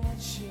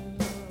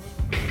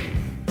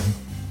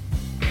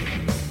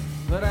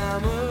 But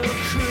I'm a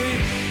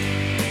creep.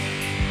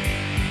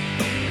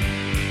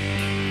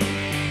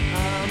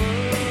 I'm a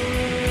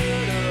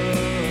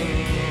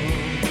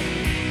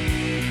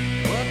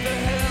what the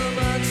hell am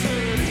I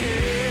turning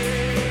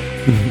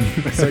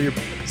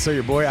here? So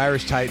your boy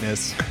Irish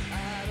Tightness,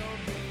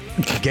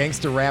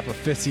 gangster rap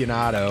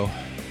aficionado,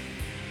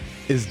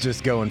 is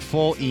just going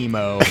full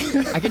emo.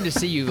 I can just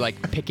see you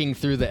like picking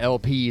through the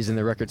LPs in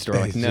the record store.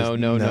 Like, no.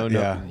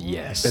 Yeah.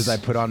 Yes. As I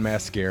put on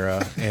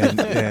mascara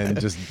and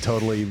just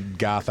totally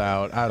goth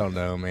out. I don't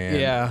know, man.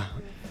 Yeah.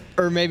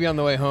 Or maybe on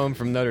the way home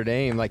from Notre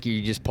Dame, like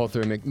you just pull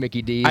through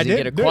Mickey D's and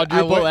get a Dude,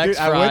 quadruple X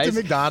fries. I went to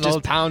McDonald's.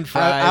 Just pound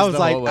fries. I was the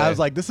like, whole way. I was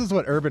like, this is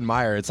what Urban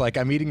Meyer. It's like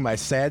I'm eating my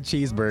sad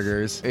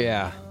cheeseburgers.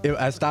 Yeah.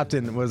 I stopped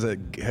in, was it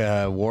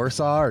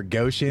Warsaw or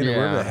Goshen or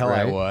wherever the hell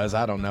I was?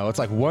 I don't know. It's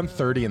like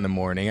 1:30 in the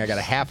morning. I got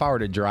a half hour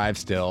to drive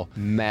still.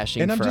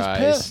 Mashing and fries.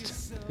 I'm just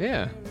pissed.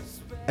 Yeah.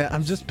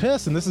 I'm just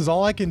pissed, and this is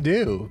all I can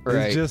do.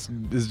 Right. It's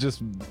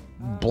just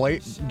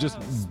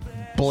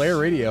Blair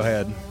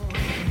Radiohead.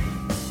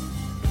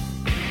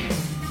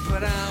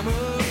 But I'm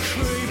a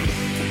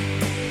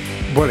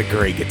creep. What a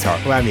great guitar.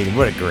 Well, I mean,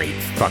 what a great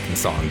fucking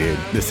song, dude.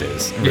 This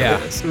is. It really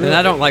is. And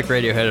I don't like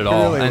Radiohead at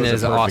all. It really and was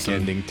it's a an perfect awesome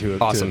ending to a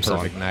perfect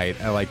song. Night.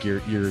 I like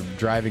you're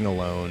driving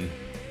alone.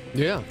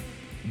 Yeah.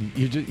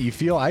 You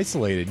feel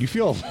isolated. You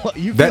feel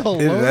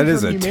alone. That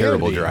is from a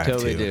terrible humanity. drive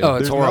Totally too. do. Oh,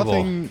 it's There's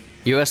horrible. Nothing,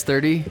 US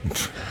 30.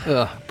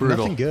 Ugh, brutal.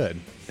 Nothing good.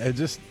 It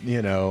just,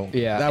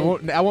 Yeah.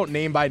 I won't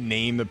name by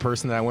name the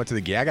person that I went to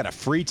the game. I got a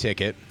free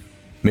ticket.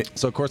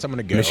 So, of course, I'm going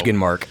to go. Michigan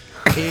Mark.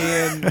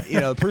 And,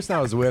 the person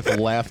I was with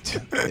left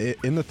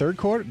in the third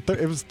quarter.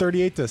 It was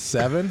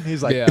 38-7.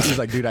 He's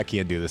like, dude, I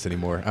can't do this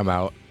anymore. I'm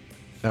out.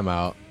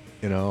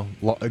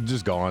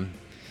 Just gone.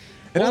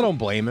 And I don't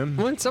blame him.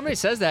 When somebody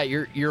says that,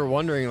 you're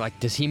wondering, like,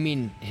 does he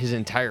mean his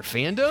entire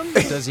fandom?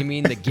 Does he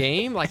mean the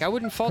game? Like, I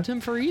wouldn't fault him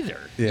for either.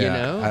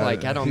 I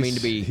don't mean to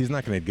be. He's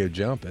not going to go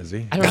jump, is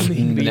he? I don't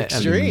mean to be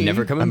extreme. I'm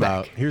never coming back.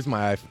 out. Here's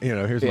my, my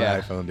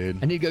iPhone, dude.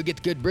 I need to go get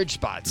the good bridge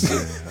spots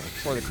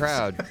for the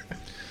crowd.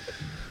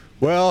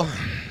 Well,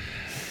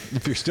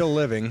 if you're still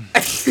living.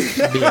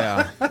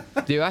 Yeah,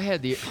 dude,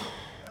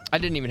 I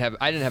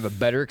didn't have a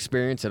better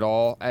experience at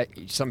all.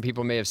 Some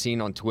people may have seen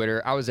on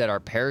Twitter. I was at our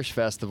parish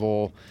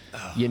festival.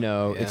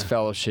 It's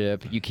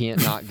fellowship. You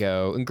can't not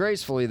go. And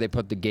gracefully, they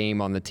put the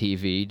game on the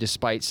TV,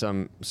 despite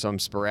some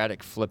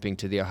sporadic flipping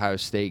to the Ohio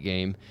State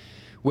game,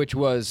 which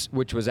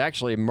was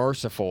actually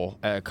merciful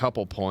at a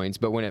couple points.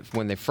 But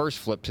when they first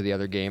flipped to the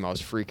other game, I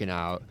was freaking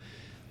out.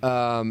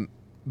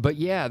 But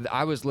yeah,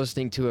 I was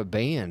listening to a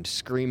band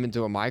scream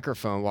into a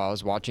microphone while I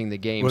was watching the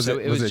game.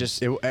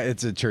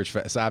 It's a church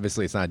fest.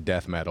 Obviously, it's not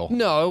death metal.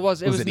 No, it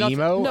was nothing,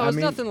 emo? No, it was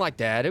nothing like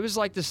that. It was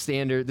like the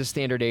standard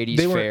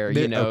 80s fare,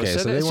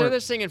 So they're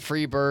singing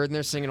Freebird and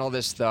they're singing all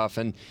this stuff,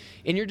 and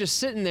you're just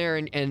sitting there,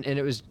 and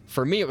it was,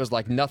 for me, it was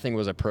like nothing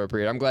was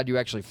appropriate. I'm glad you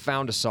actually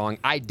found a song.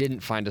 I didn't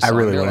find a song. I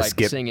really want to to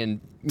skip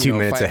singing 2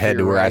 minutes ahead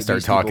to where I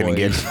start talking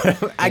again.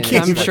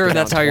 I'm sure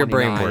that's how your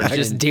brain works.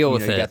 Just deal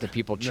with it. You got the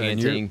people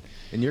chanting.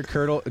 And you're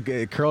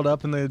curled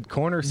up in the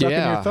corner sucking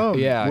your thumb.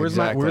 Yeah, where's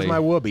my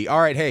whoopee?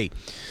 All right, hey.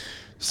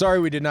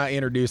 Sorry we did not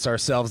introduce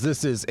ourselves.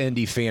 This is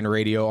Indy Fan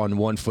Radio on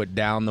One Foot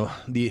Down,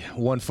 the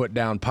One Foot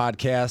Down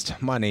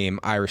podcast. My name,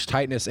 Irish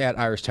Tightness, at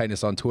Irish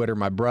Tightness on Twitter.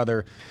 My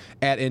brother,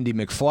 at Indy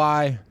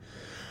McFly.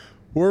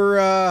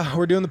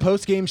 We're doing the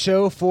post-game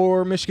show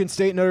for Michigan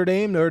State Notre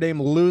Dame. Notre Dame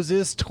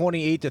loses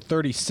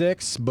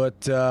 28-36,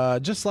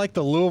 but just like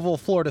the Louisville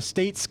Florida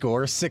State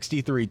score,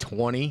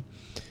 63-20.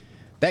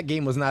 That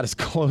game was not as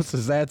close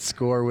as that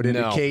score would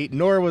indicate,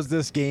 nor was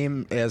this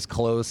game as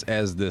close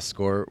as this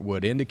score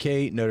would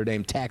indicate. Notre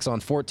Dame tacks on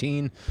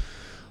 14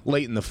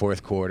 late in the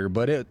fourth quarter,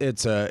 but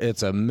it's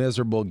a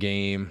miserable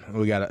game.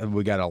 We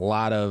got a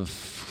lot of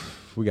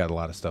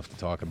stuff to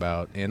talk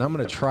about, and I'm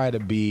gonna try to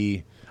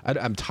be.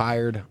 I'm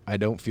tired. I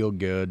don't feel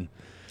good.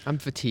 I'm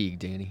fatigued,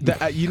 Danny.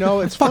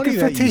 It's funny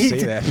that you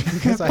say that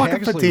because I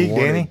actually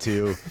wanted Danny.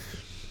 to.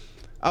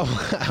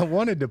 I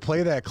wanted to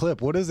play that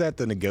clip. What is that?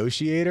 The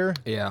Negotiator?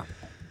 Yeah.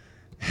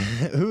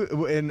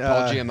 Who and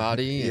Paul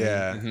Giamatti.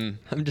 Yeah.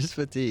 I'm just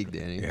fatigued,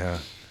 Danny. Yeah.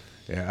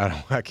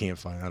 I can't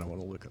find. I don't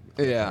want to look up.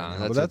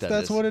 Yeah,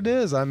 that's what it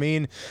is. I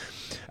mean,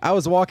 I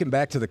was walking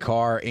back to the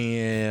car,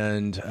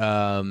 and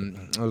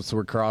so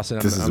we're crossing.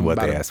 This is what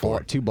they asked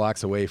for. 2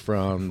 blocks away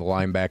from the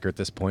linebacker at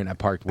this point. I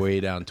parked way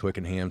down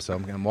Twickenham, so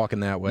I'm walking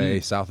that way,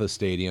 south of the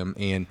stadium,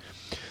 and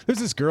there's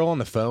this girl on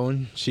the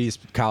phone. She's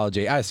college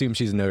age. I assume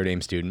she's a Notre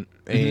Dame student,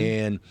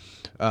 and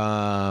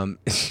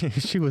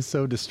she was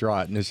so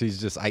distraught, and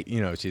she's just,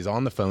 she's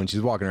on the phone.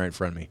 She's walking right in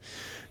front of me.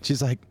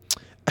 She's like,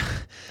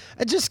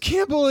 I just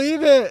can't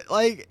believe it.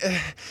 Like,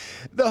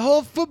 the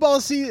whole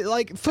football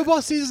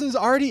season's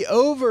already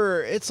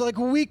over. It's like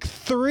week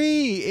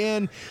 3,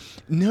 and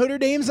Notre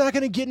Dame's not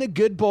going to get in a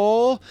good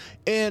bowl,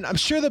 and I'm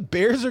sure the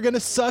Bears are going to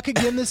suck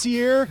again this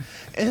year.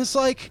 And it's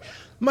like,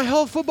 my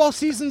whole football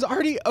season's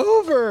already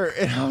over.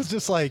 And I was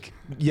just like,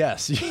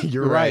 yes,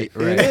 you're right.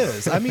 It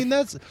is. I mean,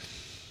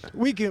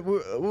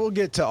 we'll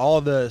get to all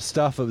the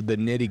stuff of the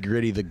nitty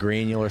gritty, the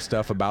granular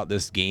stuff about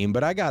this game,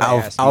 but I got to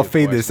ask you I'll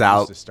fade this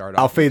out.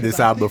 I'll fade this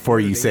out before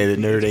you say that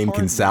Notre Dame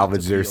can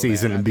salvage their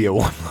season and be a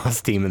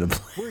one-loss team in the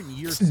play.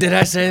 Did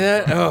I say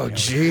that? Oh,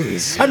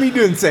 jeez. I mean,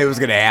 you didn't say it was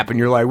going to happen.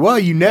 You're like, well,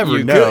 you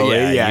never know.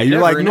 You're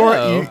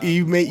like,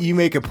 you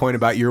make a point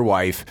about your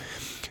wife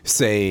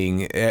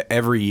saying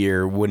every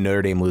year when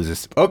Notre Dame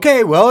loses,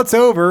 okay, well, it's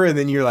over, and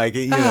then you're like,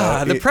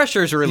 the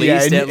pressure's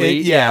released at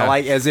least.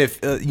 Like as if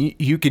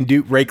you can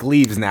rake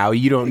leaves now.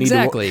 You don't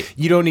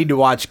need to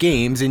watch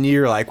games, and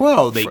you're like,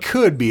 well, they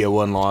could be a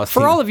one-loss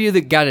for team. all of you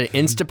that got an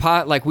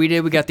Instapot like we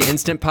did. We got the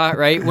Instant Pot,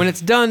 right? When it's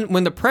done,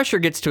 when the pressure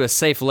gets to a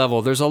safe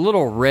level, there's a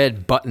little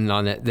red button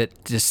on it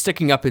that's just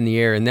sticking up in the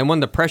air, and then when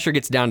the pressure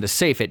gets down to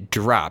safe, it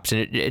drops,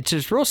 and it's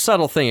just a real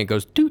subtle thing. It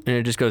goes doot, and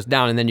it just goes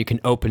down, and then you can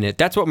open it.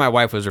 That's what my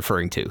wife was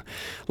referring to.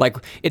 Like,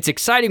 it's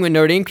exciting when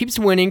Notre Dame keeps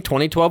winning.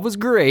 2012 was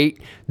great.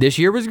 This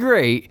year was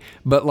great.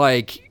 But,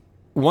 like,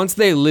 once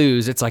they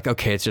lose, it's like,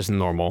 okay, it's just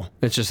normal.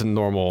 It's just a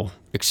normal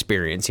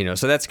experience,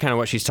 So that's kind of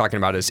what she's talking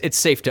about. Is it's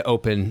safe to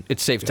open.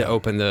 It's safe to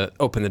open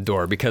the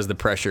door because the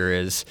pressure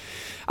is.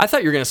 I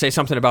thought you were going to say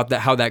something about that.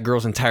 How that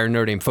girl's entire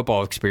Notre Dame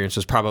football experience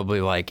was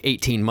probably like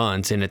 18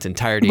 months in its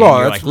entirety. Well, and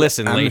you're like,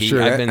 listen, lady,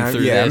 I've been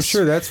through this. Yeah, I'm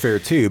sure that's fair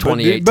too.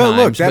 28 but look,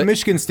 times, that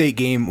Michigan State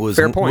game was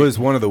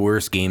one of the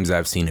worst games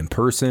I've seen in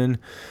person.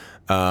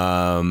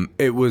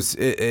 It was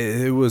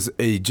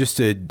just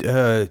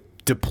a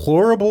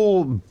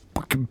deplorable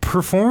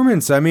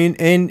performance. I mean,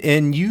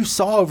 and you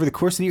saw over the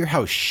course of the year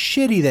how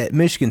shitty that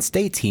Michigan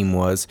State team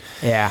was.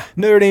 Yeah.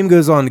 Notre Dame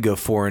goes on to go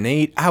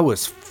 4-8. I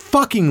was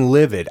fucking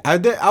livid.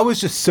 I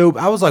was just so,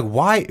 I was like,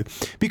 why?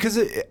 Because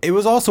it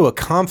was also a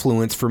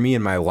confluence for me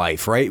in my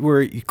life, right?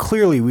 Where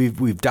clearly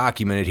we've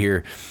documented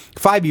here.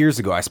 5 years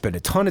ago, I spent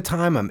a ton of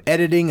time. I'm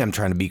editing. I'm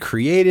trying to be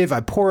creative.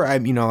 I'm the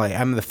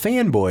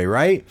fanboy,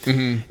 right?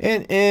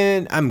 Mm-hmm.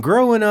 And I'm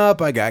growing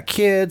up. I got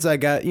kids. I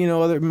got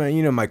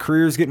my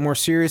career's getting more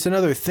serious and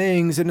other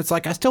things. And it's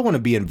like I still want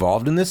to be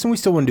involved in this, and we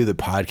still want to do the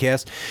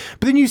podcast.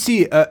 But then you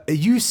see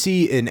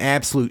an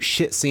absolute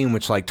shit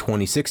sandwich like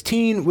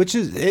 2016, which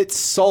is it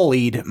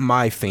sullied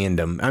my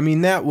fandom. I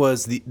mean, that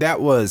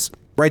was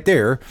right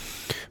there.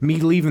 Me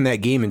leaving that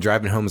game and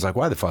driving home was like,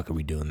 why the fuck are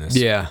we doing this?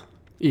 Yeah.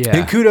 Yeah.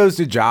 And kudos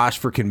to Josh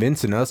for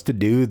convincing us to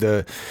do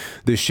the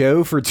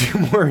show for 2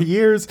 more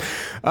years.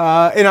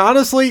 And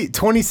honestly,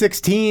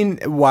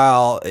 2016,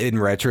 while in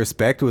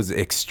retrospect was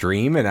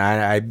extreme, and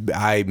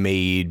I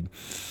made,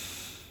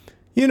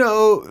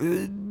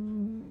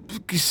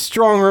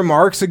 strong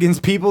remarks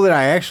against people that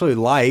I actually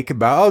like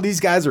about, these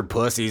guys are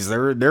pussies.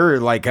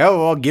 They're like,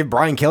 I'll give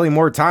Brian Kelly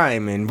more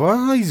time, and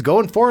well, he's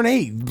going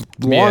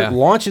 4-8.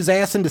 Launch his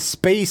ass into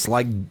space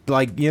like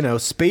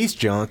space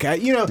junk.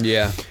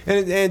 Yeah.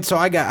 And so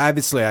I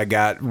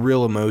got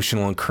real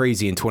emotional and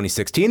crazy in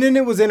 2016, and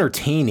it was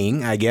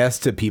entertaining, I guess,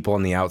 to people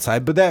on the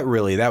outside. But that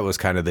was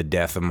kind of the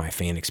death of my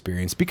fan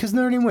experience, because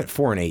Notre Dame went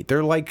 4-8.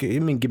 They're like, I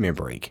mean, give me a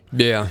break.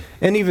 Yeah.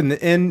 And even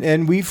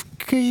and we've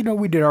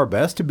we did our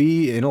best to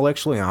be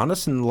intellectually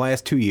honest in the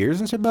last 2 years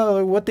and said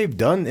about what they've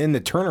done in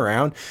the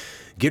turnaround,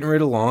 getting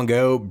rid of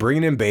Longo,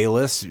 bringing in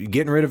Bayless,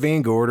 getting rid of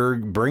Van Gorder,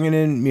 bringing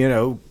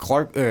in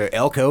Clark,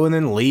 Elko, and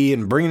then Lee,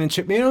 and bringing in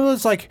Chip.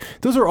 It's like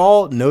those are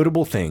all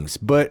notable things.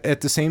 But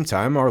at the same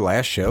time, our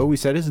last show we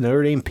said, has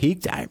Notre Dame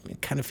peaked? I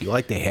kind of feel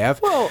like they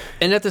have. Well,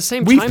 and at the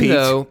same time,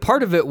 though,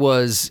 part of it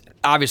was,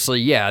 obviously,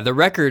 yeah, the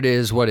record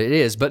is what it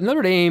is, but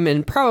Notre Dame,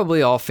 and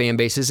probably all fan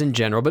bases in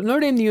general, but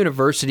Notre Dame, the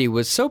university,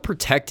 was so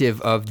protective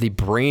of the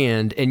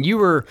brand, and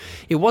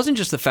it wasn't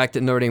just the fact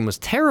that Notre Dame was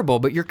terrible,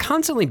 but you're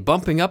constantly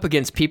bumping up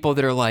against people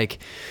that are like,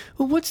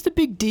 well, what's the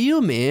big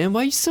deal, man?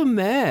 Why are you so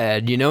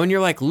mad? And you're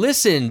like,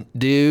 listen,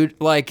 dude,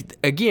 like,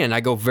 again,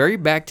 I go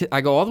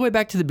all the way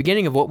back to the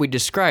beginning of what we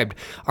described.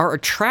 Our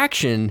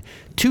attraction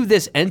to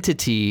this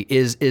entity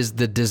is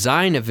the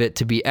design of it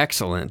to be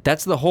excellent.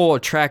 That's the whole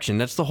attraction.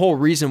 That's the whole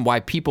reason why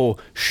people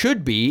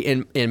should be,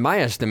 in my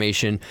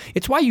estimation,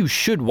 it's why you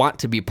should want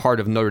to be part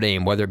of Notre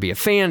Dame, whether it be a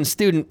fan,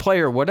 student,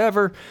 player,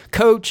 whatever,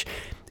 coach.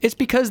 It's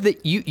because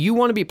that you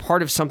want to be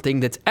part of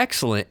something that's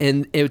excellent,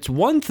 and it's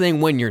one thing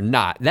when you're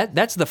not.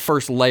 That's the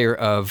first layer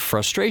of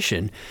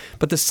frustration.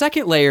 But the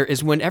second layer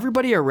is when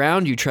everybody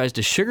around you tries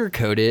to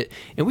sugarcoat it.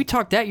 And we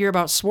talked that year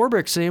about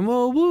Swarbrick saying,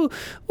 "Well,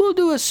 we'll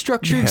do a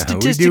structured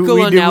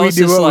statistical analysis."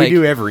 We do what we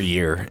do every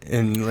year,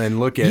 and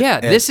look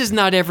at. This is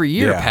not every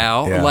year,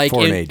 pal. Yeah, like,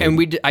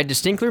 I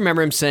distinctly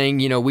remember him saying,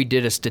 we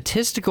did a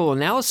statistical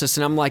analysis,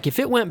 and I'm like, if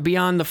it went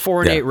beyond the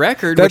 4-8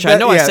 record, which I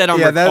know I said on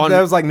that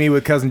was like me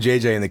with cousin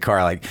JJ in the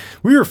car, like.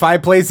 We were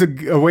 5 plays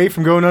away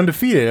from going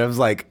undefeated. I was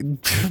like,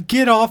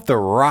 get off the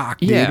rock,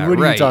 dude. Yeah, what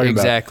are you talking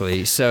about?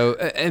 Exactly. So,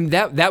 and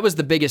that was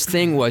the biggest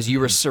thing, was you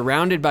were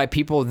surrounded by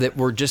people that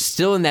were just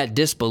still in that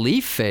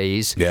disbelief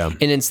phase. Yeah.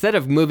 And instead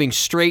of moving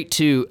straight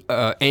to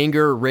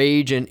anger,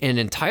 rage, and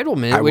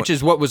entitlement, which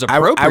is what was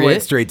appropriate. I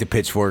went straight to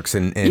pitchforks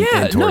and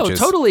torches. No,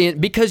 totally.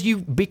 Because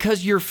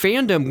your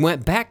fandom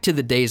went back to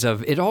the days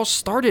of, it all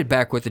started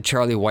back with the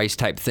Charlie Weiss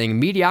type thing.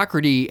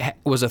 Mediocrity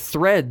was a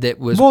thread that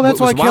was that's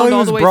why Kelly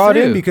was brought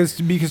in,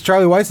 because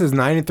Charlie Weiss says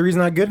 9-3 is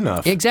not good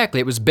enough. Exactly.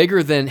 It was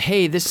bigger than,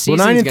 hey, this season's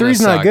Well, 9-3 is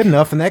suck. not good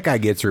enough, and that guy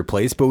gets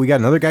replaced, but we got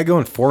another guy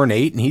going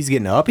 4-8, and he's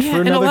getting up for another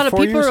 4 years. And a lot of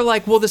people are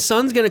like, well, the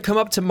sun's going to come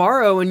up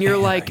tomorrow, and you're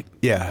like...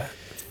 Yeah.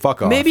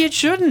 Fuck off. Maybe it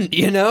shouldn't,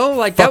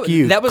 like Fuck that.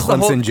 You, that was Clemson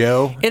the whole.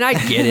 Joe. And I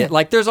get it.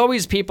 Like, there's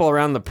always people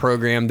around the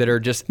program that are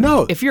just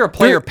if you're a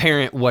player,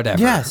 parent, whatever.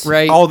 Yes,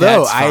 right.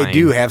 Although I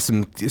do have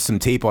some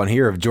tape on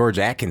here of George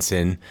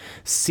Atkinson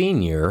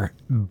Sr.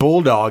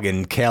 Bulldog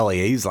and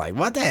Kelly. He's like,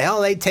 what the hell?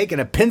 Are they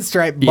taking a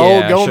pinstripe bowl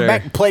going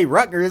back to play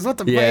Rutgers? What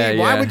the fuck?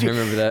 Why would you I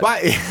remember that?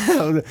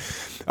 Why?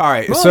 All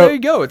right, well, so there you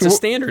go. It's a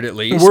standard, at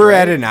least. We're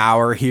at an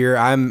hour here.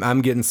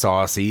 I'm getting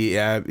saucy.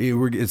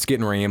 It's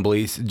getting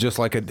rambly, just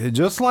like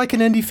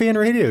an Indy fan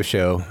radio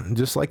show,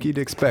 just like you'd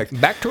expect.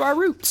 Back to our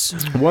roots.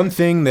 One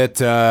thing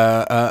that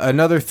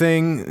another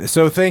thing.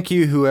 So thank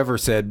you, whoever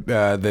said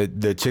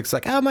the chick's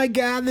like, oh my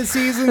god, the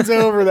season's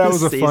over. That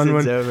was a fun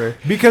one. Over.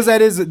 Because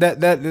that is a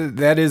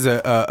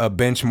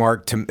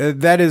benchmark to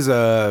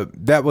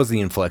that was the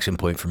inflection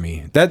point for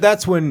me.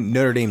 That's when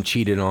Notre Dame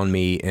cheated on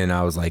me, and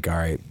I was like, all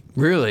right.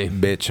 Really?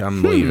 Bitch,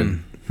 I'm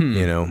leaving.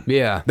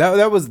 Yeah.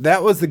 That was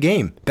the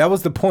game. That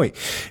was the point.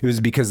 It was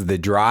because of the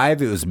drive.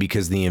 It was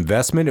because of the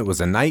investment. It was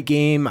a night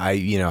game. I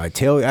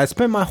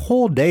spent my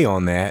whole day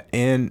on that,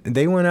 and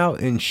they went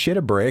out and shit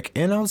a brick,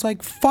 and I was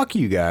like, fuck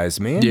you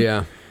guys, man.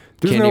 Yeah.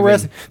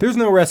 There's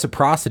no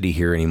reciprocity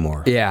here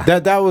anymore. Yeah.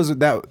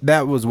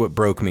 That was what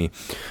broke me.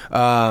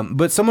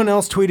 But someone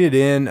else tweeted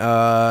in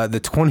the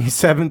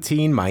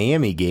 2017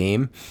 Miami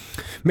game,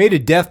 made a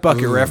Death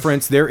Bucket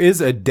reference. There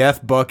is a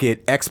Death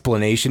Bucket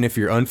explanation. If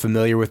you're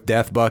unfamiliar with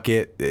Death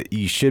Bucket,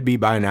 you should be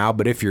by now.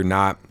 But if you're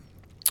not,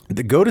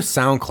 go to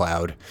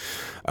SoundCloud.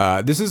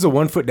 This is a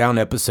One Foot Down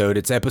episode.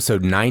 It's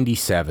episode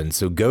 97.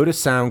 So go to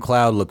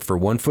SoundCloud, look for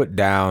One Foot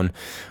Down,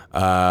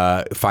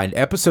 find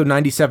episode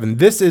 97.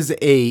 This is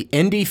a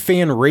Indie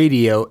Fan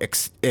Radio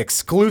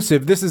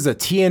exclusive. This is a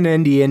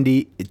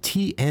TNNDN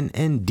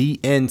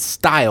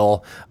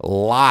style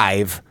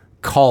live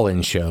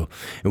call-in show.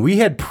 And we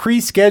had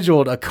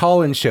pre-scheduled a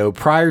call-in show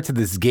prior to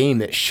this game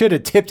that should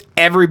have tipped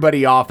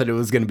everybody off that it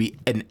was going to be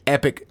an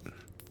epic.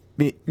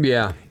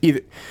 Yeah.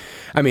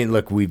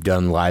 Look, we've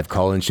done live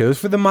call-in shows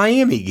for the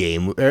Miami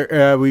game.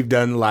 We've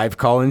done live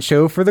call-in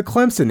show for the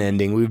Clemson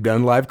ending. We've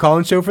done live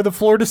call-in show for the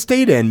Florida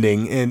State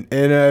ending, and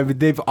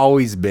they've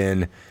always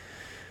been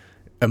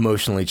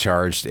emotionally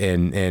charged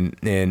and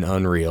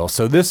unreal.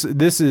 So this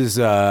is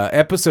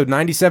episode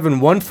 97,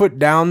 One Foot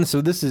Down.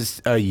 So this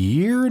is a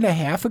year and a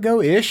half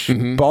ago ish,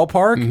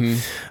 ballpark.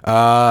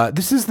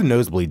 This is the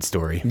nosebleed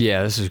story.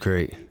 Yeah, this is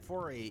great.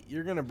 4-8,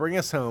 you're gonna bring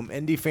us home.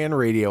 Indie Fan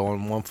Radio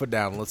on One Foot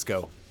Down. Let's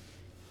go.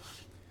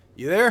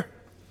 You there?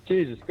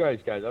 Jesus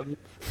Christ, guys. I'm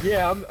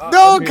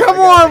No, come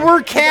on.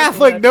 We're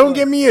Catholic. Don't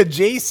give me a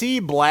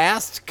JC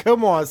blast.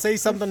 Come on. Say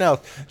something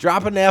else.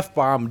 Drop an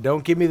F-bomb.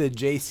 Don't give me the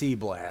JC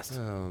blast.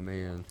 Oh,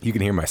 man. You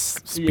can hear my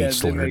speech they may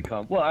slurred.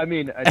 come. Well, I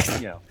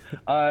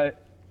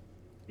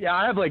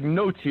have like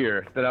notes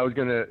here that I was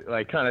gonna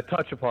like kind of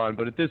touch upon,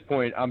 but at this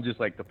point, I'm just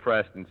like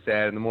depressed and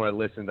sad. And the more I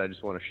listened, I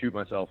just want to shoot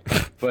myself.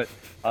 But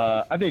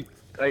I think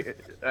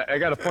I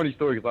got a funny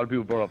story because a lot of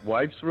people brought up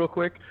wives real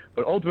quick.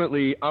 But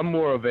ultimately, I'm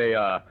more of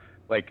a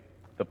like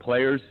the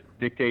players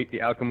dictate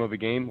the outcome of a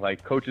game.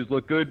 Like coaches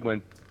look good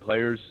when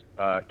players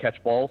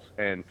catch balls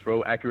and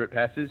throw accurate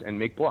passes and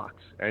make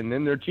blocks, and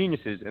then they're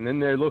geniuses, and then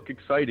they look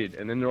excited,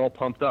 and then they're all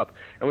pumped up.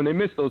 And when they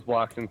miss those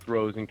blocks and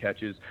throws and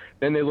catches,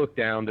 then they look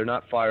down, they're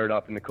not fired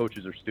up, and the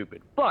coaches are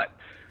stupid. But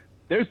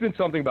there's been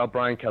something about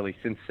Brian Kelly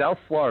since South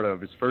Florida of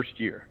his first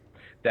year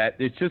that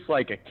it's just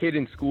like a kid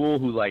in school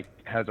who like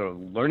has a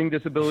learning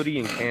disability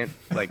and can't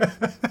like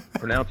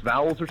pronounce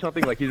vowels or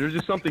something. Like there's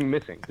just something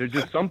missing. There's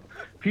just some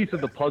piece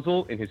of the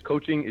puzzle in his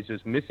coaching is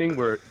just missing,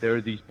 where there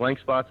are these blank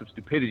spots of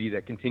stupidity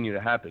that continue to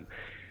happen.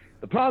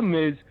 The problem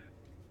is,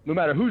 no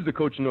matter who's the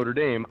coach in Notre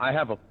Dame,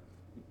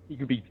 you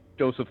could be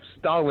Joseph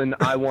Stalin,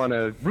 I want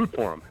to root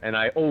for him, and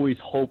I always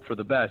hope for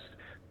the best.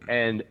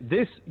 And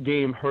this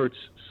game hurts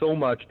so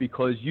much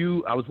because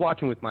I was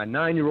watching with my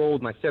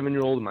 9-year-old, my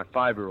 7-year-old, and my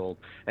 5-year-old,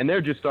 and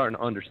they're just starting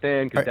to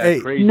understand because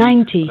that's crazy.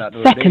 90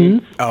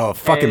 seconds. Oh,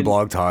 fucking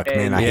blog talk,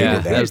 man. I hated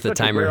that. That was the It's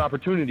such a timer. rare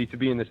opportunity to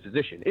be in this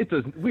position.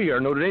 We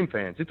are Notre Dame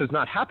fans. It does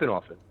not happen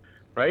often,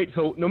 right?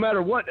 So no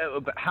matter what,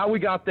 how we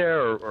got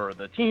there, or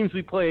the teams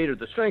we played, or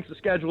the strengths of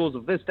schedules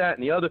of this, that,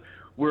 and the other,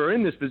 we're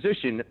in this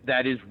position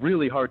that is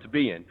really hard to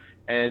be in.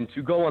 And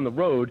to go on the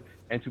road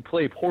and to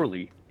play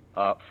poorly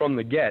from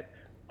the get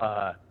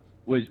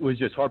was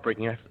just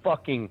heartbreaking. I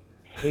fucking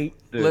hate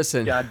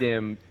the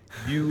goddamn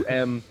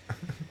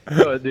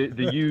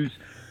the U's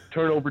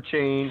turnover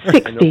chain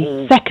 60 and the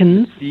whole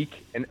seconds. mystique,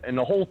 and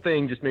the whole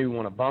thing just made me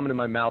want to vomit in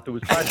my mouth. It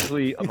was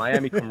practically a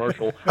Miami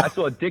commercial. I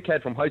saw a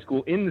dickhead from high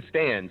school in the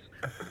stands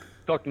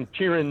fucking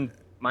cheering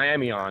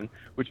Miami on,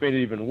 which made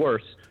it even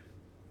worse.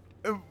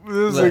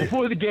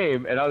 Before the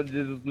game, and I was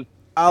just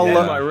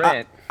my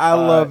rant. I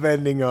love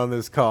ending on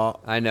this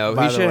call. I know.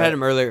 By He the should have way. had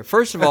him earlier.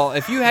 First of all,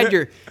 if you had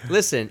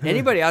listen,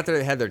 anybody out there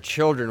that had their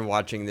children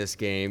watching this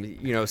game,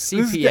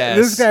 CPS.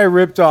 This guy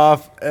ripped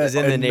off is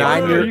in the a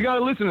neighborhood. 9-year. You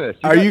gotta listen to this.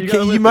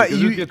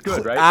 It's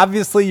good, right?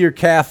 Obviously, you're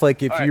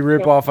Catholic if you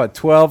rip off a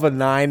 12, a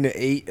 9, a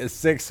 8, a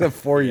 6, a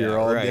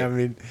 4-year-old. Right. I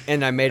mean,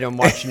 and I made him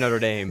watch Notre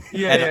Dame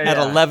at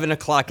 11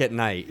 o'clock at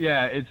night.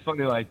 Yeah, it's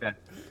funny like that.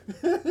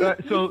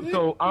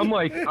 So I'm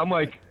like,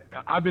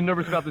 I've been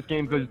nervous about this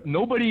game because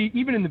nobody,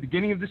 even in the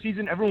beginning of the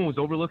season, everyone was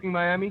overlooking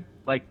Miami,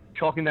 like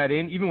chalking that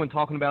in, even when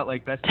talking about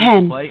like best team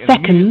 10 to play, and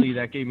seconds. immediately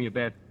that gave me a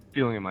bad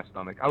feeling in my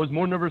stomach. I was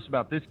more nervous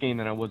about this game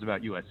than I was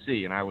about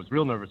USC, and I was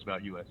real nervous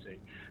about USC.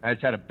 I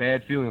just had a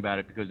bad feeling about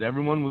it because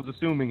everyone was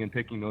assuming and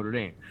picking Notre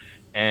Dame,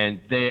 and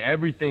they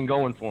everything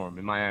going for them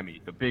in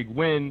Miami. The big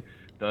win,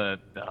 the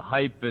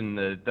hype, and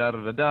the da da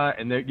da da,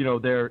 and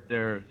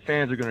their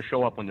fans are going to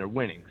show up when they're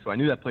winning. So I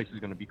knew that place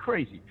was going to be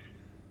crazy.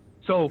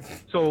 So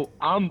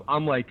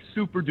I'm like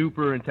super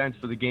duper intense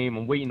for the game.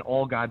 I'm waiting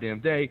all goddamn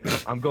day.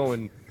 I'm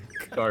going.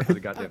 Sorry for the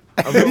goddamn.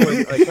 I'm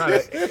going like kind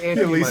of.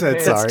 At least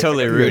that's sorry. That's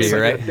totally Rudy,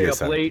 right? I stay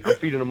up late. I'm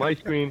feeding them ice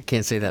cream.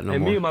 Can't say that no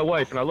and more. me and my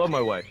wife, and I love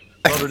my wife,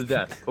 love her to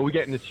death. But we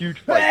get in this huge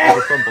fight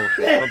over some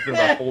bullshit, something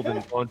about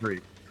folding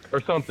laundry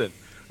or something,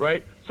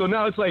 right? So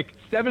now it's like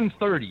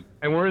 7:30,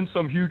 and we're in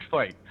some huge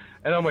fight.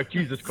 And I'm like,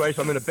 Jesus Christ,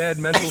 I'm in a bad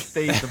mental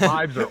state. The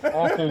vibes are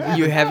awful.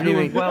 You haven't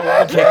doing even well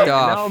all day, kicked and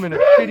off. Now I'm in a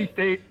shitty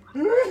state.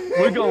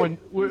 We're going.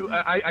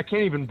 I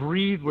can't even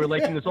breathe. We're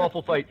like in this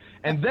awful fight.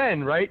 And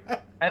then, right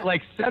at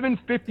like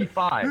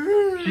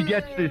 7:55, she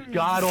gets this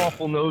god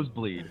awful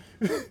nosebleed.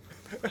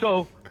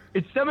 So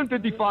it's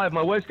 7:55.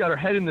 My wife's got her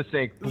head in the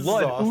sink,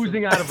 blood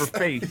oozing out of her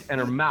face and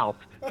her mouth.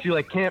 She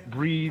like can't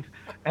breathe,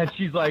 and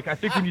she's like, "I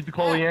think we need to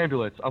call the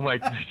ambulance." I'm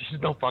like,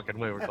 "There's no fucking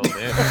way we're calling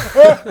the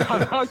ambulance. I'm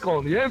not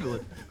calling the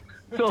ambulance."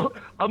 So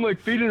I'm like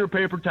feeding her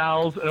paper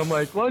towels, and I'm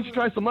like, "Why don't you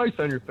try some ice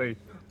on your face?"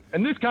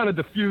 And this kind of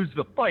diffused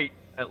the fight,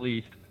 at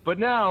least. But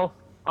now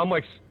I'm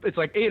like, it's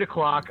like 8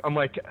 o'clock. I'm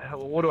like,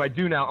 what do I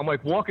do now? I'm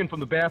like walking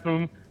from the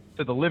bathroom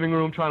to the living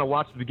room, trying to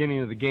watch the beginning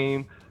of the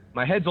game.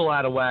 My head's all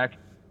out of whack,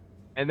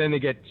 and then they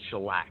get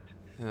shellacked.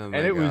 Oh and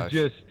it was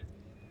just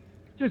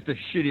the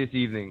shittiest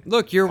evening.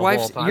 Look, your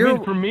wife's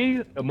for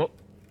me.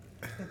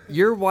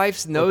 Your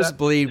wife's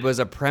nosebleed was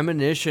a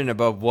premonition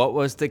about what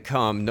was to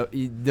come.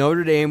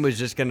 Notre Dame was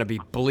just going to be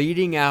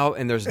bleeding out,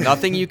 and there's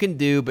nothing you can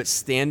do but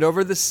stand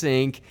over the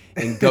sink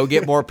and go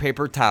get more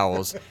paper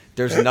towels.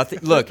 There's nothing.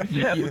 Look,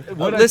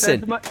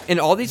 listen, and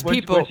all these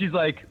people. When she's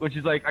like,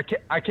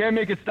 I can't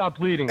make it stop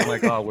bleeding. I'm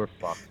like, oh, we're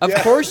fucked. Of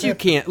course you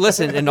can't.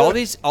 Listen, and all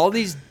these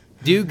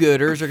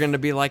do-gooders are going to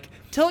be like,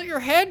 tilt your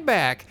head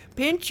back,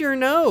 pinch your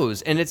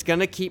nose, and it's going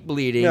to keep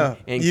bleeding and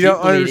keep bleeding,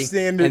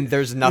 understand it. And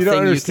there's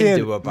nothing you can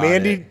do about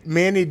it.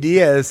 Manny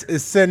Diaz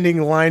is sending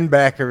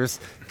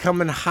linebackers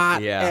coming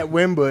hot at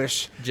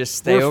Wimbush. Just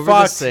stay over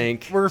the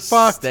sink. We're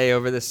fucked. Stay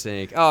over the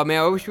sink. Oh,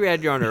 man, I wish we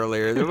had you on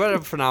earlier. What a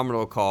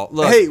phenomenal call.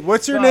 Look, hey,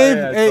 what's your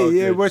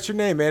name? What's your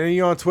name, man? Are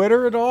you on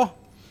Twitter at all?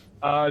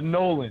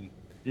 Nolan.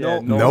 Yeah,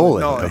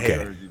 Nolan.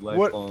 Okay.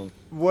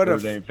 What a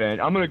Dame fan!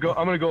 I'm gonna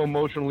go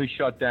emotionally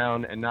shut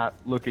down and not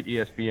look at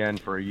ESPN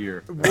for a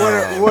year. By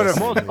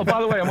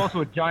the way, I'm also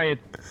a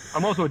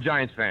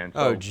Giants fan.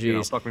 So,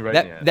 jeez, fuck me right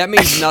in the ass. That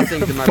means nothing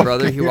to my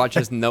brother. He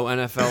watches no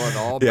NFL at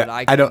all. But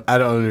I don't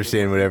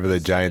understand whatever the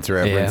Giants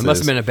reference is. It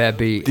must have been a bad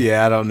beat.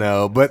 Yeah, I don't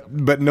know, but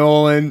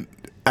Nolan.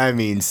 I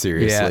mean,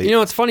 seriously.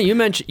 Yeah, it's funny. You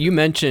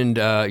mentioned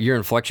your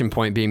inflection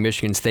point being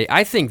Michigan State.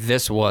 I think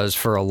this was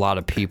for a lot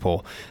of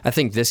people. I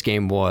think this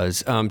game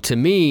was. To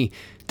me,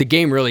 the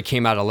game really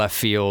came out of left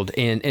field.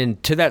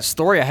 And to that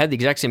story, I had the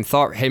exact same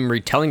thought. Him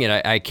retelling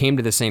it, I came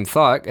to the same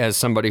thought as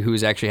somebody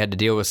who's actually had to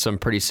deal with some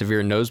pretty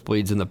severe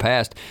nosebleeds in the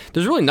past.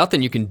 There's really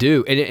nothing you can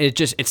do. And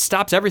it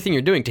stops everything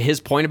you're doing. To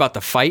his point about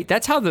the fight,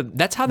 that's how that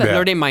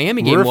Notre Dame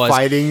Miami game was. We're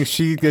fighting.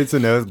 She gets a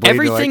nosebleed.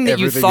 Everything that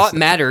you thought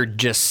mattered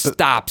just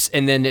stops.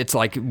 And then it's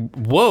like,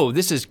 whoa,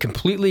 this is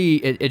completely,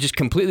 it just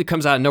completely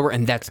comes out of nowhere.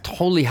 And that's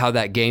totally how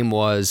that game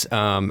was.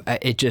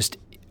 It just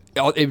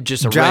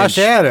Josh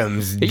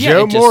Adams,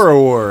 Joe Moore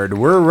Award.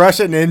 We're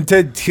rushing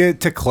into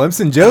to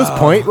Clemson. Joe's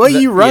point. Well,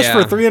 you rushed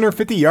for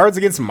 350 yards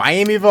against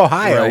Miami of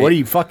Ohio. Right. What are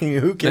you fucking?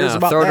 Who cares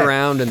about throw that? it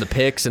around and the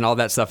picks and all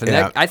that stuff. And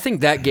I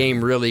think that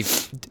game really,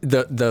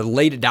 the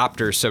late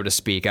adopters, so to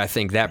speak. I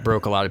think that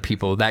broke a lot of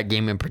people. That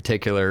game in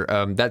particular.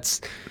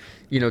 That's.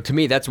 To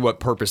me, that's what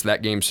purpose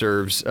that game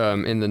serves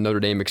in the Notre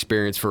Dame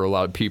experience for a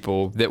lot of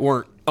people that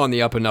weren't on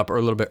the up and up or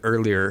a little bit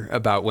earlier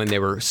about when they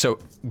were so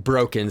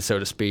broken, so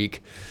to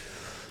speak.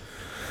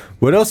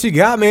 What else you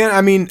got, man?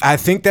 I mean, I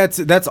think that's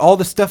all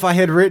the stuff I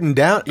had written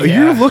down. Yeah.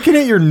 You're looking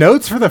at your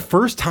notes for the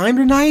first time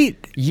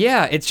tonight?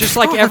 Yeah, it's just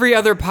like every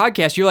other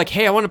podcast. You're like,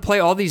 hey, I want to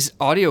play all these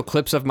audio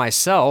clips of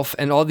myself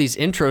and all these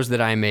intros that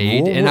I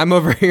made, and I'm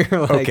over here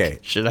like, okay,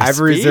 should I I've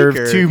speak, reserved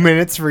or? 2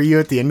 minutes for you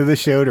at the end of the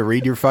show to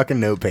read your fucking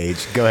note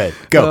page. Go ahead.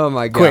 Go. Oh,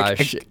 my Quick.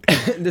 gosh.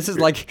 This is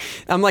like,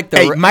 I'm like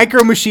the...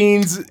 Micro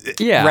Machines,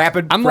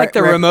 rapid... I'm like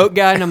the remote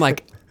guy, and I'm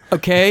like...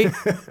 Okay,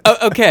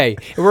 okay,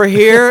 we're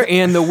here,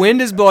 and the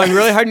wind is blowing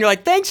really hard, and you're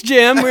like, "Thanks,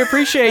 Jim, we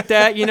appreciate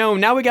that."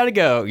 Now we got to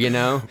go.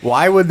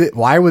 Why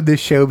would this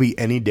show be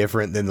any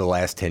different than the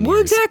last 10 years? Well,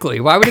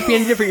 exactly. Why would it be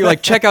any different? You're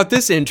like, check out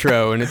this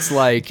intro, and it's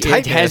like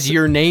it has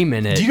your name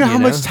in it. Do you know how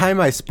much time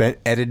I spent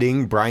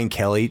editing Brian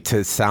Kelly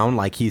to sound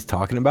like he's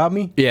talking about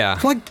me? Yeah,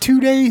 for like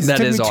 2 days.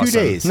 That is awesome. 2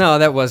 days. No,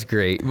 that was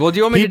great. Well, do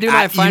you want me to do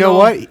my final? You know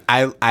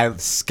what?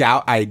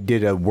 I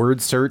did a word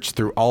search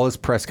through all his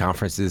press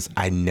conferences.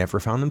 I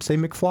never found him say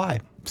McFly.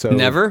 So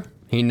never?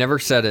 He never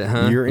said it,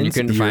 huh? You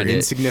couldn't find it.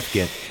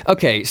 Insignificant.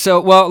 Okay,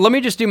 so let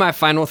me just do my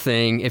final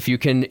thing. If you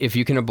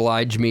can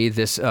oblige me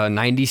this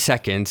 90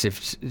 seconds,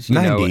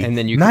 and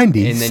then you can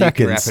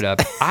wrap it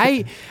up.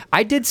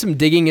 I did some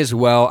digging as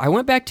well. I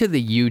went back to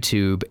the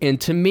YouTube, and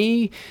to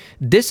me,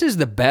 this is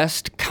the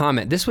best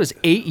comment. This was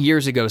 8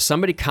 years ago.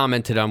 Somebody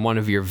commented on one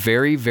of your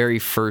very, very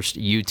first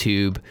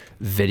YouTube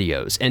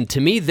videos, and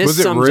to me,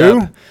 this sums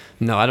up.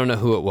 No, I don't know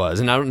who it was,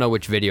 and I don't know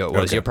which video it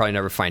was. Okay. You'll probably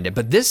never find it.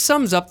 But this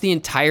sums up the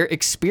entire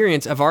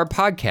experience of our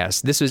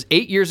podcast. This was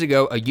 8 years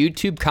ago, a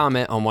YouTube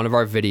comment on one of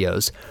our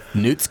videos.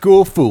 Newt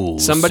School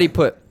Fools. Somebody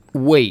put,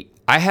 wait,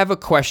 I have a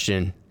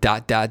question, ...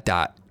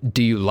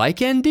 Do you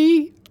like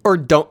ND? or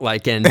don't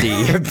like ND?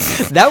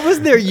 That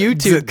was their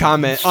YouTube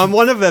comment on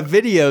one of the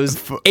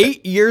videos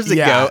 8 years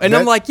ago. And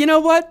I'm like, you know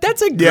what?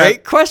 That's a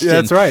great question.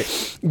 Yeah, that's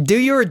right. Do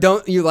you or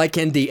don't you like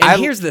ND?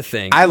 And here's the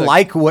thing. I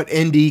like what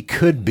ND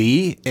could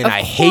be, and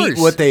I hate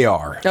what they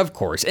are. Of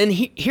course. And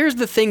here's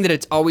the thing that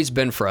it's always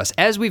been for us.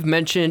 As we've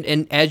mentioned,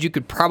 and as you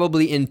could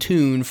probably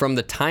intune from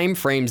the time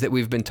frames that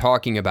we've been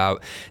talking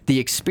about, the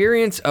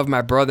experience of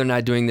my brother and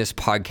I doing this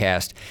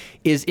podcast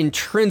is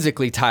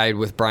intrinsically tied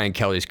with Brian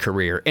Kelly's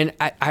career. And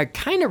I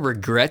kind of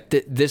regret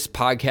that this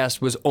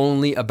podcast was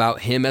only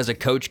about him as a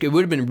coach. It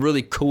would have been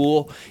really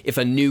cool if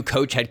a new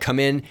coach had come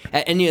in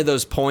at any of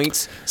those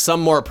points,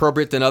 some more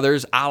appropriate than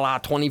others, a la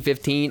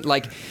 2015.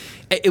 Like,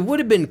 it would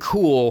have been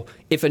cool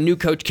if a new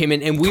coach came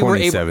in and we were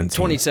able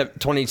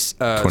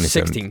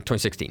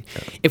 2016.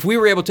 If we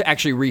were able to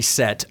actually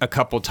reset a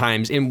couple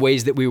times in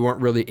ways that we weren't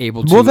really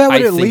able to. Well, that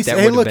would at least,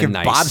 hey, look, if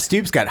Bob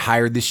Stoops got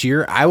hired this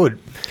year,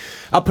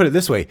 I'll put it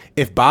this way.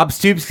 If Bob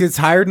Stoops gets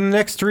hired in the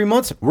next 3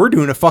 months, we're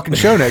doing a fucking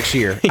show next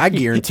year. I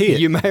guarantee it.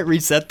 You might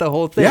reset the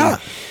whole thing. Yeah.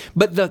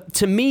 But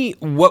to me,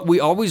 what we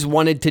always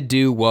wanted to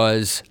do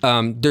was,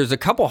 there's a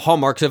couple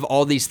hallmarks of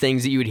all these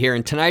things that you would hear,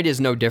 and tonight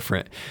is no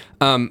different.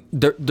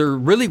 There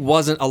really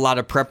wasn't a lot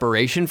of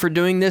preparation for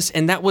doing this,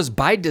 and that was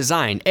by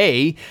design.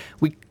 A,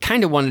 we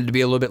kind of wanted to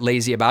be a little bit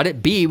lazy about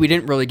it. B, we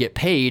didn't really get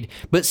paid.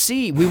 But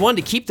C, we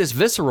wanted to keep this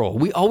visceral.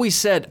 We always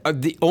said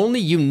the only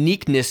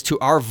uniqueness to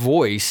our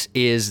voice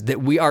is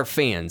that we are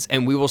fans,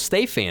 and we will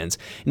stay fans.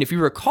 And if you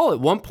recall, at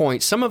one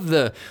point, some of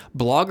the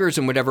bloggers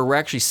and whatever were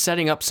actually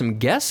setting up some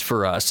guests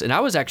for us, and I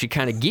was actually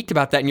kind of geeked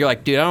about that. And you're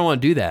like, dude, I don't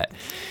want to do that.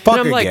 Fuck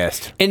and I'm a like,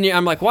 guest. And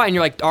I'm like, why? And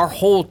you're like, our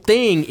whole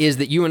thing is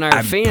that you and I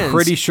are fans. I'm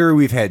pretty sure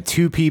we've had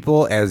 2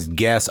 people as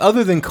guests,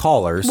 other than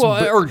callers.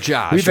 Well, or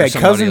Josh. We've or had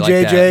Cousin like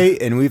JJ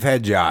that. and we've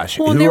had Josh,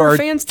 well, who are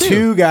fans too.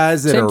 2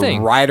 guys that same are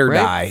thing, ride or right?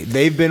 die.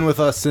 They've been with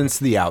us since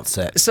the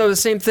outset. So the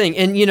same thing.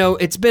 And, you know,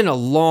 it's been a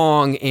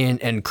long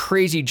and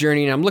crazy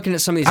journey. And I'm looking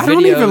at some of these videos. I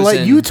don't even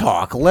let you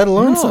talk, let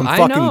alone some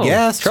fucking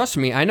guest. Trust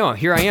me, I know.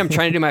 Here I am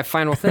trying to do my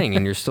final thing,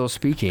 and you're still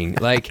speaking.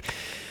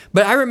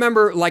 But I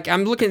remember,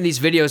 I'm looking at these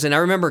videos, and I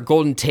remember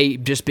Golden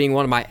Tate just being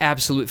one of my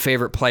absolute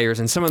favorite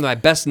players, and some of my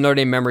best Notre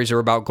Dame memories are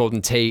about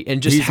Golden Tate,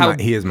 and just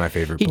he is my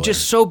favorite player. He's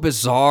just so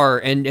bizarre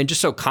and just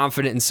so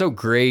confident and so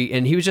great,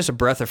 and he was just a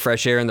breath of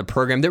fresh air in the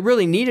program that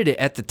really needed it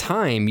at the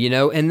time, you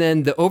know. And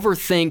then the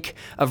overthink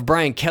of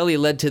Brian Kelly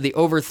led to the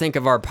overthink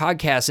of our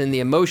podcast, and the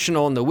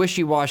emotional and the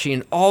wishy-washy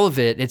and all of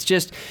it. It's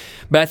just...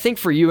 But I think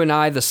for you and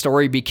I, the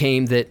story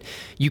became that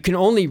you can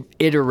only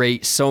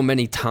iterate so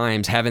many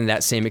times having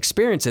that same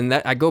experience. And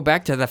that I go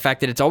back to the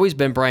fact that it's always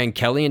been Brian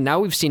Kelly, and now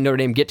we've seen Notre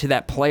Dame get to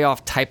that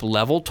playoff type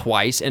level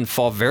twice and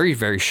fall very,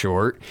 very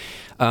short.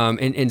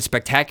 In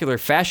spectacular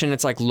fashion.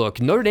 It's like,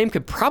 look, Notre Dame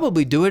could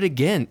probably do it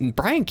again. And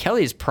Brian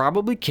Kelly is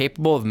probably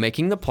capable of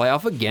making the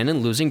playoff again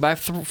and losing by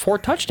 4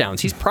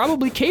 touchdowns. He's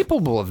probably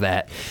capable of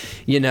that.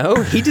 You know,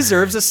 he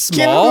deserves a small,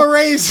 give him a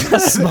raise. A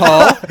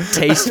small,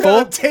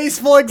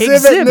 tasteful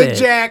exhibit in the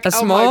Jack. A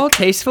small,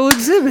 tasteful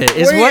exhibit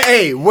is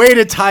way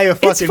to tie a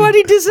fucking. It's what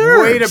he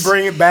deserves. Way to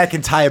bring it back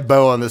and tie a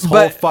bow on this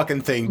whole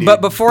fucking thing, dude.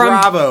 But before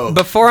I'm Bravo.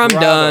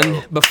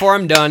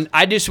 done,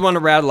 I just want to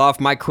rattle off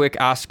my quick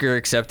Oscar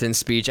acceptance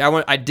speech.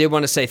 I did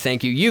want to say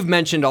thank you. You've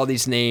mentioned all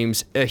these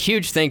names. A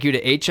huge thank you to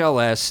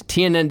HLS,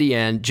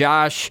 TNNDN,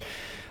 Josh,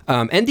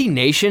 ND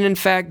Nation. In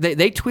fact, they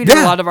tweeted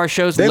a lot of our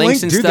shows,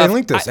 links and stuff. They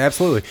linked us,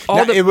 absolutely.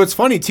 It was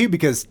funny too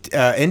because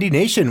ND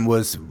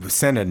Nation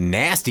sent a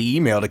nasty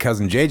email to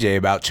Cousin JJ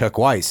about Chuck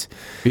Weiss.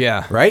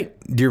 Yeah, right.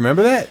 Do you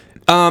remember that?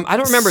 I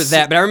don't remember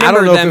that, but I remember I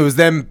don't know if it was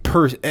them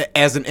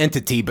as an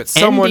entity, but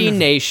someone ND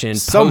Nation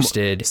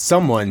posted.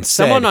 Someone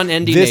on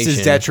ND this Nation.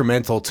 Is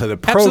detrimental to the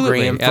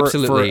program for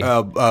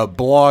a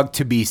blog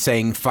to be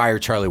saying fire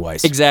Charlie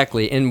Weiss.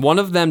 Exactly, and one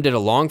of them did a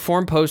long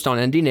form post on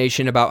ND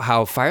Nation about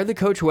how Fire the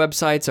Coach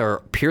websites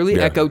are purely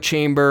echo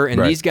chamber,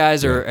 and these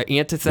guys are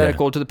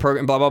antithetical to the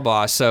program. Blah blah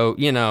blah. So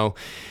you know,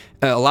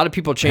 a lot of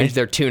people changed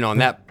their tune on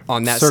that.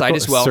 Site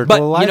as well.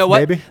 But you know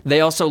what? Baby. They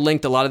also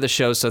linked a lot of the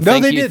shows, so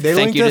thank you. They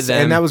thank you to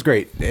them. And that was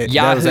great. Yahoo,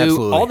 that was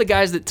absolutely. All the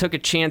guys that took a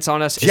chance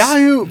on us.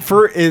 Yahoo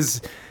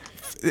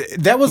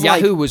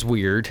Yahoo was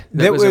weird.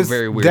 That was a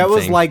very weird thing. That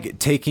was like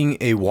taking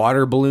a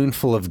water balloon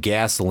full of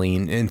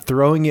gasoline and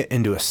throwing it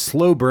into a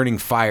slow burning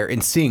fire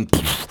and seeing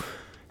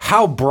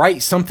how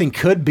bright something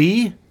could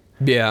be.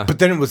 Yeah. But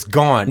then it was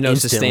gone. No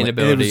instantly.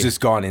 sustainability. It was just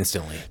gone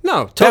instantly.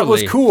 No, totally. That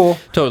was cool.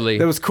 Totally.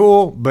 That was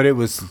cool, but it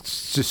was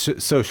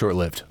just so short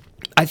lived.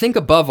 I think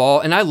above all,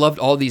 and I loved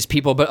all these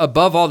people, but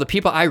above all, the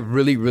people I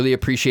really, really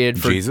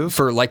appreciated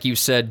for like you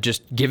said,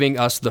 just giving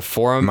us the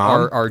forum,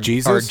 our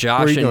Josh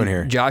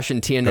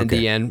and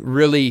TNNDN,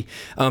 really,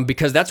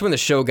 because that's when the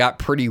show got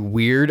pretty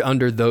weird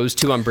under those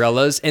 2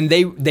 umbrellas, and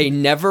they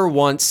never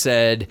once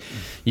said,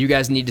 you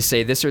guys need to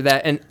say this or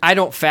that, and I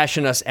don't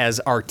fashion us as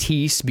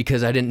artistes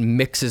because I didn't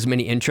mix as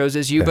many intros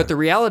as you, but the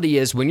reality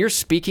is when you're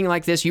speaking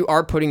like this, you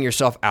are putting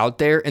yourself out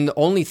there, and the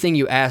only thing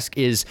you ask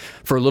is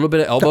for a little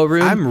bit of elbow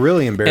room. I'm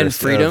really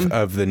embarrassed. freedom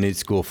of the new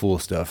school fool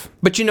stuff.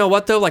 But you know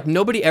what though? Like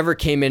nobody ever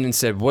came in and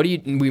said, "What do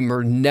you?" We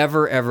were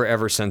never,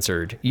 ever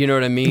censored. You know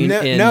what I mean?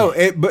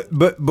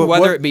 But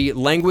whether it be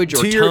language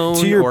or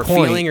tone or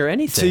feeling or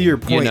anything. To your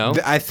point, you know?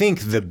 I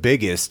think the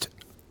biggest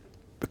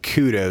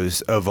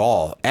kudos of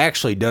all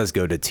actually does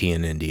go to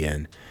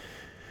TNNDN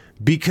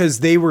because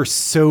they were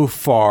so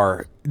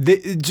far.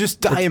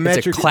 Just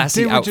diametrically, it's a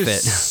classy they were outfit.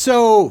 just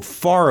so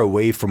far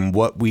away from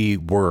what we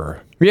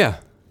were. Yeah.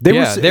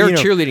 They're a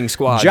cheerleading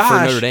squad Josh,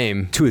 for Notre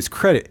Dame. To his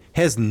credit,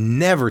 has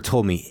never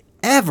told me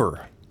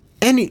ever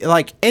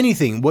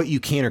anything what you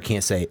can or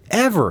can't say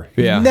ever.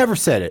 Yeah. He never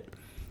said it.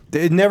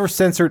 They never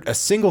censored a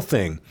single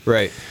thing.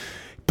 Right.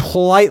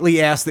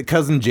 Politely asked that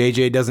cousin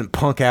JJ doesn't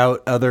punk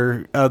out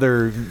other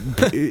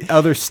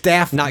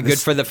staff. Not good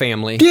for the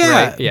family.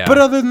 Yeah, right? Yeah. But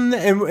other than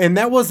that, and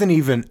that wasn't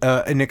even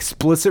an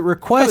explicit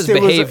request.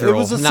 That was behavioral, it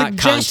was a not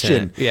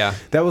suggestion. Content. Yeah.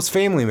 That was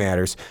Family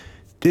Matters.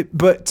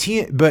 But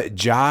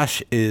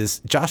Josh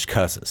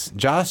cusses.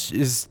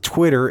 Josh's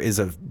Twitter is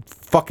a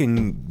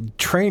fucking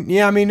train.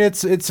 Yeah, I mean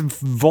it's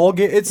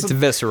vulgar. It's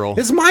visceral.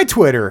 It's my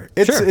Twitter.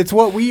 It's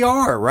what we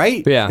are,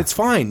 right? Yeah. It's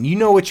fine. You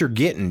know what you're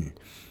getting.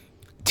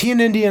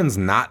 TNNDN's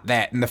not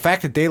that, and the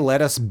fact that they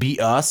let us be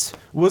us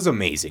was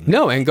amazing.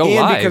 No, and go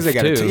live because they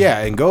got too.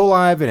 and go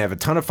live and have a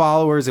ton of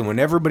followers. And when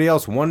everybody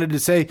else wanted to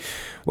say,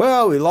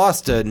 "Well, we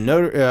lost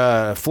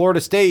to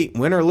Florida State,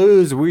 win or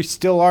lose, we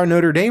still are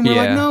Notre Dame," we're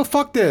like, "No,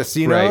 fuck this,"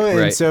 you know.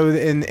 And so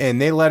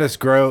and they let us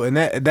grow, and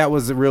that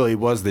was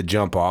the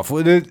jump off.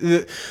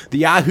 The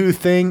Yahoo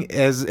thing,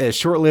 as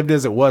short lived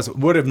as it was,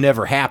 would have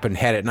never happened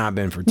had it not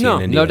been for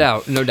TNNDN.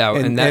 No doubt.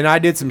 And I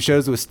did some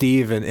shows with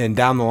Steve and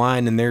down the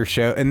line in their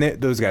show, and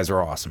those guys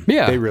are awesome.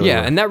 Yeah, they really were.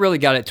 And that really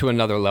got it to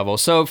another level.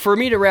 So for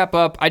me to wrap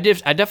up, I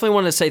definitely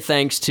want to say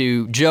thanks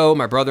to Joe,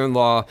 my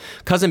brother-in-law,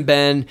 cousin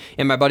Ben,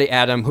 and my buddy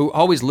Adam, who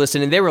always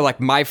listen, and they were like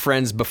my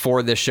friends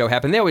before this show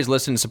happened. They always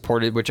listened and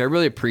supported, which I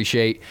really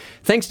appreciate.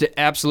 Thanks to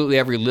absolutely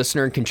every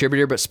listener and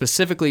contributor, but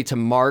specifically to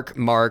Mark,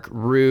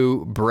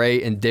 Rue,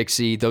 Bray, and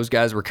Dixie. Those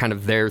guys were kind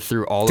of there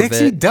through all of it.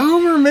 Dixie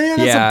Domer, man,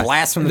 that's a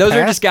blast from the Those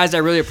past. are just guys I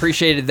really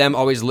appreciated them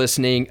always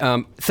listening.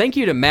 Thank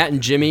you to Matt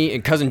and Jimmy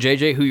and cousin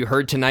JJ, who you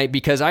heard tonight,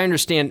 because I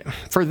understand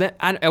for them,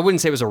 I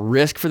wouldn't say it was a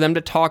risk for them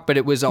to talk, but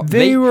it was.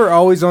 They were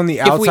always on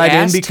the outside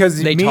in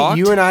because talked.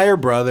 You and I are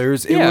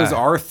brothers. It was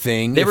our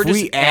thing. They were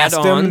just we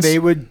asked them, they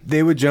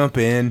would jump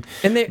in,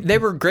 and they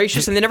were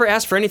gracious, and they never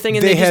asked for anything.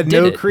 And they just had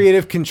did no it.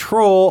 creative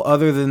control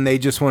other than they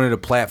just wanted a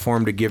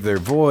platform to give their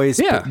voice.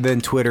 Yeah. But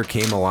then Twitter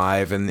came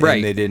alive, and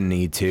they didn't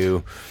need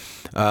to.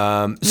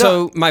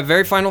 So my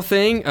very final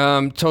thing,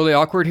 totally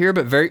awkward here,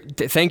 but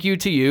thank you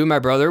to you, my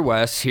brother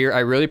Wes here. I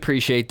really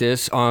appreciate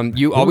this.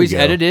 You always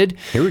edited.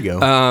 Here we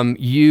go.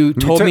 You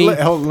told me.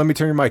 Let me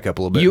turn your mic up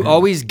a little bit. You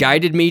always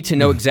guided me to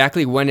know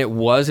exactly when it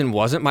was and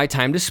wasn't my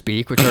time to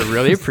speak, which I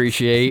really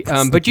appreciate.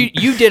 But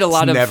you did a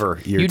lot of. Never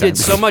your you time did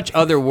so much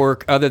other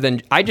work other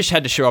than I just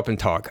had to show up and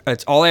talk.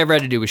 That's all I ever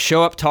had to do was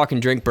show up, talk, and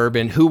drink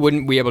bourbon. Who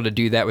wouldn't be able to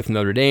do that with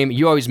Notre Dame?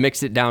 You always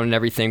mixed it down and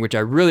everything, which I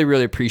really,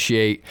 really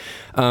appreciate.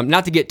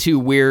 Not to get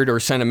too weird or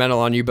sentimental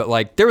on you, but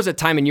like there was a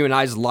time in you and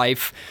I's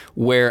life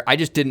where I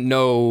just didn't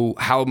know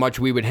how much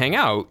we would hang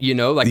out, you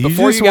know, like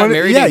before you got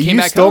married and came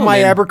back stole home.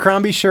 my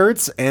Abercrombie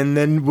shirts and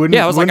then wouldn't.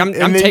 Yeah, I was like, I'm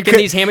taking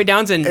these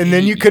hand-me-downs and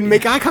then you couldn't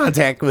make eye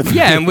contact with me.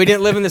 Yeah, and we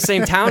didn't live in the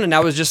same town, and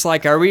I was just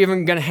like, are we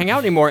even going to hang out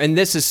anymore? And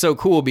this is so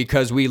cool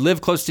because we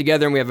live close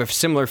together and we have a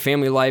similar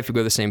family life. We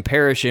go to the same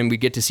parish and we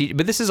get to see,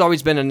 but this has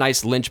always been a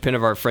nice linchpin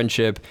of our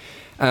friendship.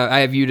 I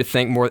have you to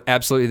thank more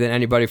absolutely than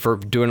anybody for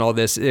doing all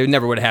this. It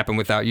never would have happened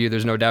without you.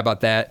 There's no doubt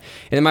about that.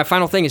 And then my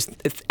final thing is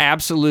it's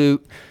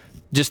absolute.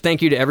 Just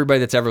thank you to everybody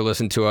that's ever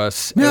listened to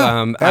us.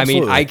 Yeah, I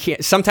mean, I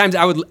can't. Sometimes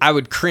I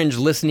would cringe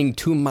listening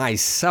to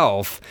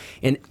myself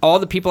and all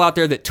the people out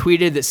there that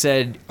tweeted that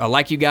said I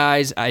like you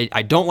guys.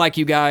 I don't like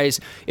you guys.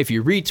 If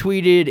you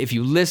retweeted, if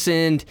you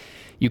listened,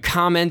 you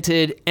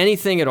commented,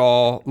 anything at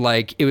all,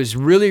 like it was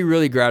really,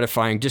 really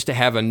gratifying just to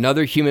have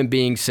another human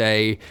being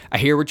say, I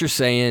hear what you're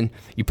saying,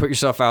 you put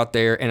yourself out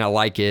there, and I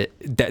like it.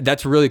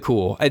 That's really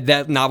cool.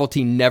 That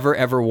novelty never,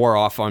 ever wore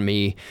off on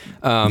me.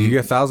 You got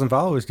 1,000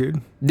 followers,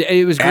 dude.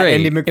 It was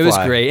great. It was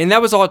great. And that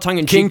was all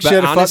tongue-in-cheek. King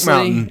shit but a fuck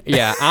mountain.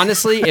 Yeah,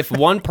 honestly, if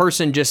one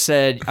person just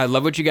said, I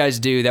love what you guys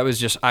do, that was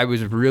just,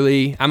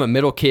 I'm a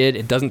middle kid.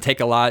 It doesn't take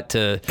a lot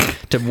to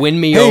win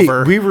me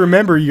over. We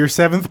remember your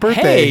 7th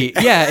birthday. Hey,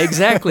 yeah,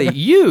 exactly.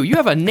 You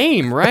have a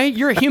name, right?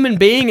 You're a human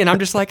being, and I'm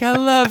just like, I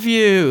love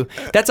you.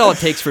 That's all it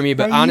takes for me.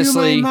 But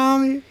honestly,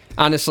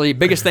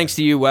 biggest thanks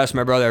to you, Wes,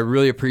 my brother. I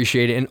really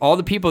appreciate it. And all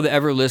the people that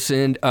ever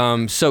listened,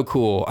 so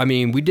cool. I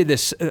mean, we did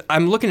this.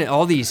 I'm looking at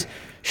all these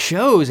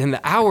shows and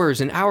the hours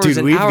and hours dude,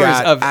 and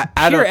hours of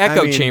pure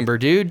echo mean, chamber,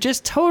 dude.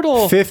 Just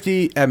total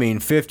 50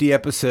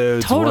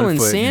 episodes, total 1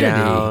 foot insanity.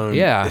 down,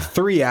 Yeah.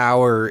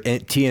 3-hour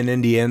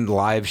TNNDN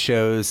live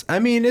shows. I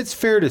mean, it's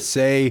fair to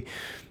say,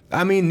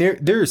 I mean,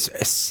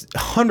 there's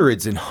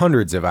hundreds and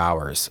hundreds of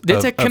hours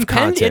of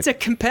content. It's a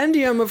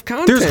compendium of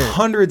content. There's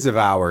hundreds of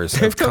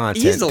hours of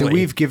content that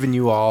we've given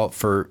you all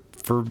for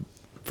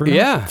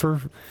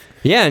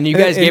Yeah, and you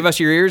guys gave us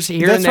your ears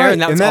here and there, right.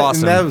 and that's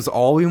awesome. And that was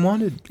all we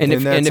wanted. And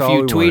if that's all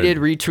you we tweeted,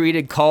 wanted.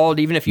 retweeted, called,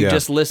 even if you Yeah.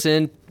 just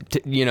listened,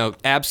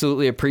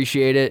 absolutely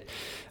appreciate it.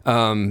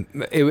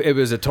 It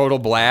was a total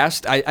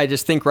blast. I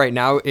just think right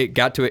now it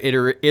got to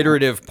an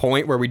iterative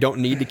point where we don't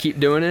need to keep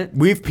doing it.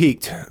 We've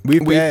peaked. We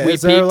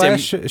peaked,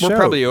 and we're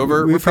probably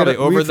over. We're probably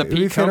over the peak.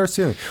 We've hit our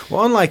ceiling.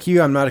 Well, unlike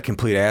you, I'm not a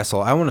complete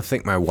asshole. I want to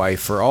thank my wife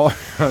for all.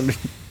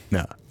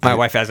 No. My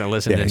wife hasn't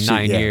listened in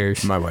 9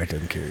 years. My wife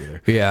doesn't care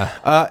either.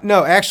 Yeah.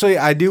 No, actually,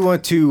 I do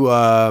want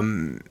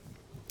to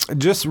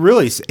just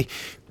really say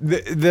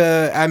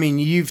I mean,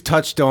 you've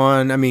touched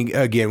on. I mean,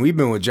 again, we've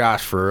been with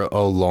Josh for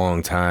a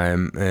long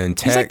time, and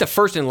he's like the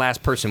first and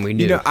last person we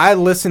knew. You know, I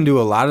listened to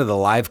a lot of the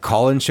live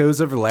call-in shows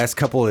over the last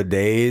couple of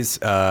days.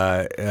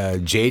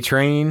 J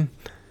Train,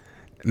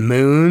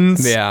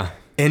 Moons, yeah.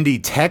 Indy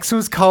Tex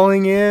was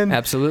calling in.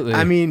 Absolutely.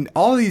 I mean,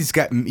 all these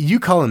guys, you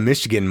call him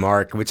Michigan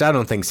Mark, which I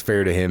don't think is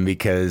fair to him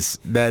because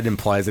that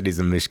implies that he's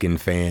a Michigan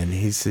fan.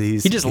 He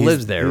just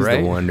lives there, he's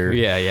right? The wonder.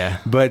 Yeah, yeah.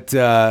 But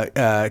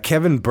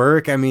Kevin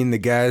Burke, I mean, the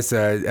guys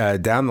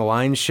Down the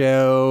Line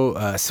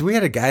show. So we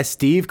had a guy,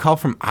 Steve, call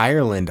from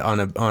Ireland on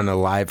a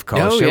live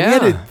call show. Yeah.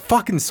 We had a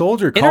fucking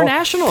soldier call.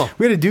 International.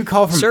 We had a dude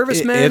call from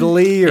Servicemen,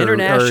 Italy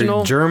international.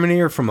 or Germany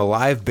or from a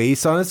live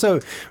base on it. So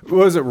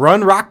what was it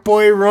Run Rock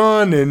Boy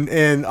Run?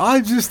 And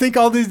I just think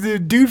all these the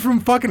dude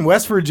from fucking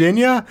West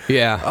Virginia.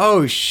 Yeah.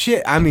 Oh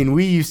shit. I mean,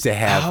 we used to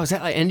have. Oh, is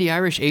that like Indy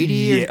Irish 80?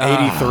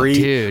 Yeah, 83.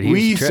 Dude,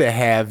 we used to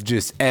have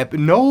just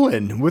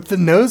Nolan with the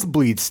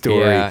nosebleed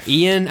story. Yeah.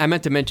 Ian, I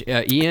meant to mention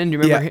Ian. Do you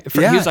remember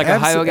him? He was like a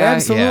Ohio guy.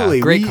 Absolutely.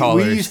 Yeah, great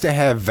callers. We used to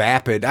have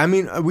Vapid. I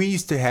mean, we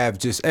used to have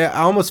just. I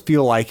almost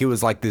feel like it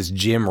was like this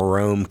Jim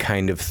Rome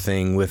kind of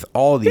thing with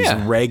all these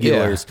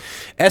regulars,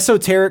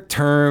 esoteric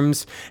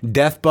terms,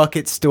 death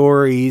bucket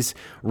stories,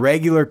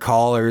 regular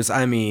callers.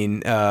 I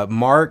mean,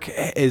 Mark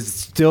is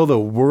still the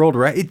world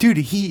record. Dude,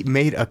 he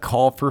made a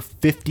call for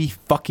 50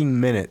 fucking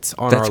minutes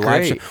on our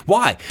live show.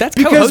 Why? That's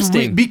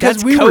co-hosting.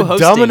 Because we were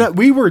dumb enough.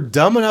 We were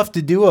dumb enough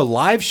to do a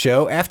live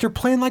show after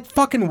playing like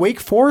fucking Wake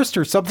Forest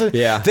or something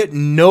that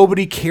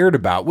nobody cared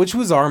about, which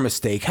was our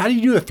mistake. How do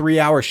you do a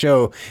 3-hour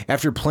show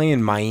after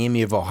playing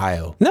Miami of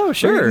Ohio? No,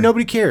 sure.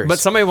 Nobody cares. But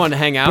somebody wanted to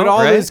hang out. But all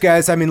right? those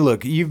guys, I mean,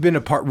 look, you've been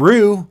a part.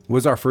 Rue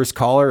was our first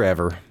caller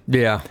ever.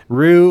 Yeah.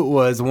 Rue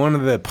was one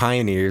of the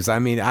pioneers. I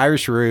mean,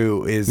 Irish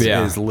Rue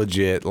is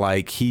legit.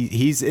 Like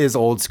he's as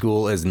old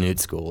school as Newt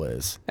School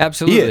is.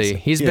 Absolutely.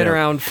 He's been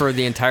around for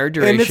the entire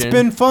duration. And it's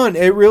been fun.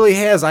 It really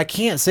has. I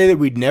can't say that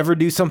we'd never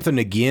do something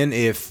again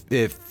if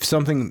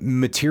something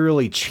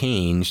materially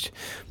changed.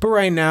 But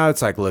right now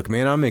it's like, look,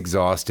 man, I'm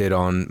exhausted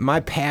my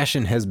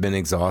passion has been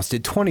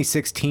exhausted.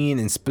 2016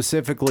 and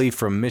specifically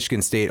from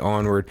Michigan State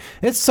onward,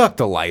 it sucked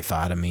the life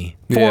out of me.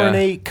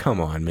 4-8, come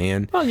on,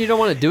 man. Well, you don't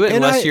want to do it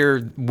unless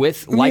you're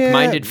with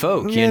like-minded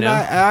folk, you know.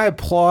 I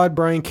applaud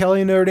Brian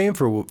Kelly and Notre Dame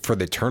for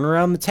the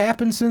turnaround that's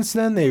happened since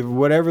then.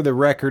 Whatever the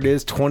record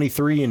is,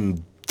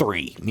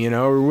 23-3,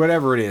 or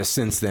whatever it is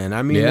since then.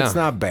 I mean, it's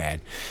not bad.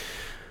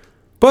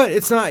 But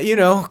it's not,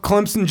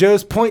 Clemson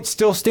Joe's points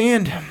still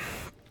stand.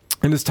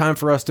 And it's time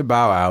for us to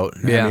bow out.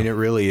 Yeah. I mean, it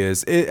really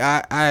is.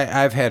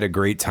 I've had a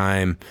great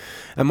time.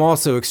 I'm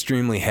also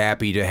extremely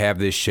happy to have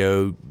this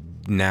show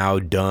now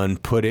done,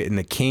 put it in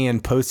the can,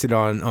 post it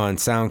on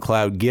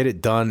SoundCloud, get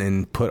it done,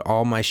 and put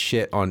all my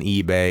shit on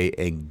eBay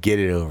and get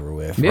it over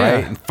with,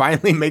 right? And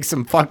finally make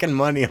some fucking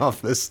money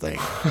off this thing.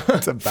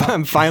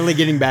 I'm finally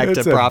getting back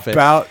to profit. It's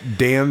about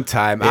damn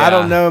time. I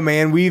don't know,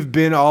 man. We've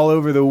been all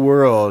over the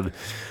world.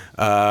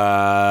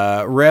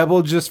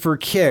 Rebel Just for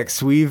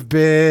Kicks. We've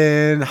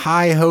been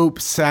High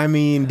Hopes. I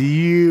mean,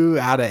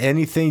 out of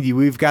anything,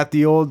 we've got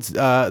the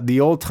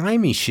old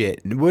timey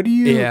shit. What do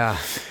you? Yeah.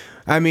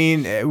 I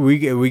mean,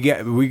 we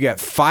got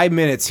 5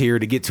 minutes here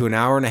to get to an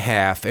hour and a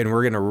half, and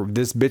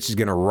this bitch is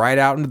gonna ride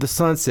out into the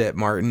sunset,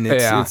 Martin.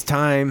 It's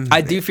time. I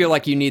do feel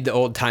like you need the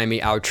old timey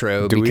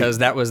outro because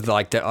that was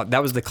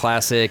the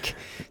classic,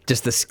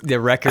 just the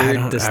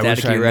record, the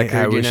staticky record.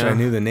 I wish I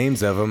knew the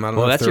names of them. I don't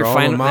know if that's they're your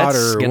final. alma mater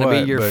That's or gonna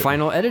what, be your but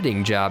final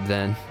editing job.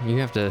 Then you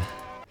have to.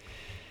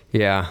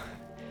 Yeah.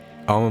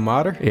 Alma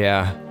mater.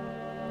 Yeah.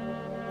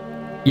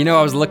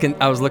 I was looking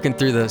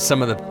through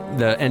some of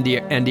the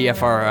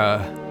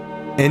NDFR.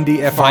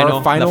 NDFR final.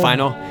 The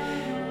final.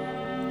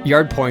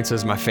 Yard Points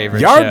was my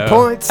favorite. Yard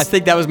Points. I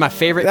think that was my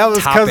favorite. That was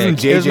topic. cousin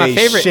JJ's It was my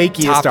favorite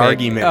shakiest topic.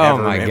 argument oh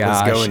ever. My It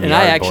gosh! was going and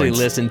Yard I actually Points.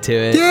 listened to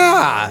it.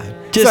 Yeah.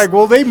 It's like,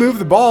 well, they moved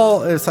the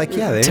ball. It's like,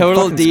 yeah, they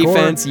total didn't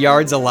defense, score.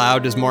 yards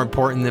allowed is more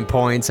important than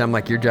points. I'm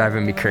like, you're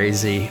driving me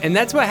crazy, and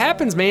that's what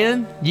happens,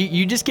 man.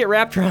 You just get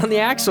wrapped around the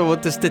axle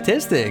with the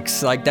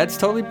statistics. Like that's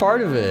totally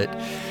part of it.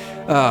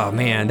 Oh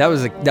man, that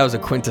was a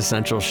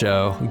quintessential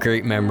show.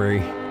 Great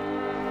memory.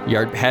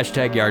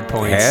 Hashtag Yard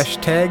Points.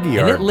 Hashtag Yard Points.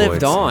 And it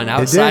lived on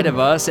outside of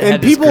us. It and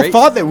had this people great...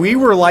 thought that we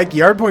were like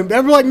Yard Point. They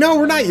were like, no,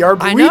 we're not Yard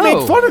Point. We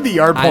make fun of the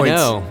Yard Points. I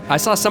know. I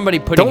saw somebody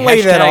putting Don't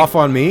lay that off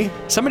on me.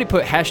 Somebody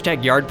put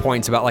hashtag Yard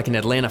Points about like an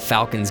Atlanta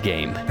Falcons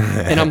game.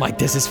 And I'm like,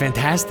 this is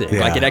fantastic.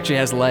 Like it actually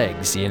has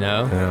legs, I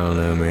don't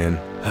know,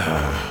 man.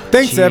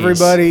 Thanks,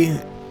 everybody.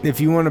 If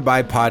you want to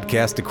buy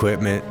podcast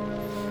equipment,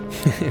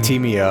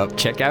 Team me up.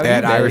 Check out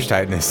at eBay. Irish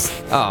Tightness.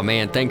 Oh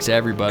man, thanks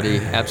everybody.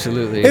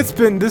 Absolutely.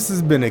 This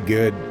has been a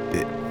good.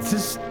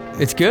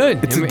 It's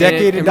good. It's a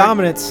decade of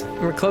dominance.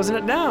 We're closing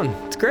it down.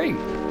 It's great.